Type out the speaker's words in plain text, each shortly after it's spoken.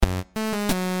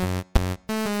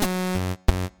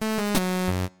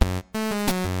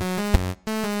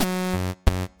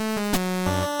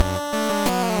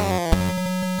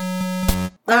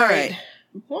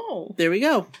Oh. There we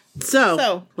go.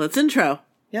 So let's intro.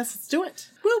 Yes, let's do it.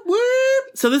 Whoop, whoop.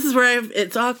 So this is where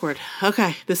it's awkward.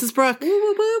 Okay, this is Brooke. Whoop,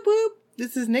 whoop, whoop, whoop.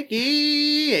 This is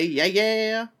Nikki. Yeah,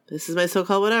 yeah. This is my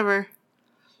so-called whatever.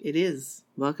 It is.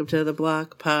 Welcome to the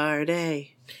block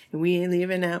party. And we ain't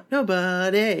leaving out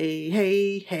nobody.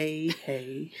 Hey, hey,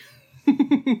 hey.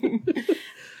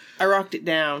 I rocked it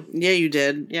down. Yeah, you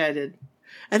did. Yeah, I did.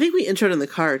 I think we introed in the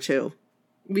car, too.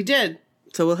 We did.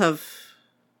 So we'll have...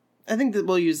 I think that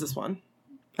we'll use this one.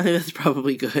 I think that's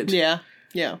probably good. Yeah.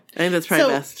 Yeah. I think that's probably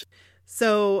best.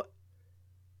 So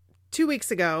 2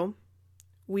 weeks ago,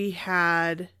 we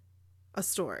had a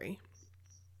story.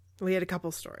 We had a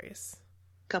couple stories.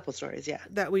 Couple stories, yeah.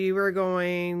 That we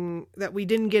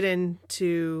didn't get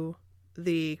into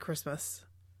the Christmas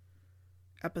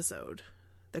episode.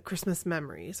 The Christmas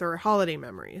memories, or holiday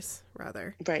memories,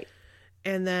 rather. Right.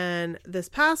 And then this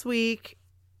past week,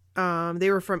 they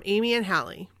were from Amy and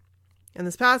Hallie. And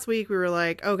this past week, we were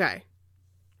like, okay,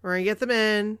 we're going to get them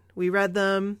in. We read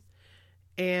them.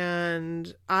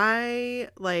 And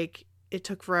it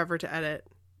took forever to edit.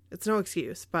 It's no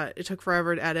excuse, but it took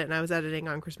forever to edit, and I was editing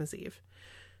on Christmas Eve.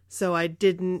 So I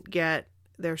didn't get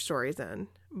their stories in.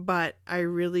 But I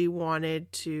really wanted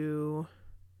to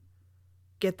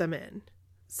get them in.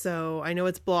 So I know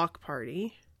it's block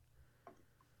party.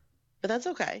 But that's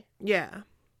okay. Yeah.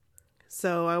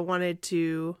 So I wanted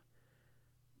to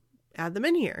add them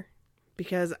in here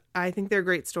because I think they're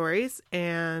great stories,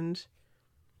 and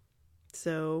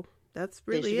so that's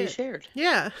really they should be shared.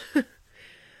 Yeah.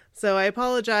 So I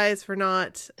apologize for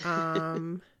not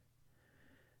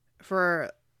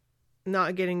for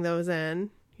not getting those in,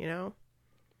 you know.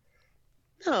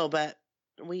 No, but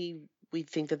we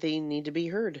think that they need to be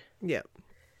heard. Yep.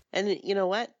 And you know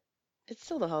what? It's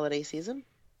still the holiday season.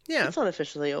 Yeah. It's not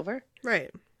officially over.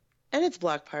 Right. And it's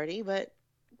block party, but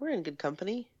we're in good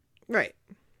company. Right.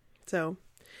 So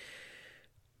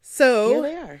here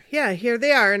they are. Yeah, here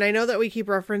they are. And I know that we keep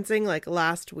referencing like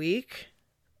last week,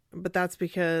 but that's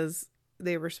because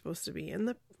they were supposed to be in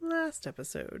the last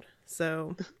episode.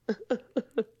 So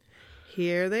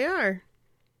here they are.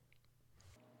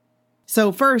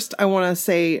 So first, I want to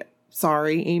say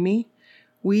sorry, Amy.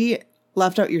 We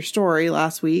left out your story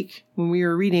last week when we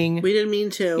were reading. We didn't mean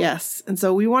to. Yes. And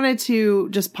so we wanted to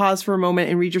just pause for a moment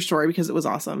and read your story because it was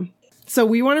awesome. So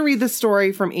we want to read the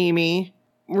story from Amy.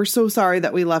 We're so sorry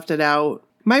that we left it out.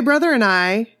 My brother and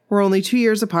I were only 2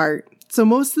 years apart. So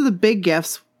most of the big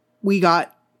gifts we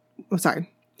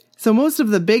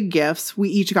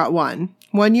each got one.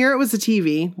 1 year it was a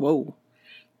TV. Whoa.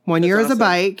 1 year was a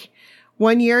bike.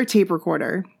 1 year a tape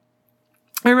recorder.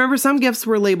 I remember some gifts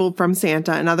were labeled from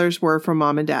Santa and others were from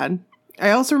Mom and Dad.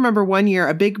 I also remember 1 year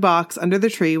a big box under the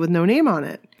tree with no name on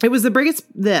it. It was the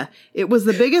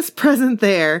biggest present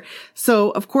there, so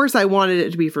of course I wanted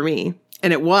it to be for me.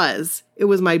 And it was. It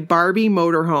was my Barbie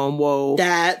motorhome. Whoa.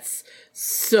 That's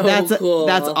so cool.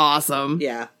 That's awesome.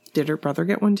 Yeah. Did her brother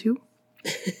get one too?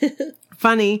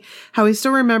 Funny how I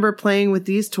still remember playing with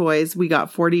these toys we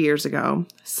got 40 years ago.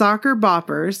 Soccer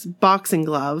boppers, boxing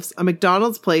gloves, a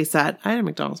McDonald's playset. I had a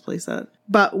McDonald's playset.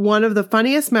 But one of the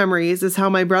funniest memories is how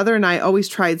my brother and I always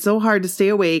tried so hard to stay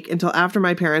awake until after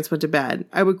my parents went to bed.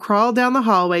 I would crawl down the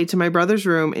hallway to my brother's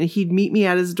room and he'd meet me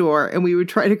at his door and we would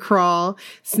try to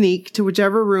sneak to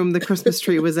whichever room the Christmas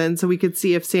tree was in so we could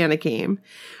see if Santa came.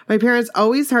 My parents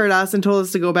always heard us and told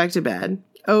us to go back to bed.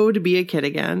 Oh, to be a kid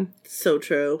again. So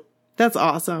true. That's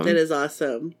awesome. That is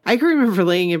awesome. I can remember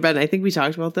laying in bed. I think we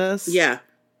talked about this. Yeah.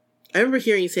 I remember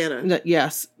hearing Santa.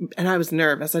 Yes. And I was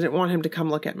nervous. I didn't want him to come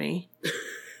look at me.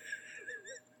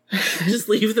 Just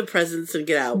leave the presents and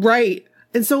get out. Right.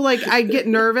 And so, like, I get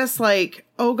nervous, like,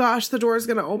 oh gosh, the door's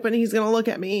going to open. He's going to look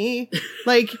at me.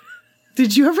 Like,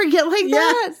 did you ever get like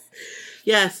that?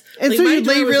 Yes. And like, so you'd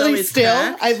lay really still.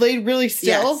 Packed. I laid really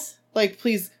still. Yes. Like,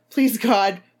 please,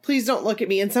 God, please don't look at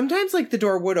me. And sometimes, like, the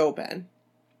door would open.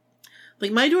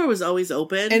 Like, my door was always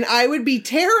open. And I would be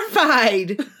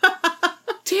terrified.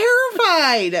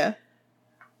 Terrified.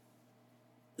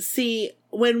 See,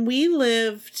 when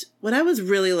I was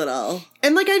really little.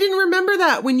 And, like, I didn't remember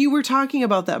that when you were talking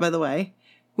about that, by the way.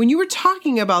 When you were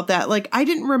talking about that, like, I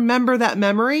didn't remember that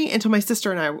memory until my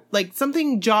sister and I, like,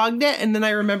 something jogged it, and then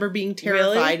I remember being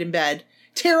terrified in bed.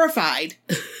 Terrified.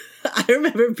 I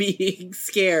remember being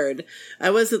scared. I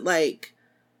wasn't like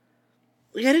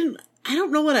I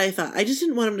don't know what I thought. I just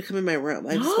didn't want him to come in my room.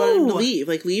 I just wanted him to leave.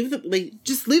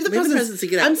 Just leave the presents to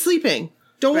get out. I'm sleeping.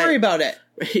 Don't worry about it.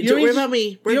 Right. Don't worry about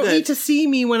me. We're you good. don't need to see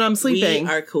me when I'm sleeping. We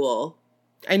are cool.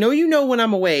 I know you know when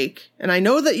I'm awake, and I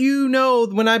know that you know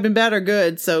when I'm in bed or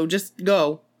good, so just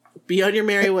go. Be on your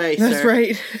merry way, That's sir.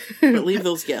 right. But leave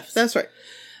those gifts. That's right.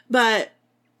 But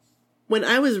when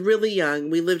I was really young,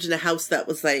 we lived in a house that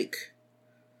was like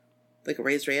a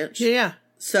raised ranch. Yeah.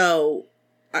 So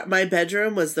my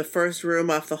bedroom was the first room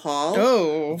off the hall.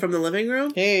 Oh. From the living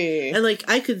room. Hey. And like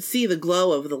I could see the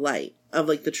glow of the light of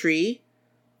like the tree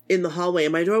in the hallway,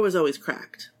 and my door was always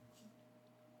cracked.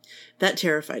 That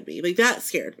terrified me. Like that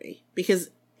scared me, because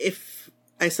if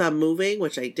I saw moving,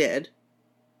 which I did,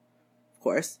 of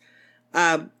course,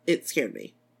 it scared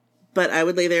me. But I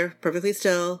would lay there perfectly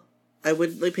still. I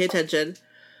wouldn't like pay attention,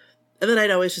 and then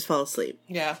I'd always just fall asleep.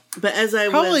 Yeah. But as I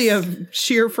Probably of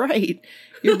sheer fright.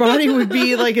 Your body would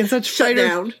be like in such Shut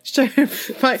down.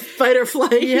 Fight or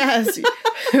flight. Yes.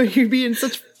 You'd be in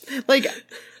such, like,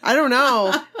 I don't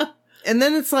know. And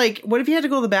then it's like, what if you had to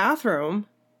go to the bathroom?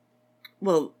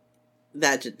 Well,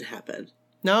 that didn't happen.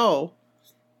 No.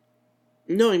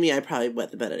 Knowing me, I probably wet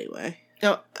the bed anyway.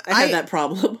 No, I had that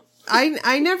problem.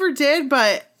 I never did,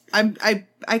 but I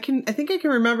think I can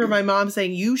remember my mom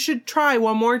saying, you should try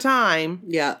one more time.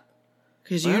 Yeah.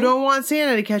 Because you don't want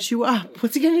Santa to catch you up.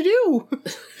 What's he going to do?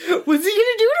 What's he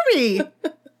going to do to me?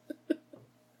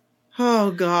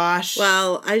 Oh, gosh.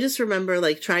 Well, I just remember,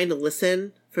 like, trying to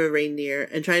listen for a reindeer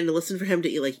and trying to listen for him to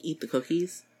eat the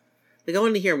cookies. Like, I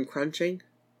wanted to hear him crunching.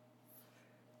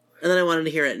 And then I wanted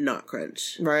to hear it not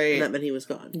crunch. Right. And that meant he was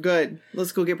gone. Good.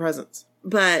 Let's go get presents.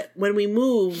 But when we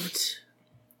moved,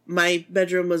 my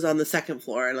bedroom was on the second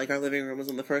floor and, like, our living room was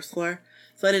on the first floor.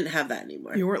 So I didn't have that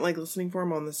anymore. You weren't, like, listening for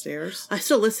him on the stairs? I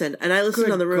still listened, and I listened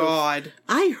Good on the roof. God.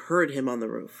 I heard him on the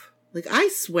roof. Like, I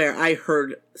swear I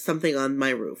heard something on my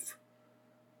roof.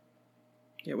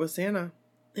 It was Santa.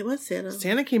 It was Santa.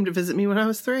 Santa came to visit me when I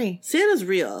was 3. Santa's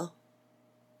real.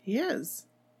 He is.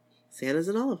 Santa's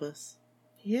in all of us.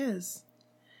 He is.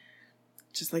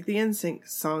 Just like the NSYNC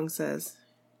song says.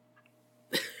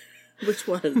 Which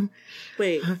one?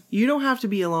 Wait. You don't have to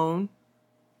be alone.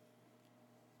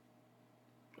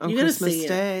 On You gotta Christmas sing it.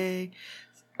 Day.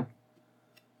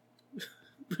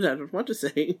 But I don't want to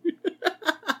sing.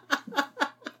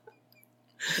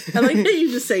 I like that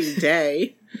you just say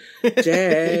day.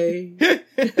 Day.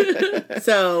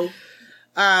 So,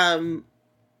 that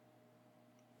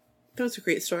was a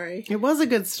great story. It was a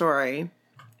good story.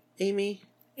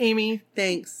 Amy,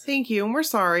 thanks. Thank you. And we're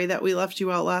sorry that we left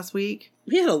you out last week.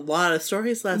 We had a lot of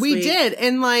stories last week. We did.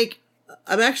 And like,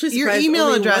 I'm actually your surprised email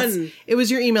only address. one- It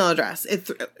was your email address. It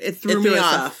threw me us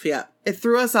off. Yeah. It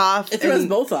threw us off. It threw us and-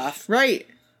 both off. Right.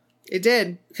 It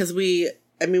did. Because we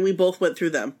both went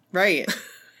through them. Right.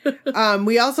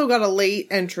 We also got a late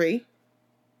entry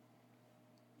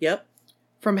Yep.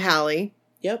 from Hallie.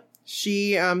 Yep.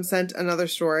 She sent another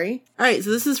story. All right, so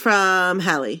this is from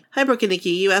Hallie. Hi, Brooke and Nikki.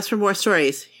 You asked for more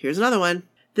stories. Here's another one.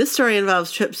 This story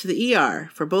involves trips to the ER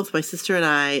for both my sister and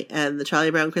I and the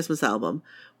Charlie Brown Christmas album,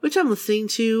 which I'm listening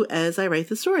to as I write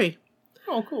the story.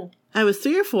 Oh, cool. I was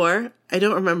 3 or 4. I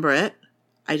don't remember it.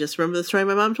 I just remember the story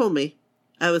my mom told me.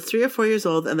 I was 3 or 4 years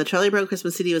old, and the Charlie Brown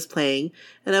Christmas CD was playing,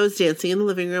 and I was dancing in the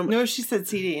living room. No, she said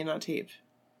CD and not tape.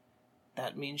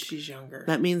 That means she's younger.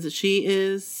 That means that she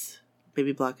is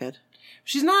baby blockhead.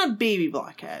 She's not a baby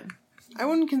blockhead. I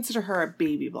wouldn't consider her a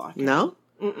baby blockhead. No?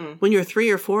 Mm-mm. When you're 3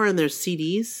 or 4 and there's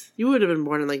CDs, you would have been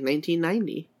born in like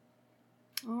 1990.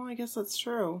 Oh, I guess that's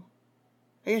true.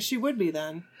 I guess she would be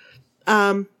then.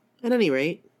 At any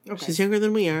rate, Okay. she's younger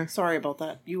than we are. Sorry about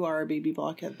that. You are a baby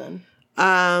blockhead then.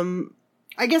 Um,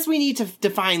 I guess we need to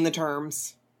define the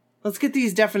terms. Let's get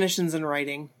these definitions in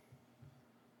writing.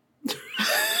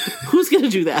 who's gonna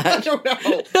do I that? don't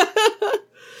know.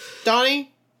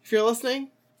 Donnie, if you're listening,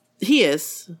 He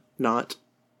is not.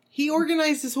 he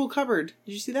organized his whole cupboard.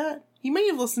 Did you see that? He may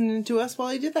have listened to us while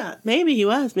he did that. Maybe he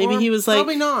was. Maybe Or he was like,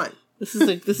 probably not. this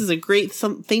is a great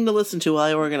thing to listen to while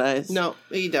I organize. No,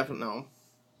 he definitely no.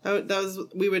 That was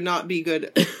we would not be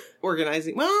good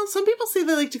organizing. Well, some people say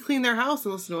they like to clean their house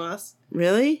and listen to us.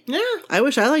 Really? Yeah. I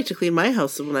wish I liked to clean my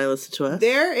house when I listen to us.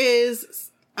 There is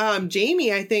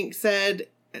Jamie, I think, said,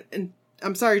 and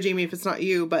I'm sorry, Jamie, if it's not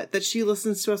you, but that she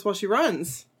listens to us while she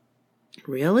runs.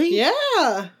 Really?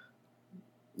 Yeah.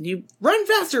 You. Run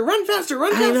faster, run faster,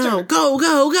 run I faster. know. Go,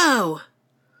 go, go.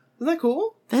 Isn't that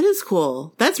cool? That is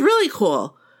cool. That's really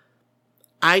cool.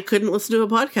 I couldn't listen to a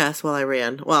podcast while I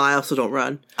ran. Well, I also don't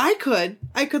run. I could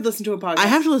listen to a podcast. I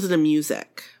have to listen to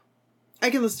music I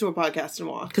can listen to a podcast and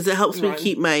walk. because it helps me Run.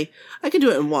 keep my. I can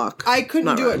do it and walk. I couldn't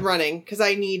not do run. it running because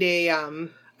I need a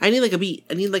I need like a beat.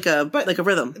 I need like a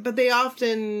rhythm. but they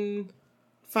often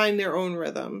find their own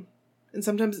rhythm. And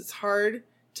sometimes it's hard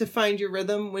to find your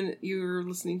rhythm when you're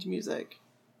listening to music.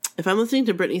 If I'm listening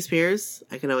to Britney Spears,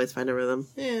 I can always find a rhythm.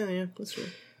 Yeah, that's true.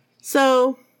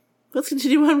 So, let's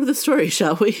continue on with the story,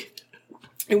 shall we?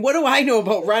 And what do I know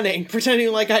about running?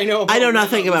 Pretending like I know about I know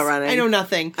nothing about running. I know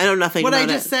nothing. I know nothing What about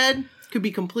I just it. said could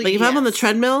be completely Like, if I'm on the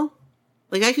treadmill,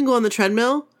 like, I can go on the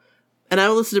treadmill, and I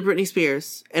will listen to Britney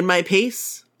Spears, and my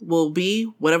pace will be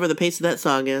whatever the pace of that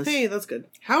song is. Hey, that's good.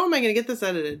 How am I going to get this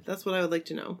edited? That's what I would like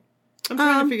to know. I'm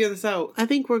trying to figure this out. I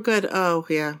think we're good. Oh,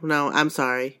 yeah. No, I'm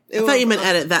sorry. I It thought you was- meant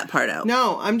edit that part out.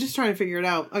 No, I'm just trying to figure it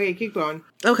out. Okay, keep going.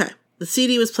 Okay. The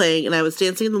CD was playing, and I was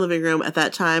dancing in the living room. At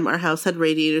that time, our house had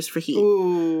radiators for heat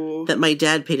Ooh. that my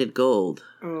dad painted gold.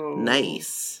 Oh.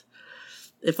 Nice.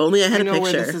 If only I had I a know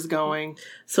picture. where this is going.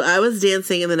 So I was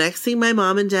dancing, and the next thing my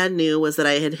mom and dad knew was that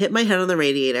I had hit my head on the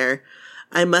radiator.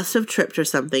 I must have tripped or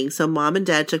something, so mom and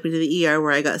dad took me to the ER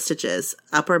where I got stitches,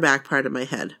 upper back part of my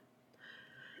head.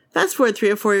 Fast forward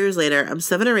 3 or 4 years later, I'm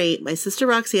 7 or 8, my sister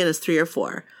Roxanne is 3 or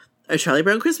 4. Our Charlie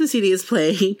Brown Christmas CD is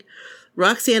playing.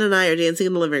 Roxanne and I are dancing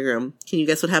in the living room. Can you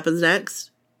guess what happens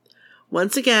next?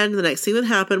 Once again, the next thing that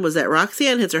happened was that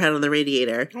Roxanne hits her head on the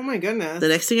radiator. Oh my goodness. The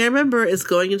next thing I remember is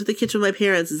going into the kitchen with my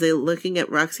parents as they looking at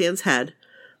Roxanne's head.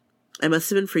 I must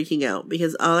have been freaking out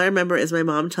because all I remember is my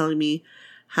mom telling me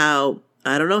how,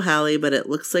 I don't know, Hallie, but it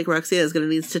looks like Roxanne is going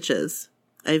to need stitches.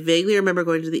 I vaguely remember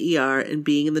going to the ER and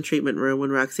being in the treatment room when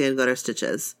Roxanne got her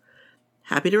stitches.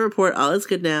 Happy to report all is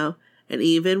good now, and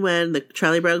even when the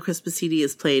Charlie Brown Christmas CD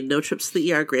is played, no trips to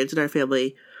the ER granted our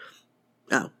family.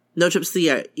 No trips to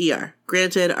the ER.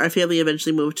 Granted, our family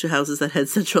eventually moved to houses that had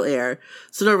central air,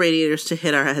 so no radiators to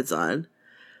hit our heads on.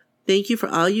 Thank you for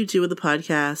all you do with the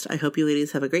podcast. I hope you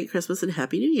ladies have a great Christmas and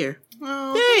Happy New Year.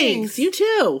 Oh, Thanks. You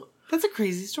too. That's a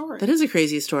crazy story. That is a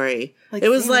crazy story. Like, it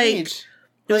was same like age.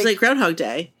 it was like Groundhog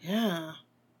Day. Yeah.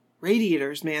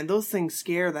 Radiators, man. Those things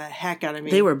scare the heck out of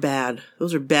me. They were bad.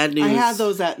 Those are bad news. I had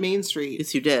those at Main Street.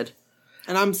 Yes, you did.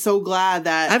 And I'm so glad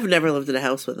that I've never lived in a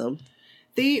house with them.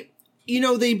 they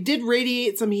did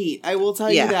radiate some heat. I will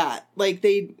tell Yeah. you that. Like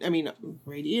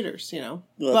radiators, Well,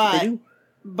 that's what they do.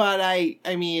 but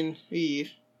I mean,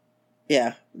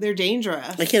 Yeah. they're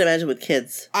dangerous. I can't imagine with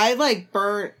kids. I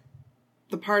burnt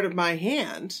the part of my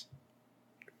hand.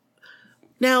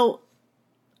 Now,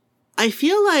 I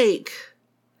feel like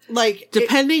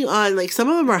depending on, like, some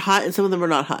of them are hot and some of them are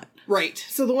not hot. Right.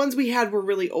 So the ones we had were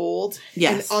really old.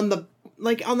 Yes. And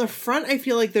on the front, I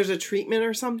feel like there's a treatment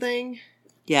or something.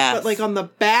 Yeah. But on the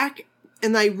back,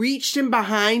 and I reached in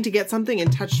behind to get something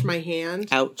and touched my hand.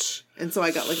 Ouch. And so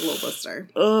I got a little blister.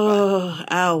 Oh,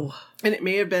 ow. And it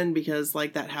may have been because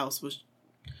that house was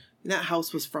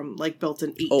from built in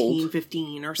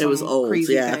 1815 or some was old,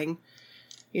 crazy yeah. thing.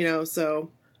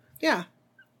 So yeah.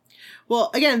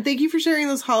 Well, again, thank you for sharing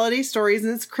those holiday stories,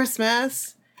 and it's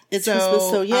Christmas. It's Christmas,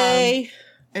 so yay.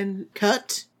 And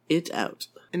cut. It out.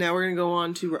 And now we're going to go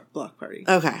on to Block Party.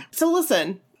 Okay. So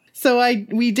listen. So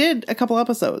we did a couple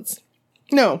episodes.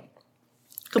 No.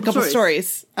 A couple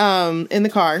stories in the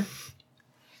car.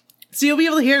 So you'll be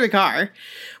able to hear the car.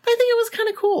 But I think it was kind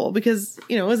of cool because,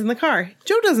 it was in the car.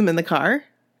 Joe does them in the car.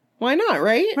 Why not,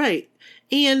 right? Right.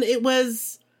 And it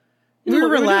was... We were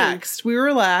relaxed. We were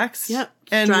relaxed. Yep.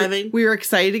 And Driving. we were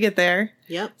excited to get there.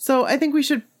 Yep. So I think we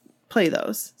should play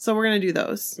those. So we're going to do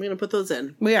those. I'm going to put those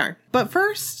in. We are. But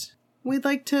first, we'd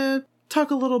like to talk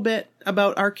a little bit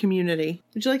about our community.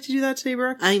 Would you like to do that today,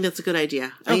 Brooke? I think that's a good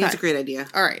idea. I think Okay. it's a great idea.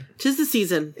 All right. 'Tis the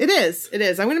season. It is. It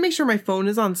is. I'm going to make sure my phone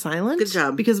is on silent. Good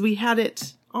job. Because we had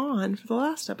it on for the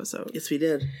last episode. Yes, we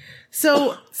did.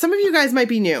 So some of you guys might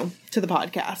be new to the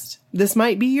podcast. This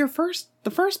might be the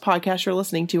first podcast you're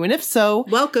listening to. And if so,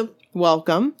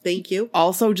 welcome. Thank you.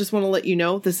 Also, just want to let you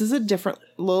know, this is a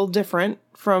little different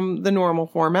from the normal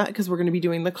format because we're going to be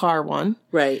doing the car one.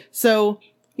 Right. So,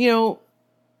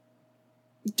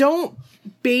 don't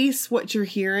base what you're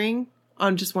hearing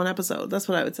on just one episode. That's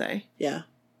what I would say. Yeah.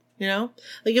 Like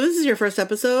if this is your first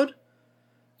episode,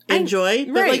 enjoy.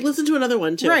 But right. listen to another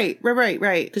one too. Right.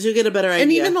 Because you'll get a better idea.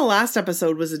 And even the last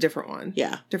episode was a different one.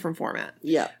 Yeah. Different format.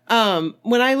 Yeah.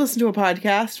 When I listen to a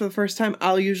podcast for the first time,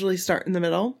 I'll usually start in the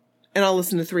middle and I'll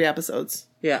listen to 3 episodes.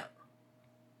 Yeah.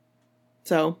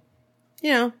 So,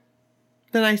 then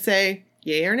I say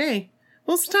yay or nay.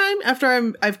 Most of the time,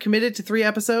 after I've committed to 3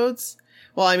 episodes,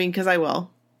 well, I mean, because I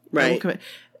will. Right. I will commit.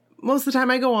 Most of the time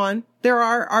I go on. There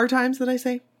are times that I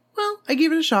say, well, I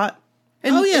gave it a shot.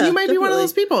 And, Oh, yeah, and you might be one of definitely.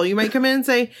 those people. You might come in and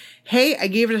say, hey, I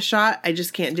gave it a shot. I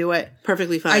just can't do it.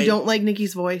 Perfectly fine. I don't like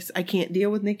Nikki's voice. I can't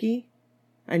deal with Nikki.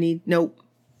 Nope.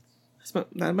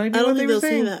 That might be I what don't they think were they'll say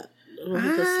saying. that. I don't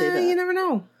think they'll say that. You never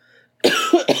know.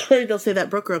 They'll say that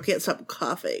Brooke girl can't stop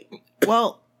coughing.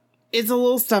 Well, it's a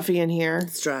little stuffy in here.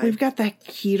 It's dry. We've got that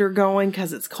heater going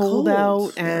because it's cold Cold,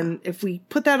 out. And if we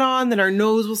put that on, then our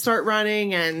nose will start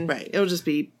running and Right. it'll just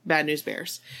be bad news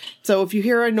bears. So if you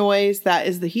hear a noise, that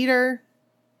is the heater.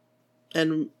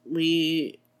 And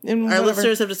our whatever.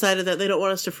 listeners have decided that they don't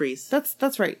want us to freeze.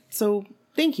 That's right. So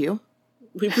thank you.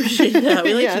 We appreciate that.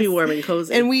 We like Yes. to be warm and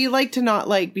cozy. And we like to not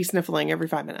be sniffling every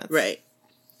 5 minutes. Right.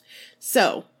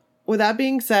 So with that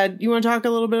being said, you want to talk a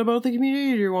little bit about the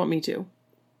community, or do you want me to?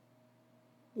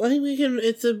 Well, I think we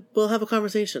can, we'll have a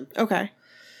conversation. Okay.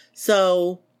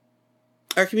 So,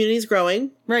 our community is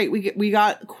growing. Right. We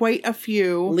got quite a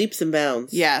few. Leaps and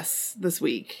bounds. Yes, this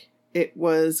week. It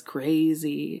was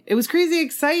crazy. It was crazy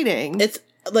exciting. It's,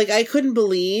 I couldn't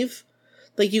believe,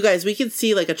 you guys, we could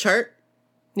see, a chart,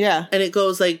 yeah. and it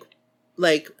goes,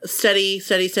 steady,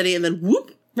 and then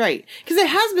whoop. Right. Because it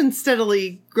has been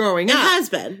steadily growing It up. has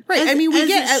been. Right. We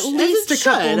get at least a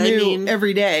couple new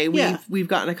every day. Yeah. We've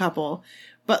gotten a couple.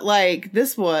 But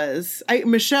this was,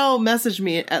 Michelle messaged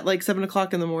me at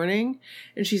 7:00 in the morning,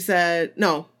 and she said,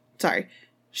 no, sorry.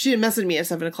 She didn't message me at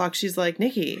 7:00. She's like,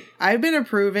 Nikki, I've been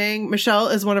approving. Michelle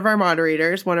is one of our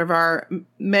moderators, one of our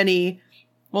many,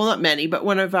 well, not many, but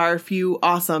one of our few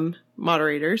awesome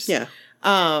moderators. Yeah.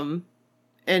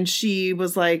 And she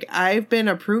was like, I've been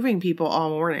approving people all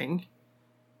morning.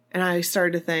 And I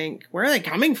started to think, where are they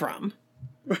coming from?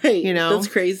 Right. You know? That's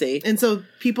crazy. And so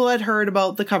people had heard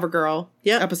about the CoverGirl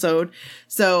episode.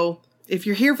 So if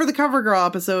you're here for the CoverGirl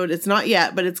episode, it's not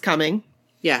yet, but it's coming.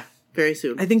 Yeah. Very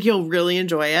soon. I think you'll really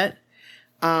enjoy it.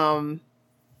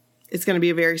 It's going to be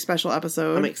a very special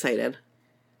episode. I'm excited.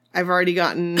 I've already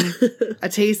gotten a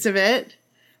taste of it.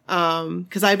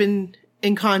 Because I've been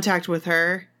in contact with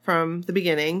her from the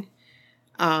beginning.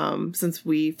 Since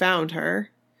we found her.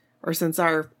 Or since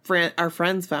our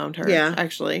friends found her. Yeah.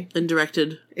 Actually. And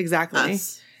directed Exactly.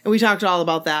 us. And we talked all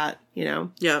about that, Yeah.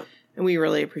 And we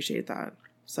really appreciate that.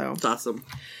 So It's awesome.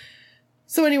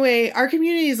 So anyway, our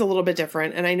community is a little bit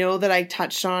different. And I know that I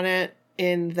touched on it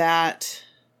in that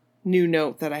new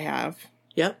note that I have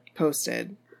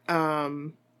posted.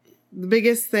 The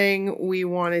biggest thing we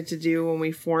wanted to do when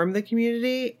we formed the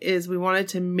community is we wanted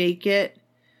to make it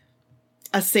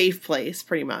a safe place,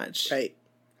 pretty much. Right.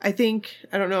 I think,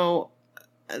 I don't know,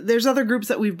 there's other groups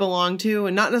that we've belonged to,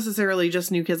 and not necessarily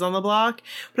just New Kids on the Block,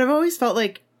 but I've always felt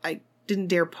like I didn't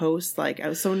dare post. I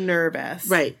was so nervous.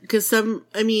 Right. Because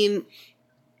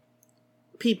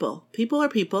people are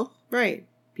people. Right.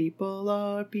 People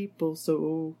are people,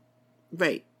 so.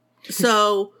 Right.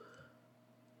 So,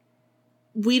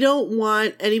 we don't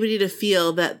want anybody to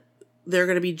feel that they're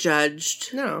going to be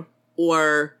judged. No.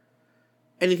 Or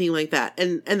anything like that.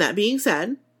 And that being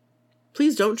said,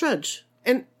 please don't judge.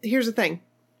 And here's the thing.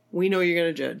 We know you're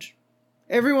going to judge.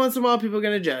 Every once in a while, people are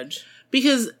going to judge.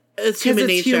 Because it's human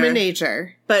nature. Human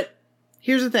nature. But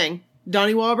here's the thing.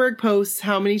 Donnie Wahlberg posts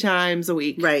how many times a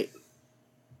week? Right.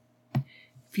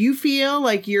 If you feel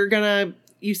like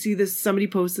you see somebody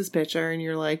post this picture and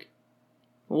you're like,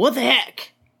 what the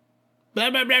heck? Blah,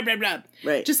 blah, blah, blah, blah.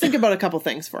 Right. Just think about a couple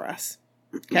things for us.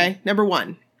 Okay? Number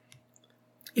one,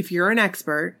 if you're an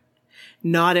expert,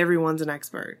 not everyone's an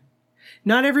expert.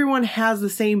 Not everyone has the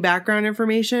same background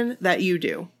information that you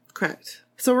do. Correct.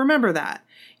 So remember that.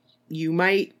 You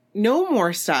might know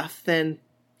more stuff than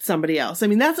somebody else. I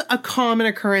mean, that's a common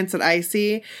occurrence that I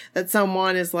see, that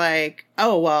someone is like,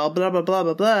 oh, well, blah, blah, blah,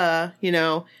 blah, blah.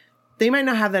 They might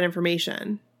not have that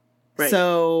information. Right.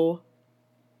 So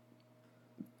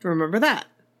remember that.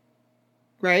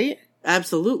 Right?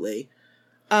 Absolutely.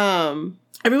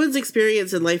 Everyone's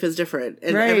experience in life is different,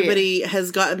 and everybody has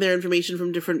gotten their information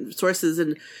from different sources,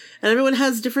 and everyone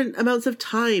has different amounts of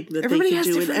time that everybody they can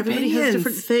do, and different everybody opinions. has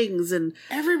different things, and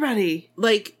everybody,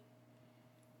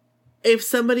 if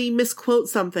somebody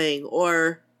misquotes something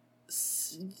or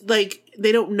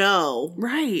they don't know,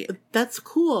 right? That's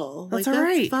cool. That's all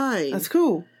right. Fine. That's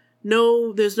cool.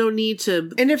 No, there's no need to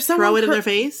throw it in their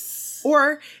face,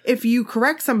 or if you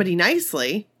correct somebody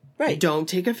nicely, right? Don't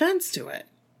take offense to it.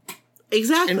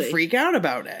 Exactly. And freak out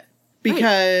about it.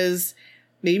 Because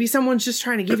maybe someone's just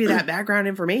trying to give you that background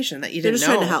information that you didn't know.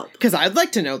 They're just trying to help. Because I'd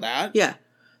like to know that. Yeah.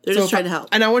 They're just trying to help.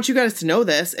 And I want you guys to know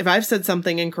this. If I've said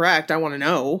something incorrect, I want to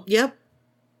know. Yep.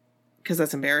 Because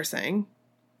that's embarrassing.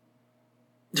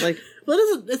 Well,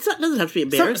 it doesn't have to be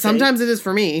embarrassing. Sometimes it is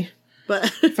for me. But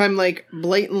if I'm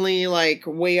blatantly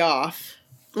way off.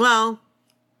 Well,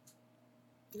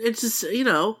 it's just,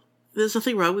 there's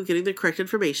nothing wrong with getting the correct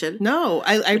information. No,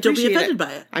 I appreciate don't be offended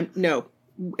by it. No.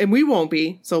 And we won't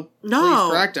be, so please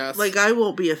correct us. I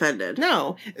won't be offended.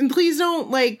 No. And please don't,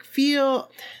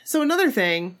 feel... So another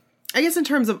thing, I guess in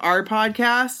terms of our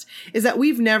podcast, is that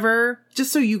we've never,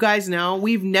 just so you guys know,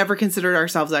 we've never considered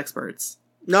ourselves experts.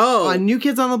 No. On New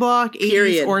Kids on the Block,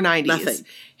 80s or 90s. Nothing.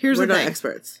 Here's We're the thing. not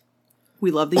experts.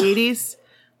 We love the 80s.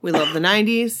 We love the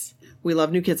 90s. We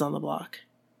love New Kids on the Block.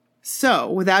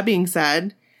 So, with that being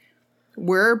said...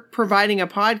 we're providing a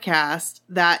podcast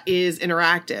that is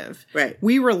interactive. Right.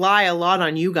 We rely a lot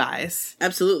on you guys.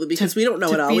 Absolutely, because we don't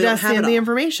know it all. Feed We don't us have it the all.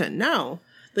 information. No.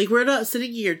 Like, we're not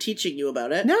sitting here teaching you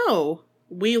about it. No.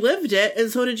 We lived it,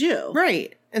 and so did you.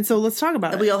 Right. And so let's talk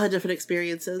about And it. we all had different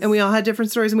experiences. And we all had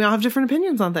different stories, and we all have different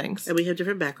opinions on things. And we have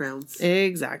different backgrounds.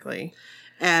 Exactly.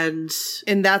 And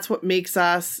that's what makes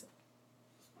us,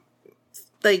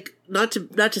 like, not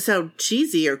to sound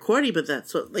cheesy or corny, but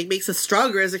that's what, like, makes us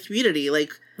stronger as a community.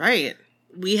 Like, right.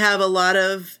 we have a lot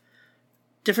of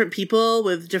different people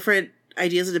with different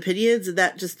ideas and opinions, and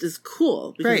that just is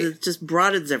cool because Right. it just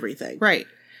broadens everything. Right.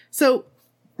 So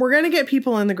we're going to get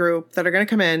people in the group that are going to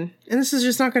come in, and this is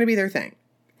just not going to be their thing.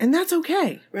 And that's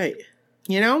okay. Right.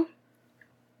 You know?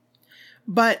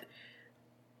 But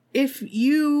if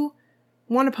you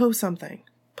want to post something,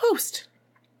 post.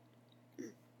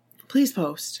 Please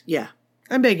post. Yeah.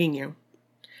 I'm begging you.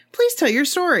 Please tell your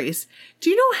stories. Do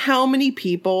you know how many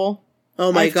people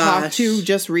Oh my I've talked gosh. to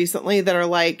just recently that are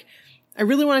like, I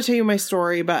really want to tell you my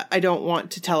story, but I don't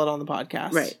want to tell it on the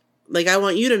podcast. Right. Like, I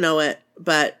want you to know it,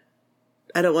 but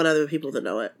I don't want other people to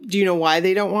know it. Do you know why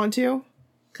they don't want to?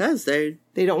 Because They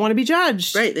don't want to be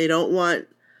judged. right. They don't want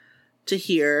to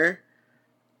hear,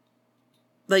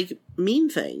 like, mean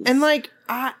things. And like,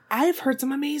 I've heard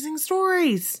some amazing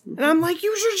stories. And I'm like,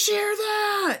 you should share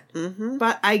that. Mm-hmm.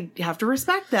 But I have to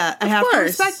respect that. I Of have to course.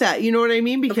 respect that. You know what I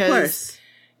mean? Of Because, course.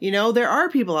 you know, there are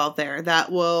people out there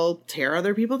that will tear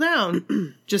other people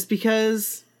down just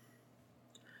because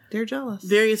they're jealous.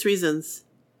 Various reasons.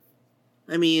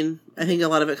 I mean, I think a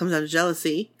lot of it comes down to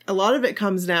jealousy. A lot of it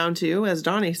comes down to, as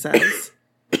Donnie says,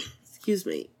 Excuse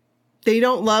me. they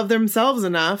don't love themselves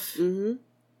enough. Mm-hmm.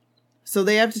 So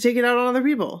they have to take it out on other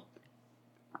people.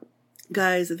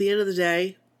 Guys, at the end of the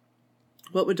day,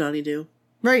 what would Donnie do?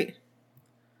 Right.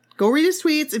 Go read his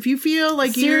tweets. If you feel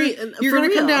like you're for going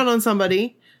to come real. down on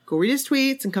somebody, go read his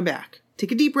tweets and come back.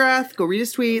 Take a deep breath. Go read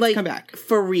his tweets. Like, come back.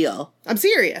 for real. I'm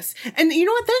serious. And you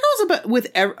know what? That goes about with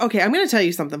okay, I'm going to tell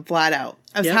you something flat out.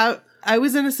 I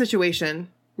was in a situation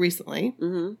recently.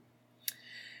 Mm-hmm.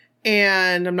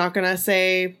 And I'm not going to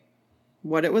say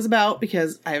what it was about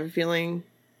because I have a feeling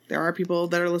there are people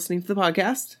that are listening to the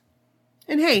podcast.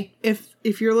 And hey,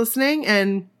 if you're listening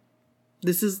and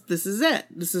this is it.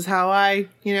 This is how I,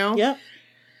 you know. Yep.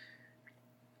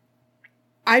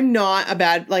 I'm not a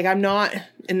bad, like, I'm not,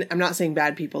 and I'm not saying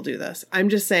bad people do this. I'm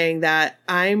just saying that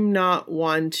I'm not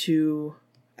one to,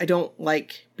 I don't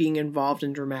like being involved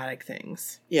in dramatic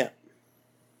things. Yeah.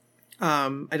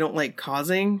 I don't like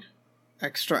causing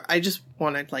extra, I just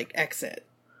want to, like, exit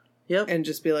Yep. and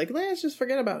just be like, let's just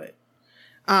forget about it.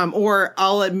 Or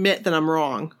I'll admit that I'm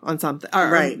wrong on something. Or,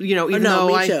 Right. You know, even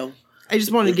though me too. I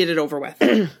just want to get it over with.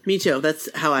 Me too. That's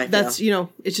how I feel. That's, you know,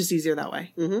 it's just easier that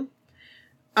way. Mm-hmm.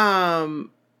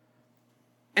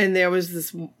 And there was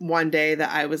this one day that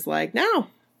I was like, no,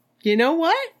 you know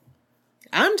what?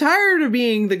 I'm tired of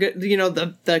being the good, you know,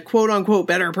 the quote unquote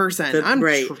better person. I'm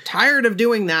right. tired of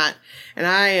doing that. And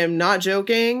I am not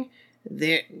joking.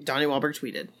 Donnie Wahlberg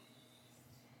tweeted.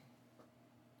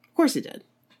 Of course he did.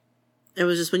 It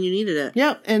was just when you needed it.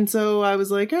 Yep. And so I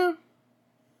was like, oh,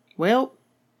 well,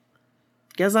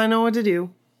 guess I know what to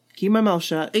do. Keep my mouth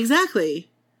shut. Exactly.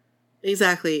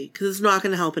 Because it's not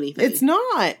going to help anything. It's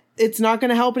not. It's not going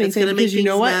to help anything gonna make because you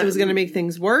know things what? It was going to make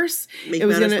things worse. Make It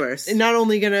was matters going worse. to not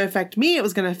only going to affect me, it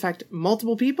was going to affect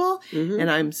multiple people. Mhm.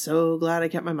 And I'm so glad I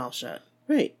kept my mouth shut.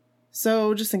 Right.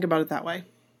 So just think about it that way.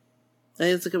 I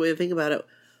think it's a good way to think about it.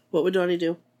 What would Donnie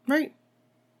do? Right.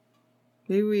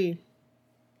 Maybe we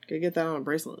could get that on a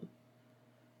bracelet.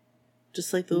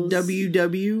 Just like those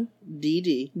WWDG.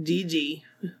 DD.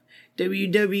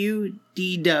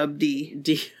 WWDWD.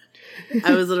 D.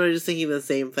 I was literally just thinking the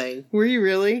same thing. Were you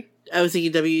really? I was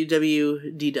thinking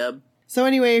WWD-dub. So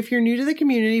anyway, if you're new to the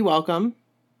community, welcome.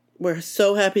 We're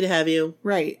so happy to have you.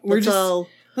 Right. Let's all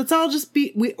just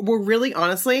be, we're really,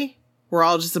 honestly, we're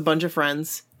all just a bunch of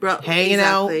friends. Bro, Hanging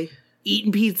exactly. out,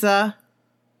 eating pizza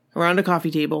around a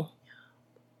coffee table.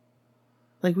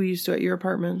 Like we used to at your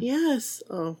apartment. Yes.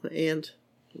 Oh, and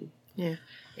Yeah.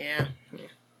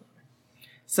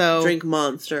 So, drink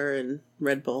Monster and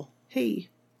Red Bull. hey.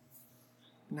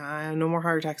 Nah, no more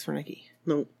heart attacks for Nikki.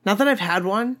 No. Not that I've had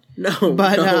one, No.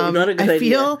 but no, not a good I idea.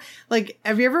 feel like,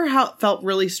 have you ever felt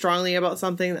really strongly about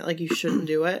something that like you shouldn't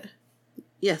do it?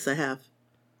 Yes, I have.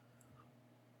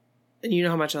 And you know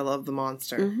how much I love the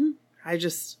Monster. Mm-hmm.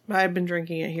 I've been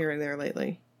drinking it here and there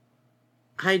lately.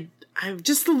 I've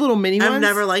Just the little mini ones.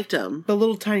 never liked them. The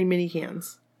little tiny mini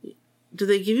cans. Do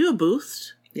they give you a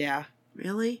boost? Yeah.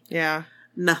 Really? Yeah.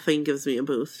 Nothing gives me a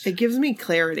boost. It gives me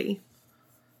clarity.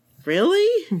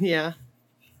 Really? Yeah.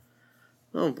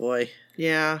 Oh boy.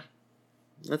 Yeah.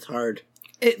 That's hard.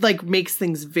 It like makes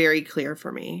things very clear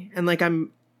for me. And like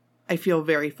I feel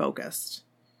very focused.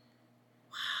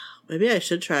 Maybe I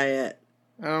should try it.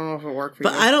 I don't know if it worked for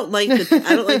But you. I don't like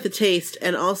the taste,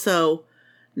 and also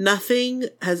nothing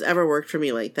has ever worked for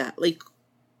me like that. Like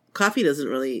coffee doesn't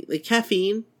really, like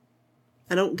caffeine.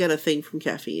 I don't get a thing from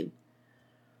caffeine.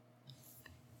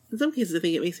 In some cases I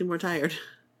think it makes me more tired.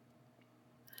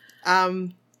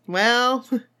 Well,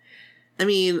 I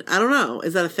mean, I don't know.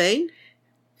 Is that a thing?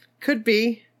 could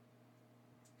be.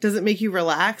 Does it make you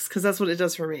relax? Because that's what it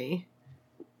does for me.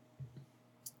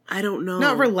 I don't know.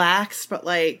 Not relaxed, but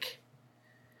like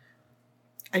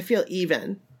I feel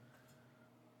even.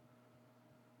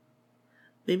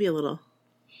 Maybe a little.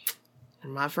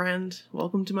 And my friend,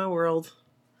 welcome to my world.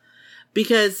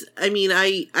 Because, I mean,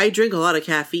 I drink a lot of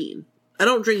caffeine. I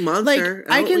don't drink Monster.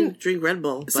 Like, I don't like, drink Red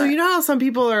Bull. So you know how some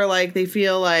people are like, they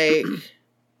feel like,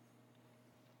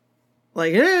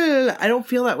 like, I don't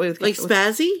feel that way with like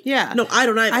spazzy? Yeah. No, I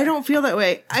don't either. I don't feel that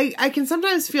way. I can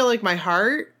sometimes feel like my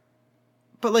heart,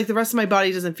 but like the rest of my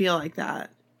body doesn't feel like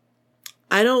that.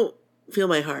 I don't feel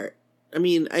my heart. I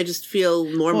mean, I just feel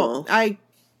normal. Well, I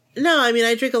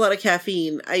drink a lot of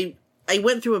caffeine. I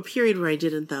went through a period where I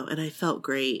didn't, though, and I felt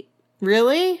great.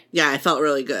 really? Yeah, I felt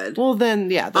really good. Well, then,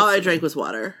 yeah. All I drank was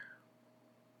water.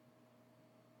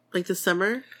 Like this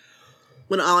summer,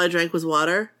 when all I drank was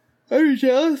water. I'm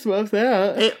jealous about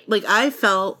that. I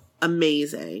felt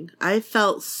amazing. I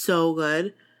felt so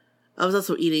good. I was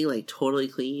also eating, like, totally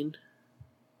clean.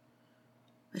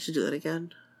 I should do that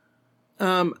again.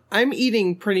 I'm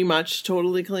eating pretty much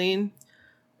totally clean,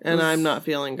 and I'm not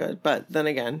feeling good. But then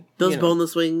again, Those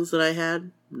boneless wings that I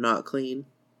had, not clean.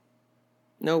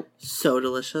 Nope. So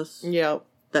delicious. Yep.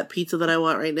 That pizza that I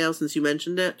want right now, since you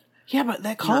mentioned it. Yeah, but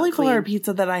that cauliflower clean.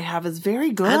 pizza that I have is very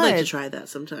good. I'd like to try that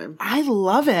sometime. I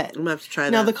love it. I'm gonna have to try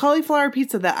that. Now, the cauliflower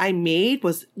pizza that I made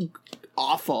was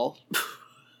awful.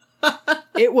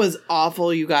 It was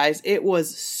awful, you guys. It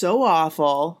was so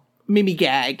awful. Made me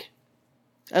gag.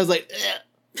 I was like,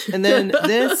 ugh. And then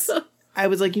this, I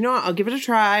was like, you know what? I'll give it a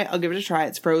try.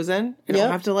 It's frozen. I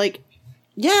don't have to like,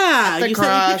 yeah, you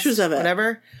sent me pictures of it.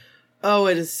 Whatever. Oh,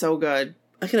 it is so good.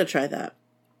 I gotta try that.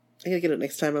 I gotta get it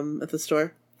next time I'm at the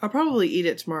store. I'll probably eat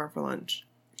it tomorrow for lunch.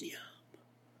 Yeah.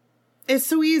 It's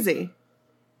so easy.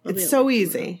 It's so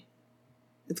easy.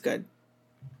 It's good.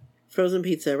 Frozen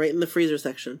pizza, right in the freezer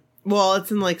section. Well,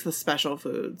 it's in like the special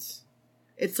foods.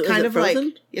 It's So kind is it of frozen?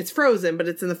 like it's frozen, but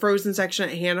it's in the frozen section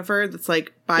at Hannaford. That's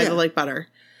like by the like butter.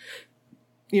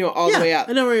 You know, all the way up.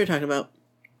 I know what you're talking about.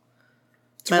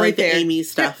 It's I right like the there. Amy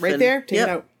stuff. Yep, right there. Take it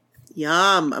out.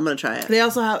 Yum. I'm gonna try it. They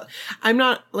also have. I'm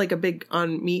not like a big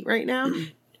on meat right now.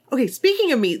 Okay,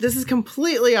 speaking of meat, this is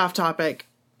completely off topic.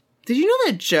 Did you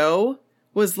know that Joe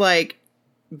was like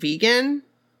vegan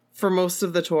for most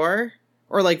of the tour,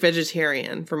 or like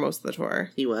vegetarian for most of the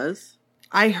tour? He was.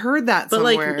 I heard that But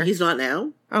somewhere. like he's not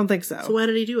now? I don't think so. So why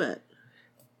did he do it?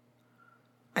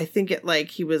 I think it like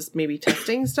he was maybe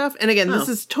testing stuff. And again, this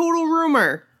Oh. is total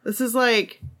rumor. This is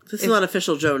like, This is not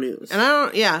official Joe news. and I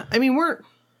don't, yeah. I mean,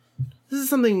 this is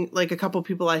something like a couple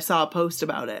people I saw post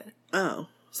about it. Oh.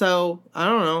 So I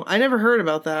don't know. I never heard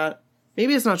about that.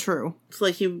 Maybe it's not true. It's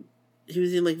like he was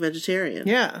eating like vegetarian.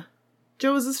 Yeah.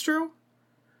 Joe, is this true?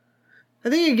 I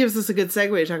think it gives us a good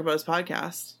segue to talk about his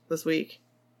podcast this week.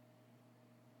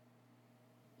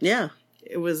 Yeah.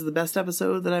 It was the best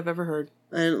episode that I've ever heard.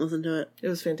 I didn't listen to it. It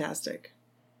was fantastic.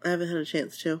 I haven't had a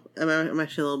chance to. I'm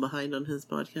actually a little behind on his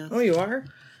podcast. Oh, you are?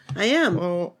 I am.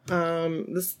 Well,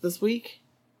 this week,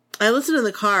 I listened in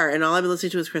the car, and all I've been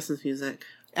listening to is Christmas music.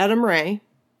 Adam Ray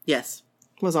Yes.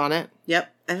 was on it.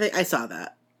 Yep. I think I saw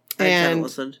that. I haven't And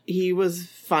listened. he was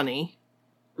funny.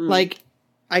 Like,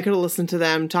 I could have listened to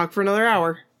them talk for another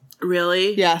hour.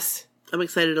 Really? Yes. I'm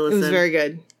excited to It listen. was very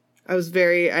good.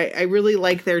 I really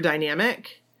like their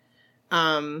dynamic.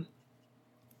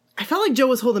 I felt like Joe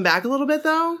was holding back a little bit,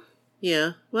 though.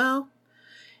 Yeah. Well,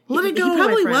 Let it go. He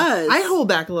probably my friend. was. I hold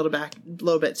back a little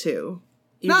bit too.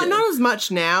 Not as much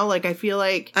now. Like I feel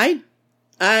like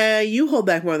you hold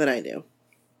back more than I do.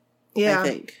 yeah. I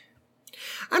think.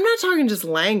 I'm not talking just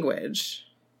language.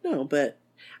 No, but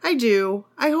I do.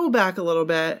 I hold back a little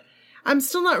bit. I'm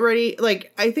still not ready.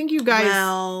 Like I think you guys.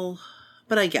 well,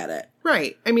 but I get it.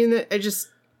 Right. I mean,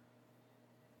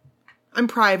 I'm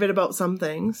private about some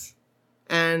things,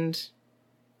 and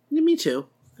Yeah, me too.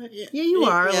 yeah, you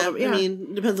are. A little, yeah. I mean,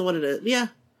 it depends on what it is. Yeah.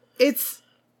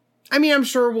 I mean, I'm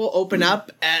sure we'll open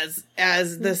up as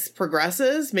this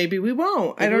progresses. Maybe we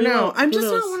won't. I Maybe don't we know. won't. I'm Who just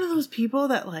knows? not one of those people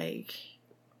that like.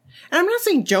 And I'm not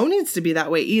saying Joe needs to be that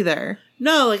way either.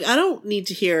 No, like I don't need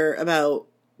to hear about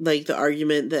like the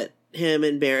argument that him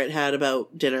and Barrett had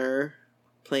about dinner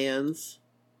plans.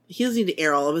 He doesn't need to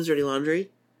air all of his dirty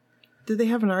laundry. Did they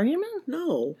have an argument?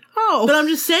 No. Oh. But I'm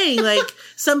just saying, like,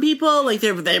 some people, like,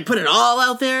 they put it all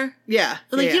out there. Yeah.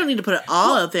 But, like, yeah. you don't need to put it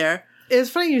all out there. It's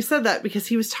funny you said that because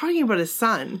he was talking about his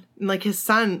son. And, like, his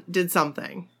son did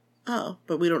something. Oh,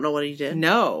 but we don't know what he did.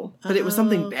 No. But it was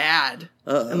something bad.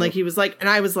 Uh-oh. And, like, he was like, and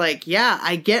I was like, yeah,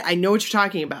 I know what you're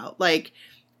talking about. Like,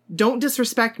 don't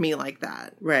disrespect me like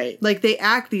that. Right. Like, they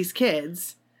act, these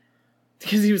kids.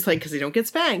 Because he was like, because they don't get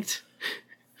spanked.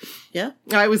 Yeah.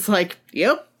 I was like,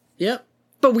 yep. Yep.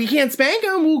 But we can't spank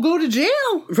them. We'll go to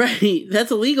jail. Right.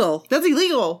 That's illegal. That's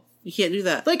illegal. You can't do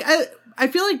that. Like, I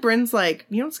feel like Bryn's like,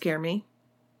 you don't scare me.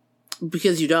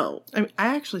 Because you don't. I mean,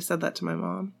 I actually said that to my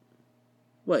mom.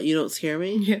 What, you don't scare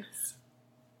me? Yes.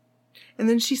 And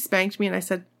then she spanked me and I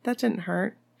said, that didn't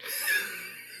hurt.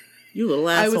 You little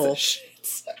asshole. I was a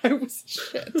shit. I was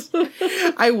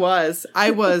shit.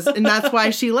 I was. And that's why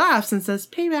she laughs and says,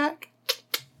 payback.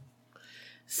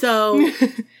 So...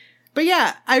 But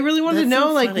yeah, I really wanted to That's know,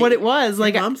 so like, funny. what it was.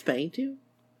 Like, Your mom spanked you?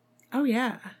 oh,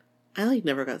 yeah. I, like,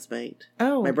 never got spanked.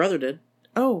 Oh. My brother did.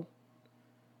 Oh.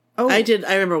 Oh. I did.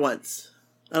 I remember once.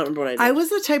 I don't remember what I did. I was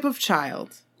the type of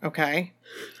child, okay,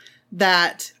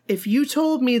 that if you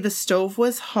told me the stove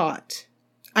was hot,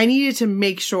 I needed to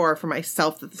make sure for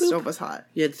myself that the stove was hot.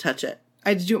 You had to touch it. I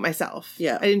had to do it myself.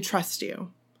 Yeah. I didn't trust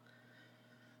you.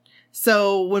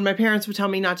 So when my parents would tell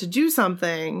me not to do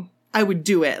something, I would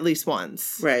do it at least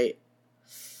once. Right.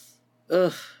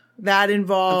 Ugh. That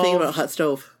involved I'm thinking about hot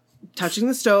stove. touching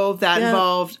the stove. That Yeah.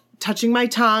 involved touching my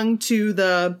tongue to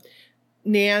the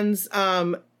Nan's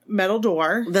metal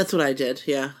door. That's what I did.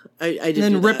 Yeah. I did. And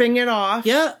then do that. ripping it off.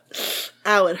 Yeah.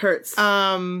 Ow, it hurts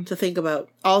Um, to think about.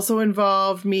 also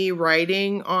involved me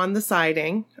writing on the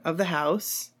siding of the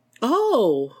house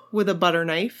Oh. with a butter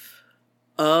knife.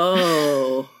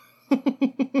 Oh.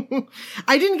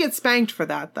 I didn't get spanked for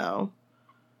that though.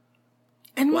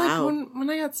 And Wow. like when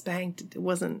I got spanked, it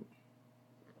wasn't.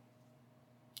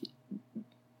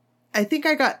 I think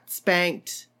I got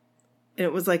spanked, and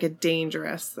it was like a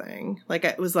dangerous thing. Like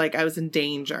it was like I was in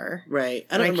danger. Right.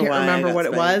 I And don't know can't why remember got what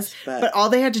it was, spanked, but all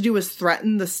they had to do was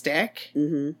threaten the stick,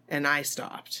 Mm-hmm. and I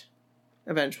stopped.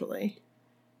 Eventually,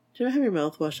 Do you ever have your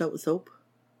mouth washed out with soap?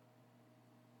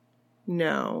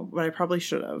 no, but I probably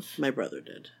should have. My brother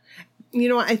did. You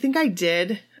know what? I think I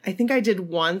did. I think I did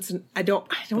once, and I don't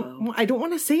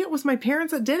want to say it was my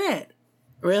parents that did it.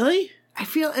 Really? I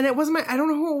feel, and it wasn't I don't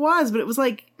know who it was, but it was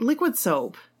like liquid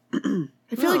soap.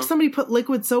 I feel like Oh. somebody put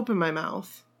liquid soap in my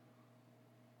mouth.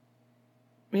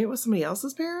 Maybe it was somebody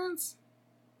else's parents?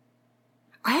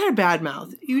 I had a bad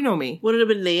mouth. You know me. Would it have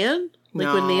been Nan? Like,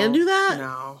 No. would Nan do that?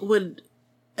 No. Would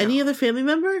any other family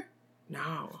member?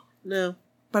 No. No.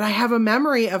 But I have a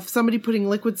memory of somebody putting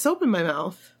liquid soap in my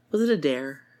mouth. Was it a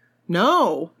dare?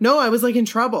 No. No, I was like in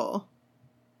trouble.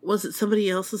 Was it somebody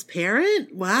else's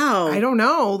parent? Wow. I don't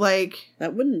know. Like,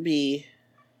 That wouldn't be.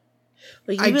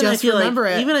 Like, I just feel remember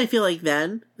like, it. Even I feel like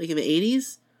then, like in the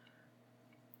 80s,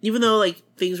 even though like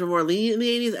things were more lenient in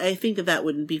the 80s, I think that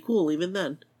wouldn't be cool even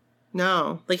then.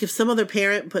 no. Like if some other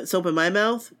parent put soap in my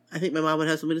mouth, I think my mom would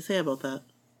have something to say about that.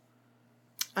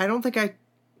 I don't think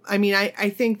I mean, I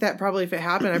think that probably if it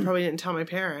happened, I probably didn't tell my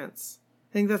parents.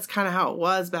 I think that's kind of how it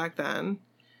was back then.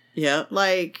 Yeah.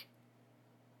 Like,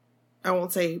 I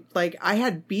won't say, like, I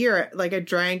had beer, like, I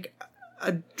drank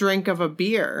a drink of a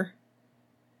beer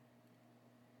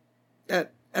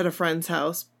at a friend's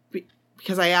house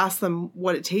because I asked them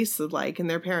what it tasted like, and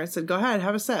their parents said, go ahead,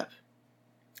 have a sip.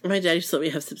 My dad used to let me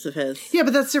have sips of his. Yeah,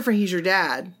 but that's different. He's your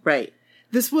dad. Right.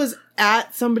 This was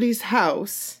at somebody's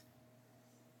house,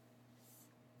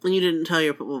 And you didn't tell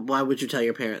your, well, why would you tell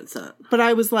your parents that? but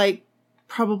I was like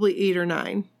probably 8 or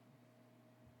 9.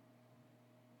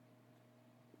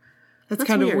 That's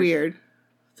kind of weird.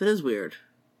 That is weird.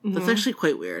 That's Mhm. actually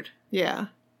quite weird. Yeah.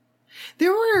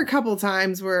 There were a couple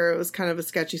times where it was kind of a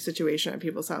sketchy situation at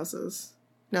people's houses,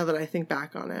 now that I think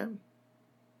back on it.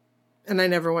 And I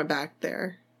never went back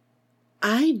there.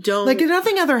 I don't... Like,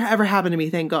 nothing ever happened to me,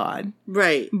 thank God.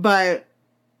 Right. But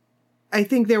I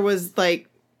think there was, like,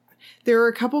 there were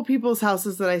a couple people's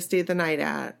houses that I stayed the night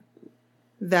at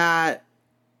that...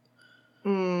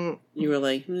 You were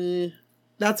like,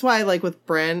 That's why, like, with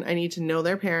Bryn, I need to know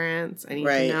their parents. I need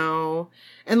Right. to know.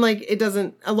 And, like, it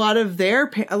doesn't... A lot of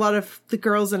the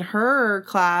girls in her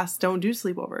class don't do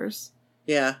sleepovers.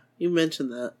 yeah, you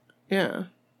mentioned that. Yeah.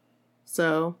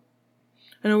 So,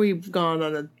 I know we've gone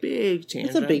on a big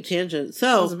tangent. It's a big tangent. That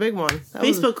So, was a big one. That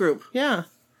was- Facebook group. yeah.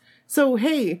 So,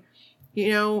 hey, you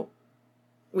know,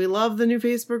 we love the new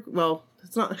Facebook. Well,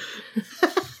 it's not...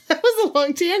 That was was a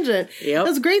long tangent. Yep.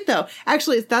 That's great though.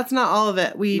 Actually, that's not all of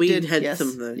it. We did had yes.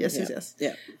 something. Yes.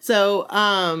 Yeah. So,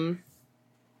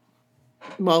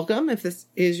 welcome if this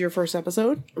is your first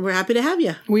episode. We're happy to have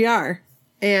you. We are.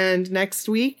 And next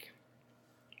week,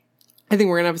 I think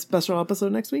we're going to have a special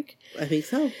episode next week. I think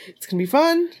so. It's going to be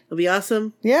fun. It'll be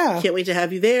awesome. Yeah. Can't wait to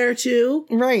have you there too.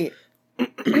 Right.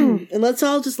 And let's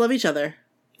all just love each other.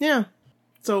 Yeah.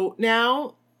 So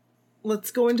now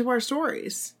let's go into our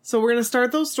stories. So we're going to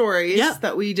start those stories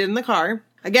that we did in the car.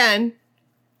 Again,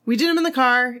 we did them in the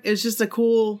car. It was just a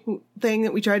cool thing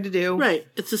that we tried to do. Right.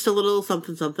 It's just a little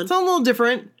something. It's a little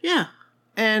different. Yeah.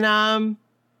 And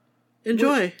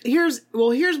enjoy. Here's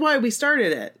why we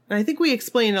started it. And I think we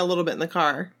explained it a little bit in the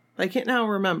car. I can't now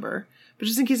remember. But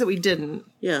just in case that we didn't.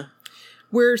 Yeah.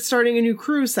 We're starting a new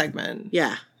cruise segment.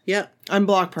 Yeah. Yep. On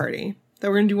Block Party. That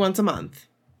we're going to do once a month.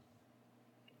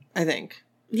 I think.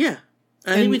 Yeah.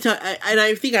 I think we talked, and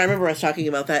I think I remember us talking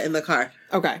about that in the car.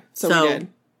 Okay. So we did.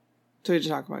 So we just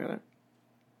talk about it.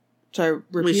 Should I repeat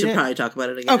it? We should probably talk about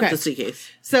it again. Okay. Just in case.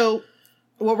 So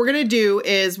what we're going to do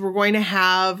is we're going to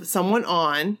have someone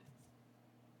on,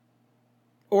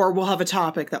 or we'll have a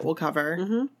topic that we'll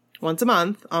cover once a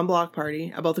month on Block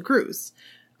Party about the cruise.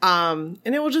 And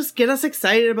it will just get us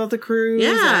excited about the cruise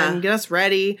and get us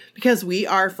ready because we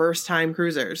are first time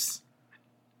cruisers.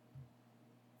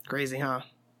 Crazy, huh?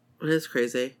 It is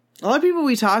crazy. A lot of people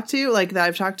we talk to, like that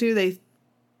I've talked to,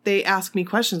 they ask me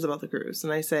questions about the cruise,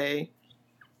 and I say,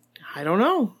 I don't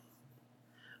know.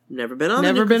 Never been on.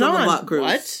 Never been on the Block cruise.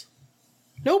 What?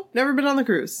 Nope, never been on the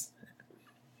cruise.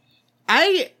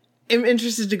 I am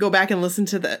interested to go back and listen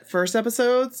to the first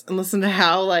episodes and listen to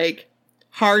how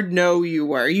hard no you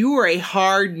were. You were a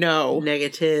hard no.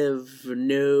 Negative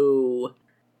no.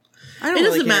 It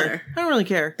doesn't matter. I don't really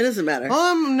care. It doesn't matter.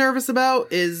 All I'm nervous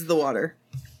about is the water.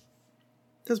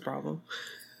 That's a problem.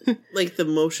 Like the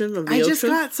motion of the ocean? I just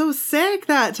got so sick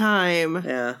that time.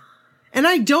 Yeah. And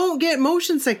I don't get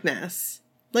motion sickness.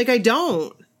 I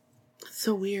don't. It's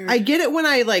so weird. I get it when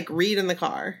I read in the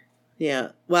car. Yeah.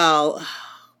 Well,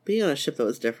 being on a ship that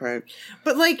was different.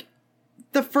 But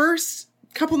the first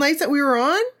couple nights that we were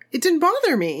on, it didn't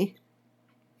bother me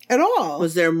at all.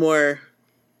 Was there more?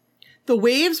 The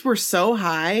waves were so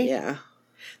high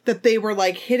that they were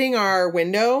like hitting our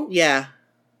window. Yeah.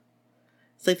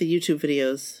 It's like the YouTube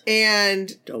videos.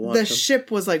 And the ship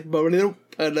was like,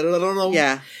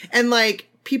 yeah. And like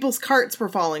people's carts were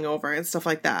falling over and stuff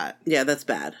like that. Yeah, that's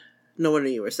bad. No wonder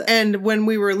you were sick. And when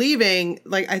we were leaving,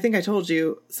 like, I think I told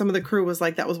you, some of the crew was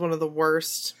like, that was one of the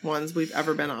worst ones we've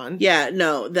ever been on. Yeah,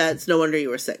 no, that's no wonder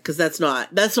you were sick, because that's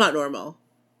not normal.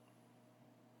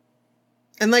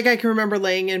 And like, I can remember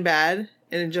laying in bed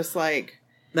and just like...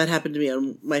 That happened to me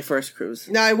on my first cruise.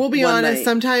 Now, I will be honest, night.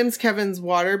 sometimes Kevin's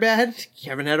waterbed,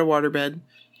 Kevin had a waterbed,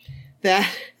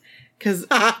 that, because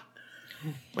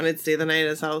when I'd stay the night at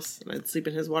his house, and I'd sleep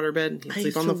in his waterbed, and he'd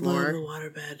sleep on the floor. I used to love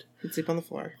the waterbed. He'd sleep on the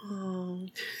floor. Oh,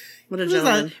 what a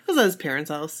gentleman. It was at his parents'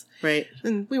 house. Right.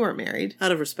 And we weren't married.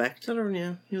 Out of respect.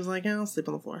 Yeah. He was like, yeah, I'll sleep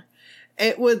on the floor.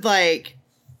 It would like,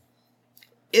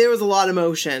 there was a lot of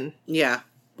motion. Yeah.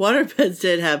 Waterbeds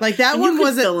did have like that one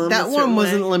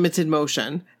wasn't limited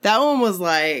motion. That one was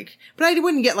like, but I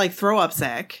wouldn't get like throw up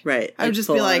sick. Right. I would just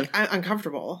be like, I'm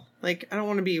uncomfortable. Like I don't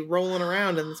want to be rolling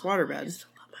around in this waterbed. I used to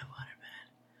love my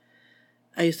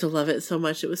waterbed. I used to love it so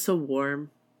much. It was so warm.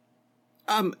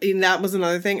 And that was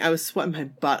another thing. I was sweating my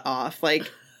butt off.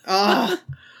 Like,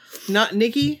 not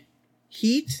Nikki,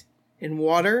 heat and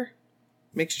water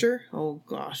mixture. Oh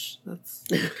gosh, that's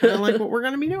kind of like what we're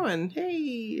gonna be doing.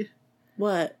 Hey.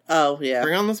 What? Oh, yeah.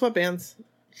 Bring on the sweatbands.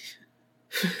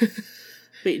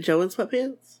 Wait, Joe in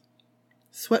sweatpants?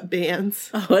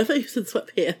 Sweatbands. Oh, I thought you said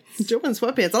sweatpants. Joe in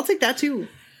sweatpants. I'll take that too.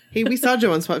 Hey, we saw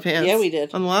Joe in sweatpants. Yeah, we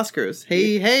did. On the last cruise.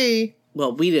 Hey.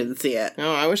 Well, we didn't see it.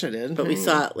 Oh, I wish I did. But we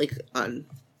saw it, like, on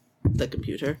the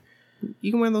computer.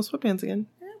 You can wear those sweatpants again.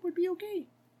 That would be okay.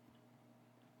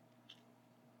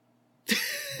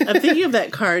 I'm thinking of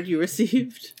that card you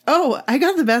received. Oh, I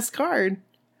got the best card.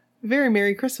 Very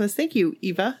Merry Christmas. Thank you,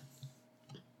 Eva.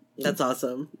 That's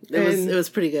awesome. It was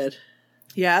pretty good.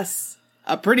 Yes.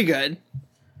 Pretty good.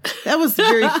 That was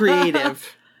very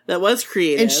creative. That was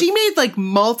creative. And she made like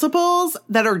multiples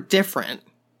that are different.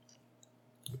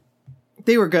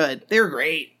 They were good. They were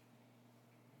great.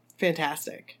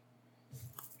 Fantastic.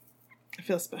 I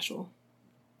feel special.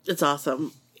 It's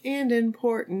awesome. And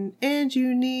important and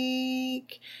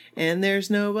unique. And there's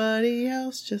nobody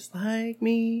else just like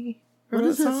me. What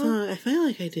is that song? I feel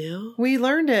like I do. We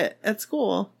learned it at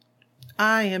school.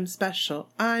 I am special.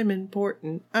 I'm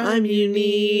important. I'm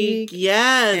unique.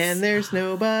 Yes. And there's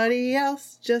nobody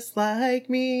else just like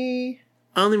me.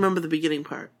 I only remember the beginning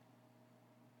part.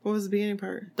 What was the beginning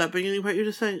part? That beginning part you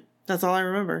just sang? That's all I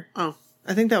remember. Oh.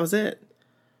 I think that was it.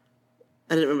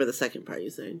 I didn't remember the second part you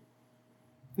sang.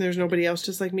 There's nobody else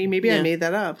just like me. Maybe I made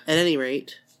that up. At any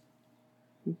rate.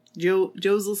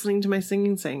 Joe's listening to my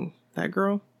sing. That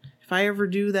girl. If I ever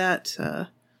do that,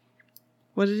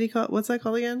 what did he call it? What's that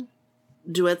called again?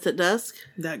 Duets at Dusk?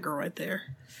 That girl right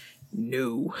there.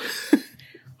 No.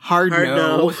 Hard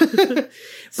no.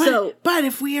 But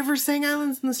if we ever sang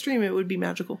Islands in the Stream, it would be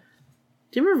magical.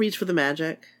 Do you ever Reach for the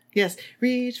Magic? Yes.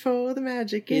 Reach for the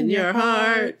magic in your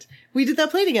heart. We did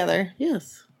that play together.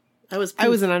 Yes. I was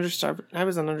an understudy.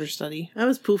 I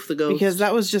was Poof the Ghost. Because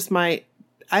that was just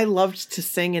I loved to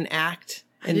sing and act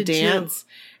and dance. Too.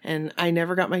 And I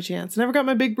never got my chance. Never got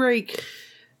my big break.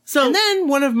 And then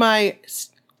one of my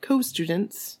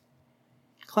co-students,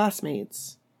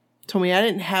 classmates, told me I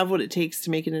didn't have what it takes to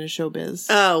make it into showbiz.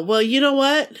 Oh, well, you know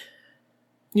what?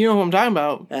 You know who I'm talking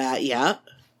about. Yeah.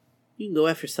 You can go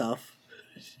F yourself.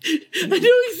 I know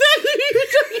exactly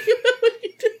what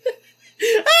you're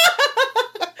talking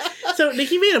about. So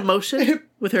Nikki made a motion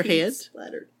with her hand.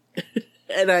 Splattered.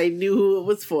 And I knew who it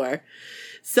was for.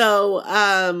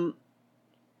 So,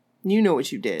 you know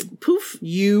what you did. Poof.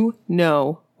 You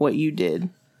know what you did.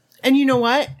 And you know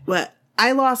what? What?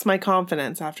 I lost my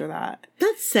confidence after that.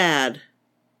 That's sad.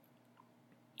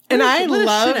 And I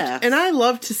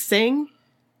loved to sing.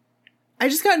 I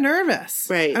just got nervous.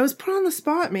 Right. I was put on the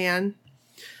spot, man.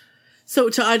 So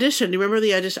to audition, do you remember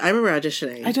the audition? I remember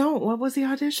auditioning. I don't. What was the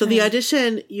audition? So the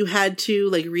audition, you had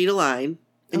to read a line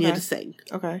and you had to sing.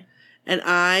 Okay. And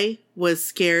I was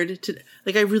scared to,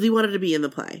 I really wanted to be in the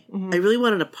play. Mm-hmm. I really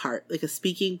wanted a part, a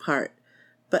speaking part.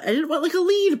 But I didn't want a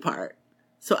lead part.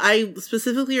 So I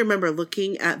specifically remember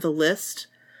looking at the list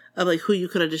of who you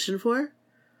could audition for.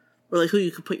 Or who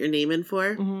you could put your name in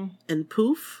for. Mm-hmm. And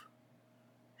Poof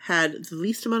had the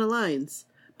least amount of lines,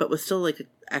 but was still an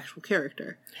actual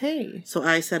character. Hey. So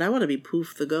I said, I want to be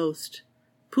Poof the Ghost.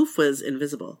 Poof was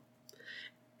invisible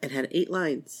and had 8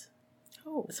 lines.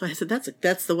 Oh. So I said,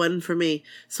 that's the one for me.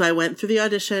 So I went through the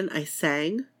audition. I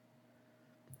sang.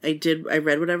 I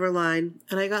read whatever line,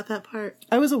 and I got that part.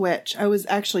 I was a witch. I was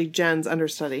actually Jen's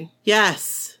understudy.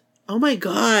 Yes. Oh my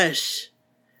gosh.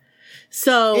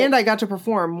 So. And I got to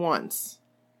perform once.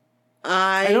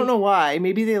 I don't know why.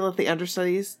 Maybe they let the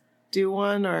understudies do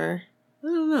one, or I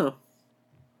don't know.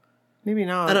 Maybe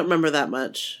not. I don't remember that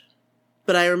much.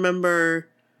 But I remember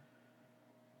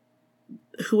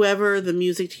whoever the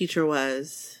music teacher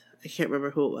was, I can't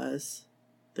remember who it was,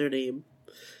 their name,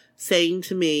 saying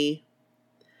to me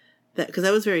that, because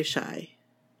I was very shy,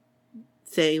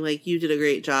 saying you did a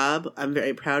great job. I'm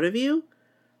very proud of you.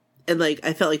 And I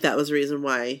felt like that was the reason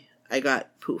why I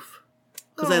got Poof.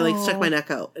 Because I stuck my neck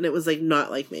out, and it was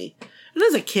not like me. And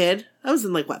as a kid, I was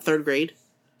in 3rd grade.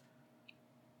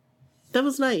 That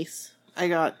was nice. I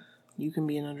got You Can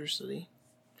Be an Understudy.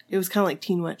 It was kind of like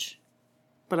Teen Witch,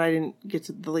 but I didn't get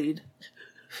to the lead.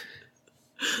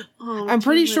 I'm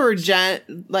pretty sure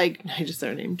Jen, I just said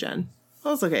her name, Jen.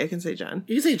 Oh, it's okay. I can say Jen.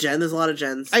 You can say Jen. There's a lot of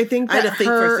Jens. I think I had to think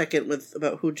for a second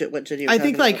about what Jen you were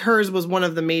talking about. hers was one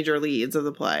of the major leads of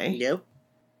the play. Yep.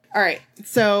 All right.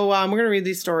 So we're going to read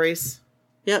these stories.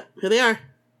 Yep. Here they are.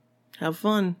 Have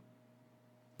fun.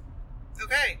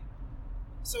 Okay.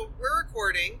 So we're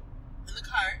recording.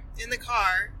 In the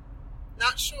car.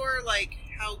 Not sure,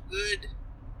 how good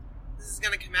this is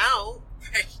going to come out.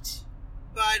 Right.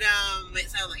 But, it might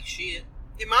sound like shit.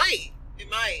 It might.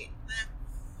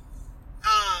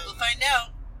 We'll find out.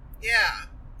 Yeah.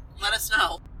 Let us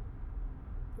know.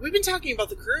 We've been talking about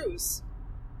the cruise.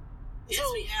 Yes,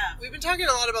 we have. We've been talking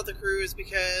a lot about the cruise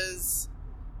because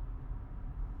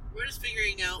we're just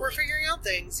figuring out. We're figuring out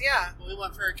things, yeah. What we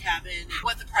want for a cabin, and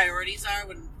what the priorities are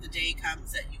when the day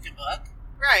comes that you can book.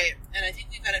 Right. And I think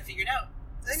we've got it figured out.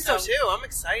 I think so too. I'm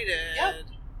excited. Yep.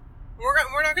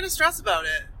 We're not going to stress about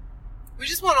it. We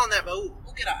just want on that boat.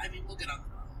 We'll get on the boat.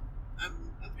 I'm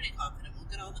pretty confident we'll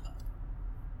get on the boat.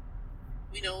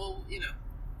 We know,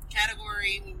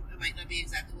 category. It might not be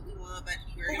exactly what we want, but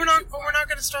we're not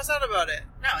going to stress out about it.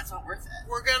 No, it's not worth it.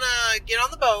 We're gonna get on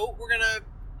the boat. We're gonna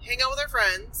hang out with our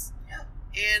friends. Yeah,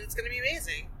 and it's gonna be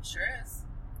amazing. Sure is.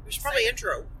 We should probably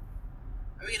intro.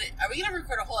 Are we gonna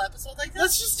record a whole episode like this?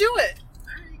 Let's just do it.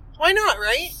 All right. Why not?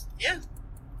 Right? Yeah.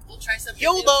 We'll try something.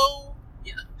 YOLO.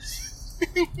 New.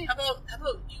 Yeah. How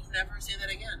about you never say that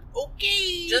again?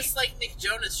 Okay. Just like Nick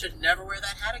Jonas should never wear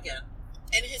that hat again.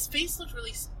 And his face looked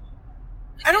really small.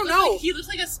 I don't know. He looks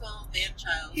like a small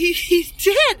man-child. He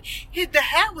did. The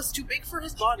hat was too big for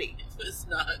his body. It was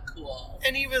not cool.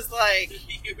 And he was like,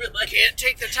 you were like, can't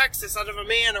take the Texas out of a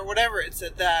man or whatever. It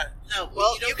said that. No.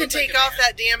 Well, you can take off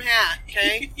that damn hat,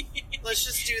 okay? Let's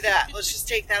just do that. Let's just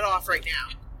take that off right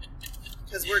now.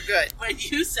 Because we're good. When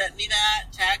you sent me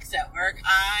that text at work,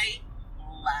 I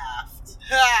laughed.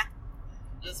 Ha!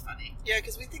 It was funny. Yeah,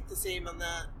 because we think the same on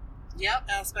that Yep.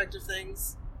 aspect of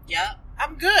things. Yep.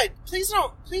 I'm good. Please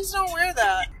don't wear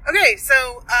that. Okay,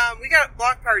 so we got a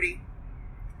block party.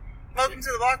 Welcome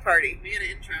to the block party. We got an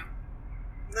intro.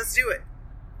 Let's do it.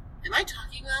 Am I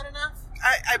talking loud enough?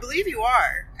 I believe you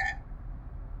are. Okay.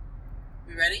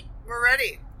 We ready? We're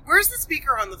ready. Where's the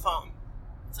speaker on the phone?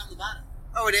 It's on the bottom.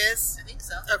 Oh, it is? I think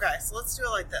so. Okay, so let's do it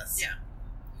like this. Yeah.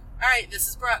 All right, this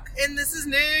is Brooke. And this is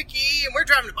Nikki, and we're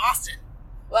driving to Boston.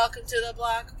 Welcome to the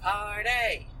block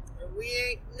party. We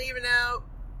ain't leaving out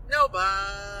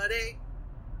nobody.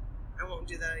 I won't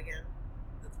do that again.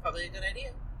 That's probably a good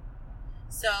idea.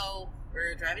 So,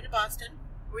 we're driving to Boston,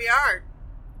 We are.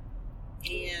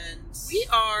 and... We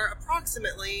are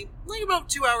approximately, like, about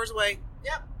 2 hours away.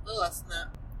 Yep, a little less than that.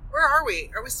 Where are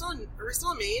we? Are we still in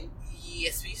Maine?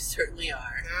 Yes, we certainly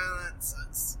are. Oh, that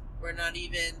sucks. We're not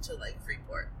even to, like,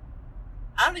 Freeport.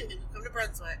 I don't even think we've come to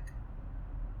Brunswick.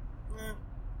 Mm,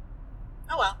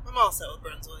 Oh, well. I'm all set with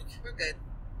Brunswick. We're good.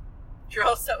 You're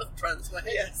all set with Brunswick?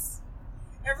 Yes.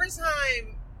 Every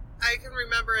time I can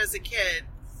remember as a kid,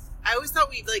 I always thought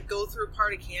we'd, like, go through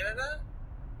part of Canada.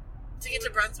 To get to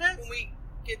Brunswick? When we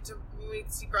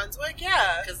see Brunswick,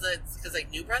 yeah. Because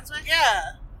like, New Brunswick?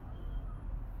 Yeah.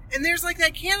 And there's, like,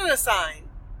 that Canada sign.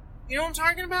 You know what I'm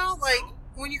talking about? Like,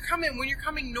 when you're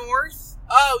coming north.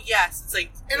 Oh, yes. It's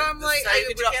like... And I'm this like, is how you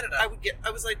get to Canada.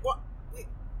 I was like, what? Wait,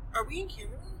 are we in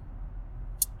Canada?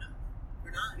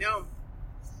 We're not. No.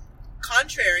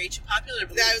 Contrary to popular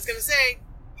belief. I was going to say,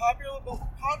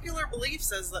 popular belief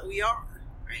says that we are.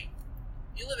 Right.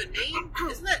 You live in Maine?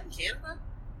 Isn't that in Canada?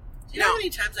 Do you No. know how many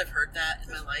times I've heard that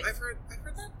in my life? I've heard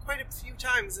that quite a few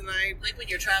times, and Like when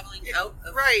you're traveling out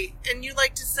of... right, and you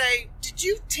like to say, did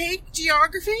you take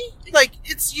geography? Like,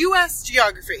 it's U.S.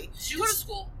 geography. Did you go to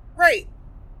school? Right.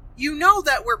 You know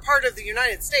that we're part of the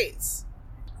United States.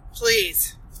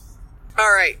 Please.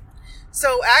 All right.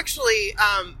 So, actually,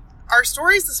 our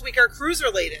stories this week are cruise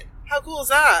related. How cool is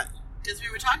that? Because we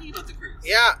were talking about the cruise.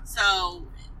 Yeah. So,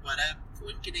 what a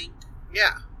coincidence.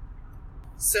 Yeah.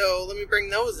 So, let me bring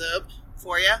those up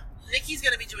for you. Nikki's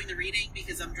going to be doing the reading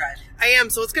because I'm driving. I am,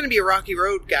 so it's going to be a rocky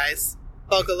road, guys.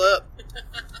 Buckle up.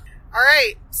 All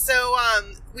right, so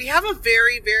we have a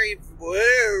very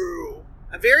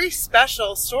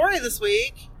special story this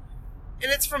week,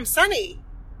 and it's from Sunny,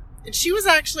 and she was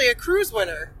actually a cruise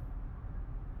winner.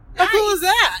 How cool is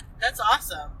that? That's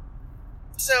awesome.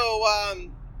 So,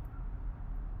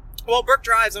 while Brooke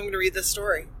drives, I'm going to read this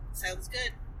story. Sounds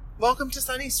good. Welcome to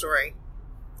Sunny's story.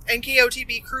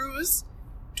 NKOTB Cruise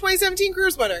 2017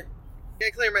 cruise winner.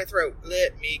 Gotta clear my throat.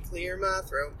 Let me clear my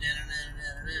throat.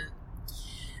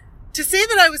 To say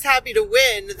that I was happy to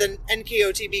win the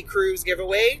NKOTB Cruise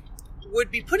giveaway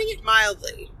would be putting it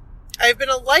mildly. I've been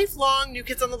a lifelong New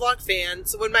Kids on the Block fan,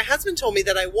 so when my husband told me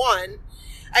that I won,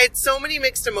 I had so many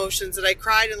mixed emotions that I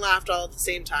cried and laughed all at the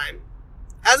same time.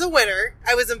 As a winner,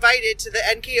 I was invited to the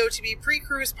NKOTB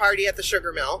pre-cruise party at the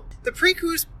Sugar Mill. The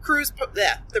pre-cruise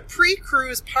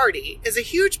party is a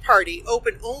huge party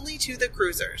open only to the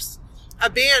cruisers. A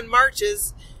band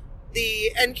marches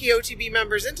the NKOTB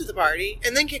members into the party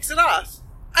and then kicks it off.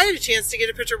 I had a chance to get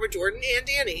a picture with Jordan and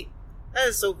Danny. That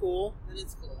is so cool. That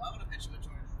is cool. I want a picture with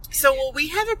Jordan. So will we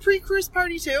have a pre-cruise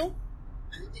party too?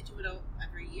 I think they do it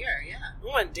every year, yeah. I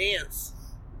want to dance.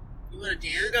 You want to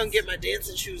dance? I'm going to get my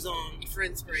dancing shoes on. For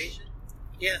inspiration?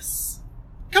 Yes.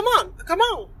 Come on.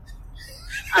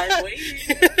 I'm waiting.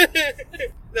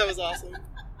 That was awesome.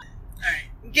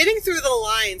 Alright. Getting through the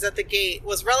lines at the gate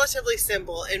was relatively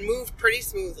simple and moved pretty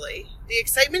smoothly. The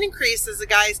excitement increased as the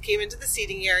guys came into the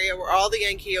seating area where all the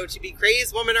NKOTB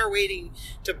crazed women are waiting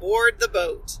to board the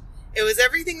boat. It was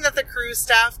everything that the cruise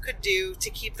staff could do to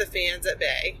keep the fans at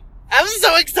bay. I was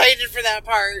so excited for that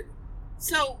part.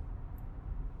 So,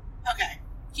 okay.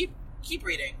 Keep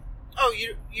reading. Oh,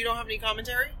 you don't have any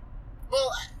commentary?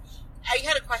 Well, I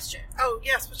had a question. Oh,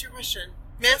 yes. What's your question?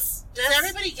 Miss? Does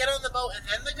everybody get on the boat and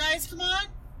then the guys come on?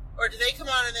 Or do they come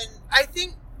on and then... I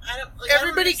think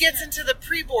everybody gets into the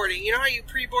pre-boarding. You know how you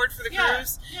pre-board for the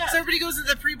cruise? Yeah. So everybody goes into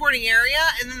the pre-boarding area,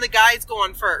 and then the guys go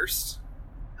on first.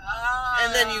 Oh.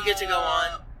 And then you get to go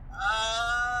on.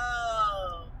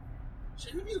 Oh.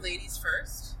 Shouldn't it be ladies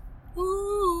first?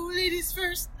 Ooh, ladies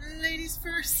first.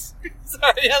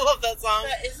 Sorry, I love that song.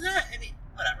 Isn't that... I mean,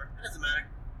 whatever. It doesn't matter.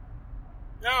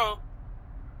 No.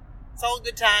 It's all a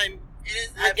good time. It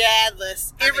is...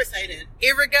 Regardless. I'm excited.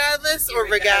 Irregardless or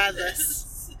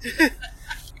regardless?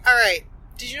 Alright.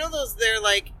 Did you know they're,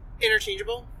 like,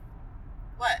 interchangeable?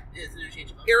 What? It's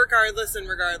interchangeable. Irregardless and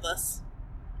regardless.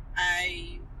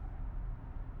 I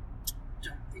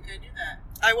don't think I knew that.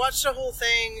 I watched a whole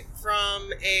thing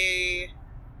from a,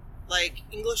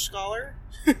 English scholar.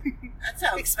 That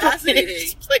sounds fascinating.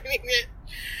 Explaining it.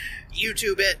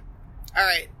 YouTube it. All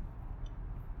right.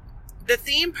 The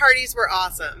theme parties were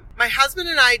awesome. My husband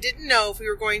and I didn't know if we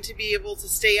were going to be able to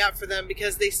stay up for them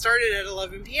because they started at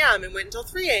 11 p.m. and went until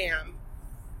 3 a.m.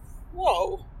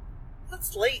 Whoa.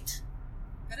 That's late.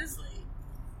 That is late.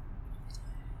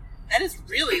 That is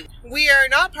really late. We are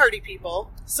not party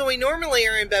people, so we normally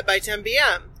are in bed by 10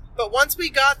 p.m. But once we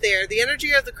got there, the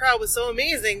energy of the crowd was so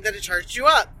amazing that it charged you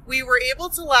up. We were able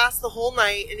to last the whole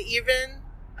night and even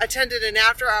attended an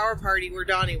after-hour party where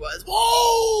Donnie was.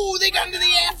 Whoa! They got into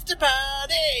the after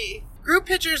party! Group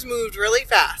pictures moved really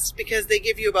fast because they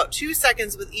give you about 2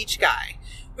 seconds with each guy,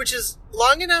 which is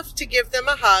long enough to give them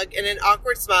a hug and an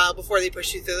awkward smile before they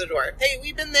push you through the door. Hey,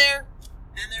 we've been there.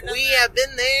 And We have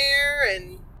been there,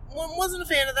 and wasn't a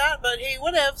fan of that, but hey,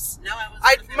 whatevs. No, I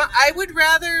wasn't. I would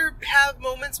rather have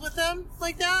moments with them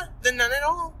like that than none at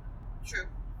all. True.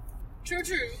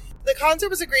 The concert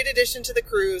was a great addition to the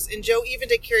cruise, and Joe even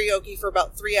did karaoke for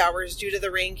about 3 hours due to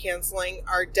the rain canceling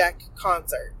our deck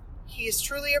concert. He is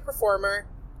truly a performer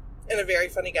and a very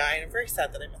funny guy, and I'm very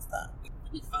sad that I missed that.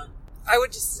 It'd be fun. I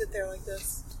would just sit there like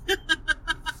this.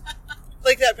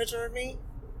 Like that picture of me.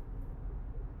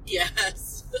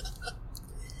 Yes.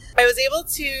 I was able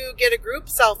to get a group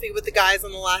selfie with the guys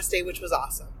on the last day, which was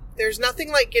awesome. There's nothing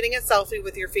like getting a selfie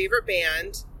with your favorite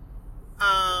band,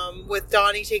 with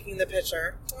Donnie taking the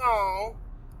picture. Aww.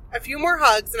 A few more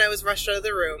hugs and I was rushed out of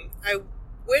the room. I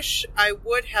wish I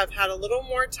would have had a little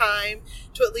more time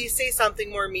to at least say something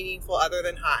more meaningful other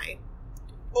than hi.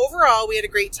 Overall, we had a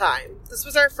great time. This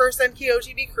was our first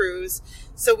MKOTB cruise,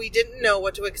 so we didn't know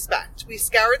what to expect. We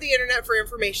scoured the internet for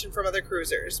information from other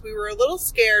cruisers. We were a little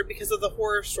scared because of the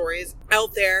horror stories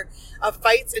out there of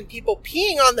fights and people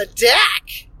peeing on the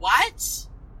deck. What?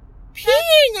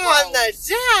 Peeing on the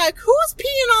deck? Who's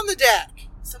peeing on the deck?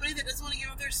 Somebody that doesn't want to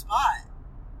give up their spot.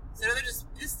 So they're just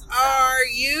pissed themselves. Are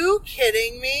you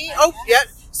kidding me? Yes. Oh, yeah.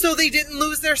 So they didn't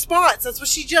lose their spots. That's what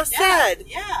she just said.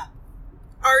 Yeah.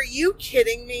 Are you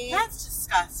kidding me? That's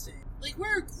disgusting. Like,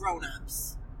 we're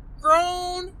grown-ups.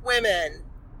 Grown women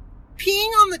peeing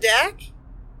on the deck?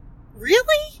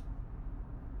 Really?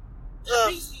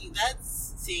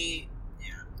 See, yeah.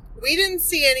 We didn't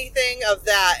see anything of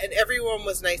that, and everyone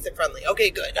was nice and friendly. Okay,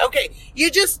 good. Okay,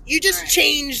 you just Right.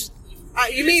 changed. You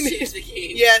just mean changed the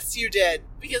game. Yes, you did.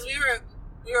 Because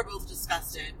we were both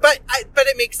disgusted. But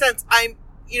it makes sense. I'm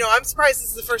surprised this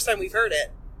is the first time we've heard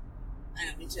it. I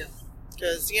know, me too.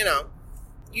 Because,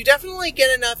 you definitely get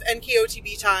enough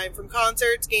NKOTB time from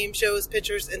concerts, game shows,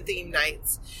 pictures, and theme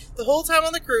nights. The whole time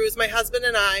on the cruise, my husband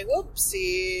and I,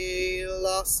 whoopsie,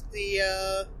 lost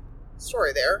the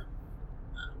story there.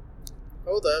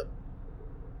 Hold up.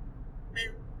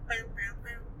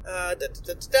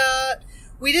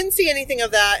 We didn't see anything of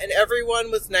that, and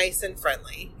everyone was nice and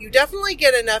friendly. You definitely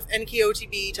get enough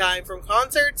NKOTB time from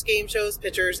concerts, game shows,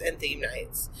 pictures, and theme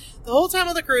nights. The whole time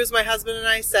on the cruise, my husband and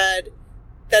I said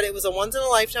that it was a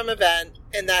once-in-a-lifetime event,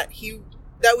 and that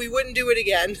we wouldn't do it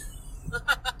again.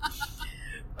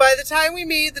 By the time we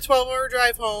made the 12-hour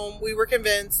drive home, we were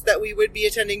convinced that we would be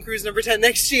attending cruise number 10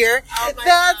 next year. Oh my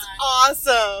That's God.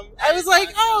 awesome. I was like,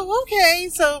 awesome. oh, okay,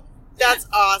 so that's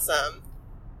awesome.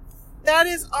 That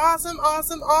is awesome,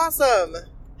 awesome, awesome.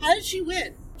 How did she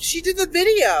win? She did the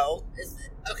video.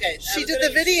 Okay. She did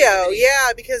the video,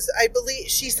 yeah, because I believe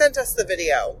she sent us the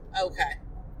video. Okay.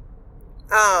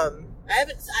 I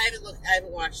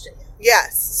haven't watched it yet.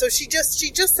 Yes. So she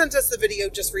just sent us the video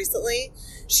just recently.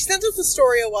 She sent us the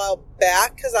story a while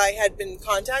back because I had been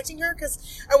contacting her because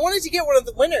I wanted to get one of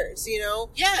the winners,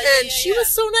 Yeah. And she was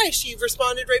so nice. She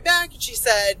responded right back and she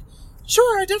said,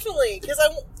 "Sure, definitely." Because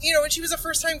and she was a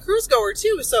first time cruise goer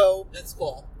too. So That's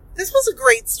cool. this was a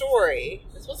great story.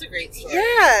 This was a great story.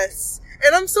 Yes.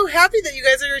 And I'm so happy that you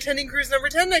guys are attending cruise number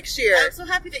 10 next year. I'm so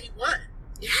happy that you won.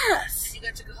 Yes. You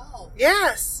got to go.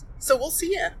 Yes. So we'll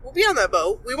see you. We'll be on that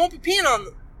boat. We won't be peeing on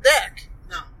the deck.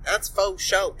 No. That's faux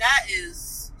show. That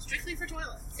is strictly for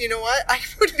toilets. You know what? I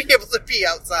would be able to pee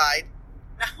outside.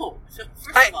 No.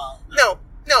 First of all,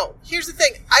 No. Here's the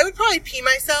thing. I would probably pee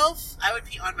myself. I would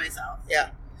pee on myself. Yeah.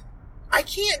 I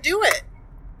can't do it.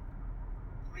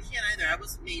 I can't either. I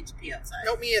wasn't made to pee outside.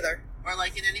 Nope, me either. Or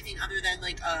like in anything other than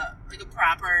like a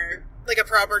proper Like a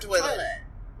proper toilet.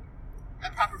 A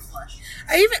proper flush.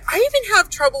 I even have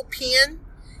trouble peeing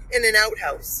in an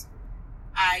outhouse.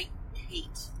 I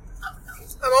hate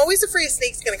outhouses. I'm always afraid a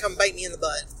snake's going to come bite me in the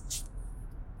butt.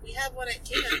 We have one at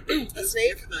camp. A snake?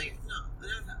 You're familiar? No, an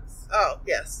outhouse. Oh,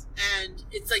 yes. And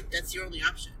it's like, that's your only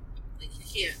option. Like, you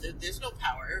can't, there's no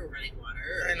power or running water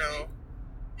or I know. anything.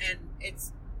 And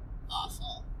it's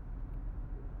awful.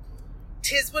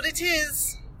 'Tis what it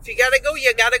is. If you gotta go,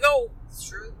 you gotta go. It's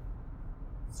true.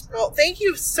 Well, thank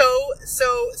you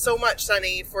so much,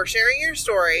 Sunny, for sharing your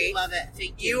story. Love it.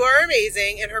 Thank you. You are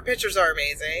amazing, and her pictures are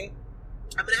amazing.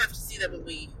 I'm going to have to see them when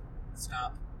we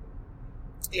stop.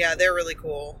 Yeah, they're really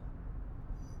cool.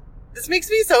 This makes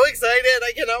me so excited.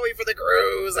 I cannot wait for the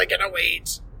cruise. I cannot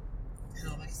wait. I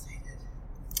know, I'm excited.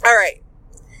 All right.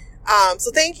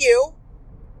 So thank you.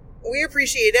 We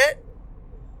appreciate it.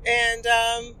 And,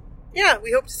 yeah,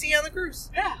 we hope to see you on the cruise.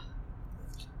 Yeah.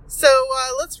 So,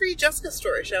 let's read Jessica's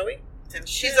story, shall we? Sounds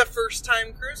She's good. a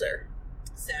first-time cruiser.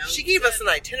 Sounds She gave us good.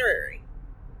 an itinerary.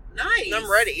 Nice. And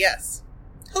I'm ready, yes.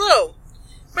 Hello.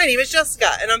 My name is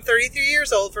Jessica, and I'm 33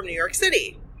 years old from New York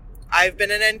City. I've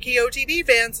been an NKOTB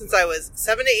fan since I was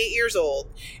 7 to 8 years old,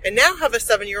 and now have a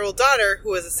 7-year-old daughter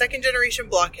who is a second-generation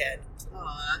blockhead,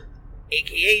 Aw.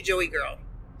 a.k.a. Joey Girl.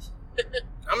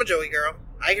 I'm a Joey Girl.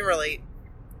 I can relate.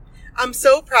 I'm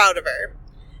so proud of her.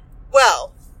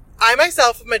 Well, I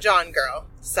myself am a John Girl.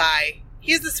 Sigh.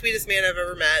 He's the sweetest man I've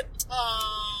ever met.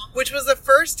 Aw. Which was the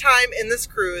first time in this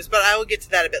cruise, but I will get to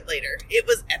that a bit later. It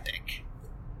was epic.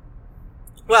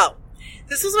 Well,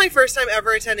 this was my first time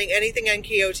ever attending anything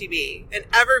NKOTB and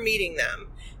ever meeting them.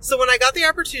 So when I got the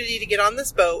opportunity to get on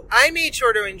this boat, I made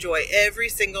sure to enjoy every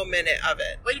single minute of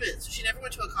it. Wait a minute. So she never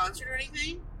went to a concert or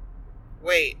anything?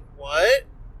 Wait, what?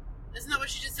 Isn't that what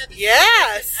she just said? This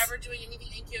Yes. is ever doing anything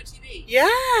NKOTB?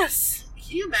 Yes!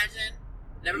 Can you imagine?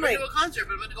 Never My- been to a concert,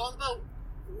 but I'm going to go on the boat.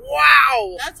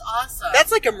 Wow! That's awesome.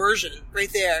 That's like immersion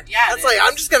right there. Yeah, it That's like, is.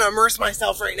 I'm just going to immerse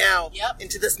myself right now Yep.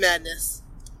 into this madness.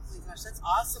 Oh my gosh, that's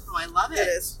awesome. Oh, I love it. It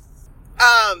is.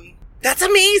 That's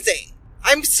amazing.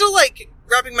 I'm still like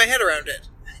wrapping my head around it.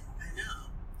 I know.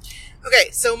 Okay,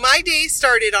 so my day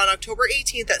started on October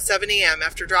 18th at 7 a.m.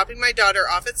 After dropping my daughter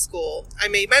off at school. I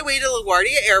made my way to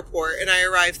LaGuardia Airport and I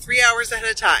arrived 3 hours ahead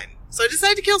of time. So I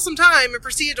decided to kill some time and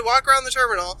proceeded to walk around the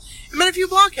terminal and met a few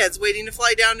blockheads waiting to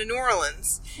fly down to New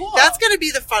Orleans. Cool. That's going to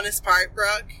be the funnest part,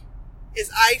 Brooke,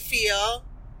 is I feel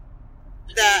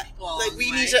that like we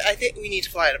need to, I think we need to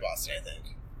fly to Boston, I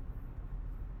think.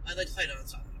 I'd like to fly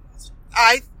nonstop to Boston.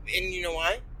 And you know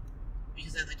why?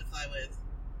 Because I'd like to fly with.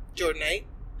 Jordan Knight.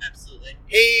 Absolutely.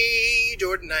 Hey,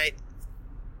 Jordan Knight.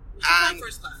 We should fly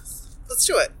first class. Let's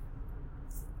do it.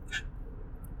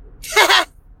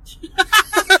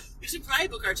 We should probably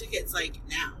book our tickets, like,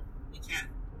 now. We can.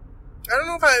 I don't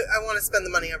know if I want to spend the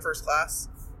money on first class.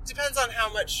 Depends on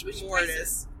how much We should more it price it.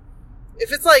 is.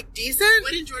 If it's like decent,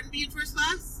 Wouldn't Jordan be in first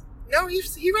class? no,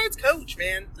 he rides coach,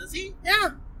 man. Does he?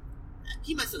 Yeah,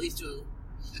 He must at least do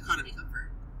economy comfort.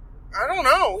 I don't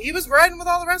know. He was riding with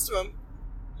all the rest of them.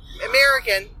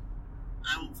 American.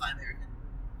 I won't fly American.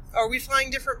 Are we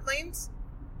flying different planes?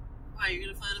 Why, you're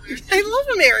going to fly an American? I love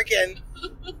American.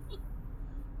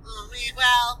 Oh, man.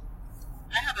 Well,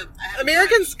 I have a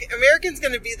American's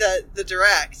going to be the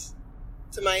direct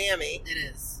to Miami. It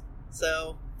is.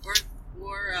 So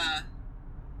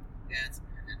Yeah, it's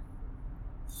American.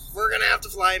 we're going to have to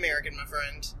fly American, my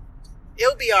friend.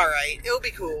 It'll be all right. It'll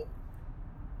be cool.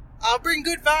 I'll bring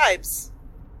good vibes.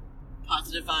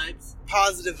 Positive vibes.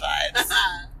 Positive vibes.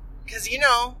 Because, you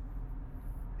know,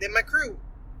 they're my crew.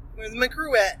 Where's my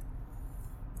crew at?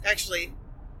 Actually,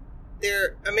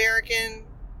 they're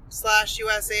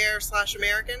American/US Air /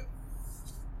 American.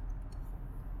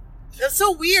 That's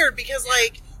so weird because,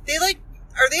 like, they, like,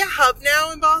 are they a hub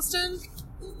now in Boston?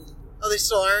 Oh, they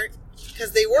still aren't?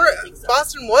 Because they were, I don't think so.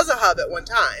 Boston was a hub at one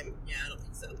time. Yeah, I don't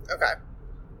think so. Okay.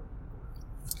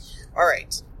 All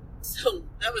right. So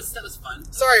that was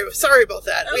fun. Sorry about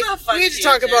that. That was a fun we need to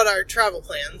talk tangent. about our travel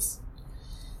plans.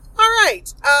 All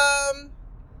right.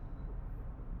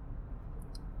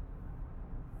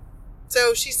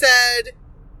 So she said,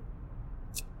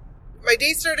 my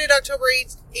day started October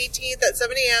 18th at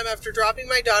 7 a.m. after dropping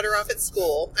my daughter off at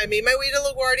school. I made my way to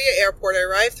LaGuardia Airport. I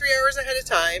arrived 3 hours ahead of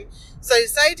time, so I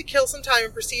decided to kill some time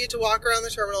and proceeded to walk around the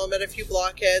terminal and met a few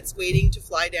blockheads waiting to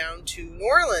fly down to New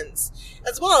Orleans.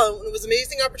 As well, it was an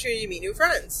amazing opportunity to meet new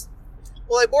friends.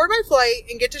 Well, I board my flight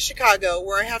and get to Chicago,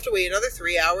 where I have to wait another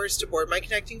 3 hours to board my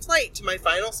connecting flight to my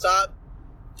final stop,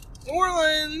 New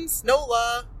Orleans,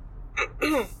 NOLA.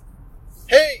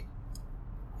 Hey!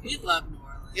 We love New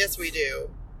Orleans. Yes, we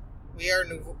do. We are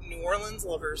New Orleans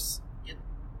lovers. Yep.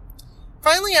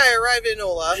 Finally, I arrived in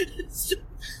NOLA.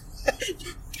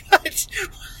 What? What?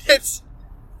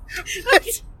 What?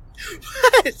 What?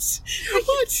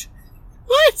 What?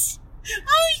 What?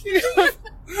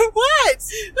 What?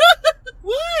 What?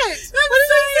 What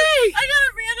did I say? I got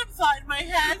a random thought in my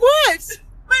head. What?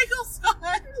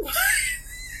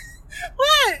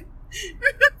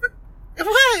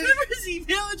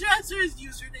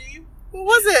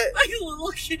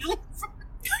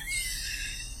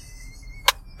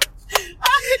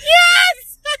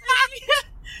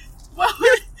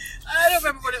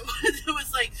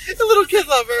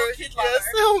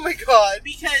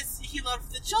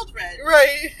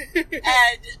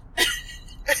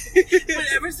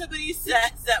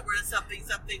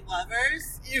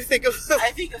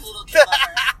 I think of Little Kid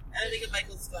Lover, and I think of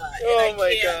Michael Scott. Oh and my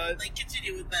I can't, God. like,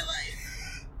 continue with my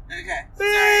life. Okay.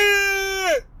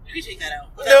 Sorry. You can take that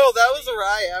out. No, that was a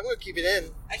riot. I'm gonna keep it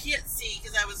in. I can't see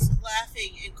because I was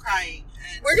laughing and crying.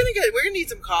 And We're gonna need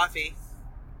some coffee.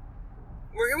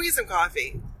 We're gonna get some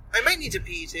coffee. I might need to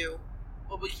pee too.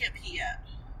 Well, we can't pee yet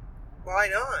Why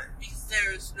not? because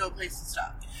there's no place to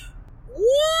stop.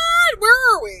 What?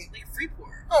 Where are we? Like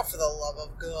Freeport. Oh, for the love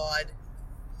of God.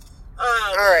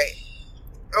 All right.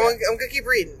 I'm gonna keep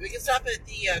reading. We can stop at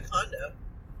the condo.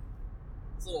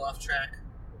 It's a little off track.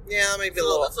 Yeah, that might be It's a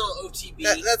little. It's a little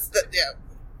OTB. Yeah.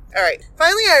 All right.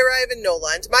 Finally, I arrive in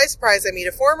NOLA, and to my surprise, I meet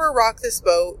a former Rock This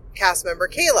Boat cast member,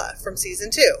 Kayla, from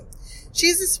season 2.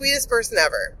 She's the sweetest person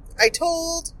ever. I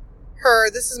told her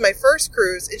this is my first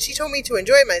cruise, and she told me to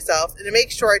enjoy myself and to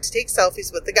make sure to take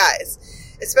selfies with the guys,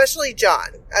 especially John.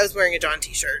 I was wearing a John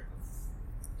t-shirt.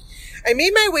 I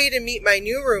made my way to meet my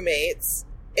new roommates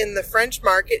in the French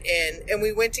Market Inn, and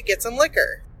we went to get some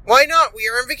liquor. Why not? We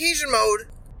are in vacation mode.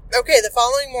 Okay, the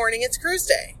following morning, it's cruise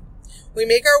day. We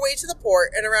make our way to the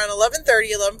port, and around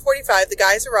 11:30, 11:45, the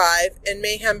guys arrive, and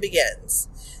mayhem begins.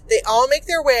 They all make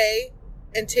their way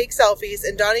and take selfies,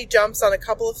 and Donnie jumps on a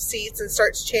couple of seats and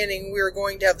starts chanting, "We are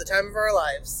going to have the time of our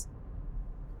lives."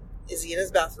 Is he in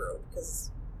his bathrobe?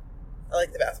 Because I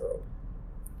like the bathrobe.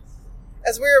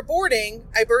 As we were boarding,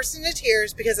 I burst into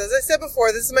tears because, as I said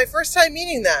before, this is my first time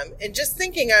meeting them, and just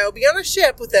thinking I will be on a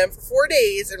ship with them for 4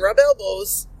 days and rubbing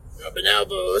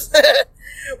elbows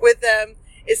with them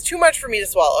is too much for me to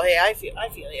swallow. Hey, I feel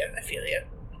you.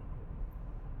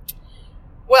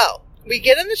 Well, we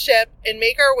get in the ship and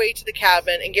make our way to the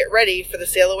cabin and get ready for the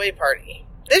sail away party.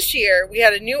 This year, we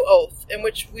had a new oath in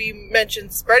which we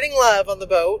mentioned spreading love on the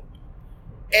boat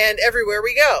and everywhere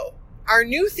we go. Our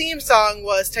new theme song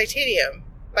was Titanium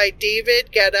by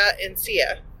David Guetta and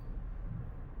Sia.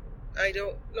 I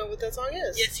don't know what that song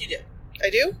is. Yes, you do. I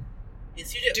do?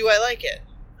 Yes, you do. Do I like it?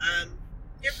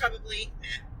 You're probably...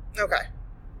 Okay.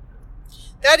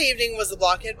 That evening was the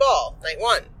Blockhead Ball, night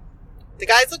 1. The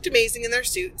guys looked amazing in their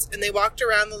suits, and they walked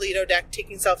around the Lido deck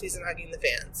taking selfies and hugging the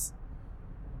fans.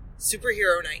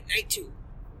 Superhero night, night 2.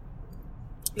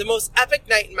 The most epic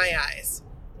night in my eyes.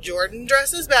 Jordan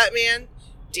dressed as Batman,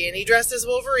 Danny dressed as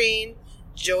Wolverine,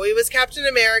 Joey was Captain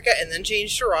America and then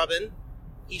changed to Robin.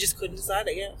 He just couldn't decide,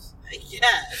 I guess.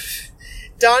 Yes.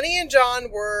 Donnie and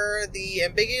John were the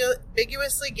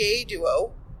ambiguously gay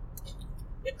duo.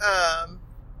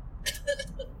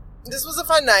 This was a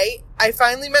fun night. I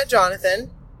finally met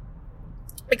Jonathan.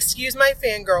 Excuse my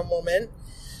fangirl moment.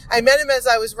 I met him as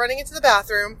I was running into the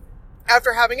bathroom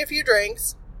after having a few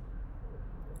drinks.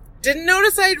 Didn't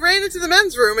notice I had ran into the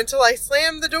men's room until I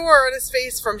slammed the door on his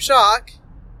face from shock.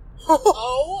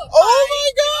 Oh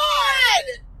my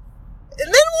God! And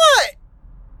then what?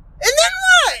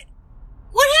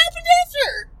 What happened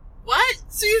after? What?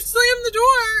 So you slammed the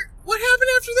door. What happened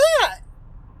after that?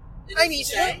 I need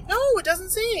to say. know. No, it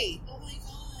doesn't say. Oh my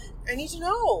God. I need to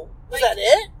know. Was Like- that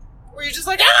it? Were you just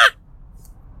like, ah?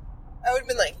 I would have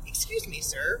been like, excuse me,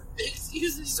 sir.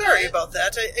 Excuse me. Sorry sir. about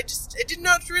that. I did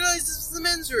not realize this was the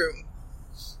men's room.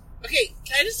 Okay,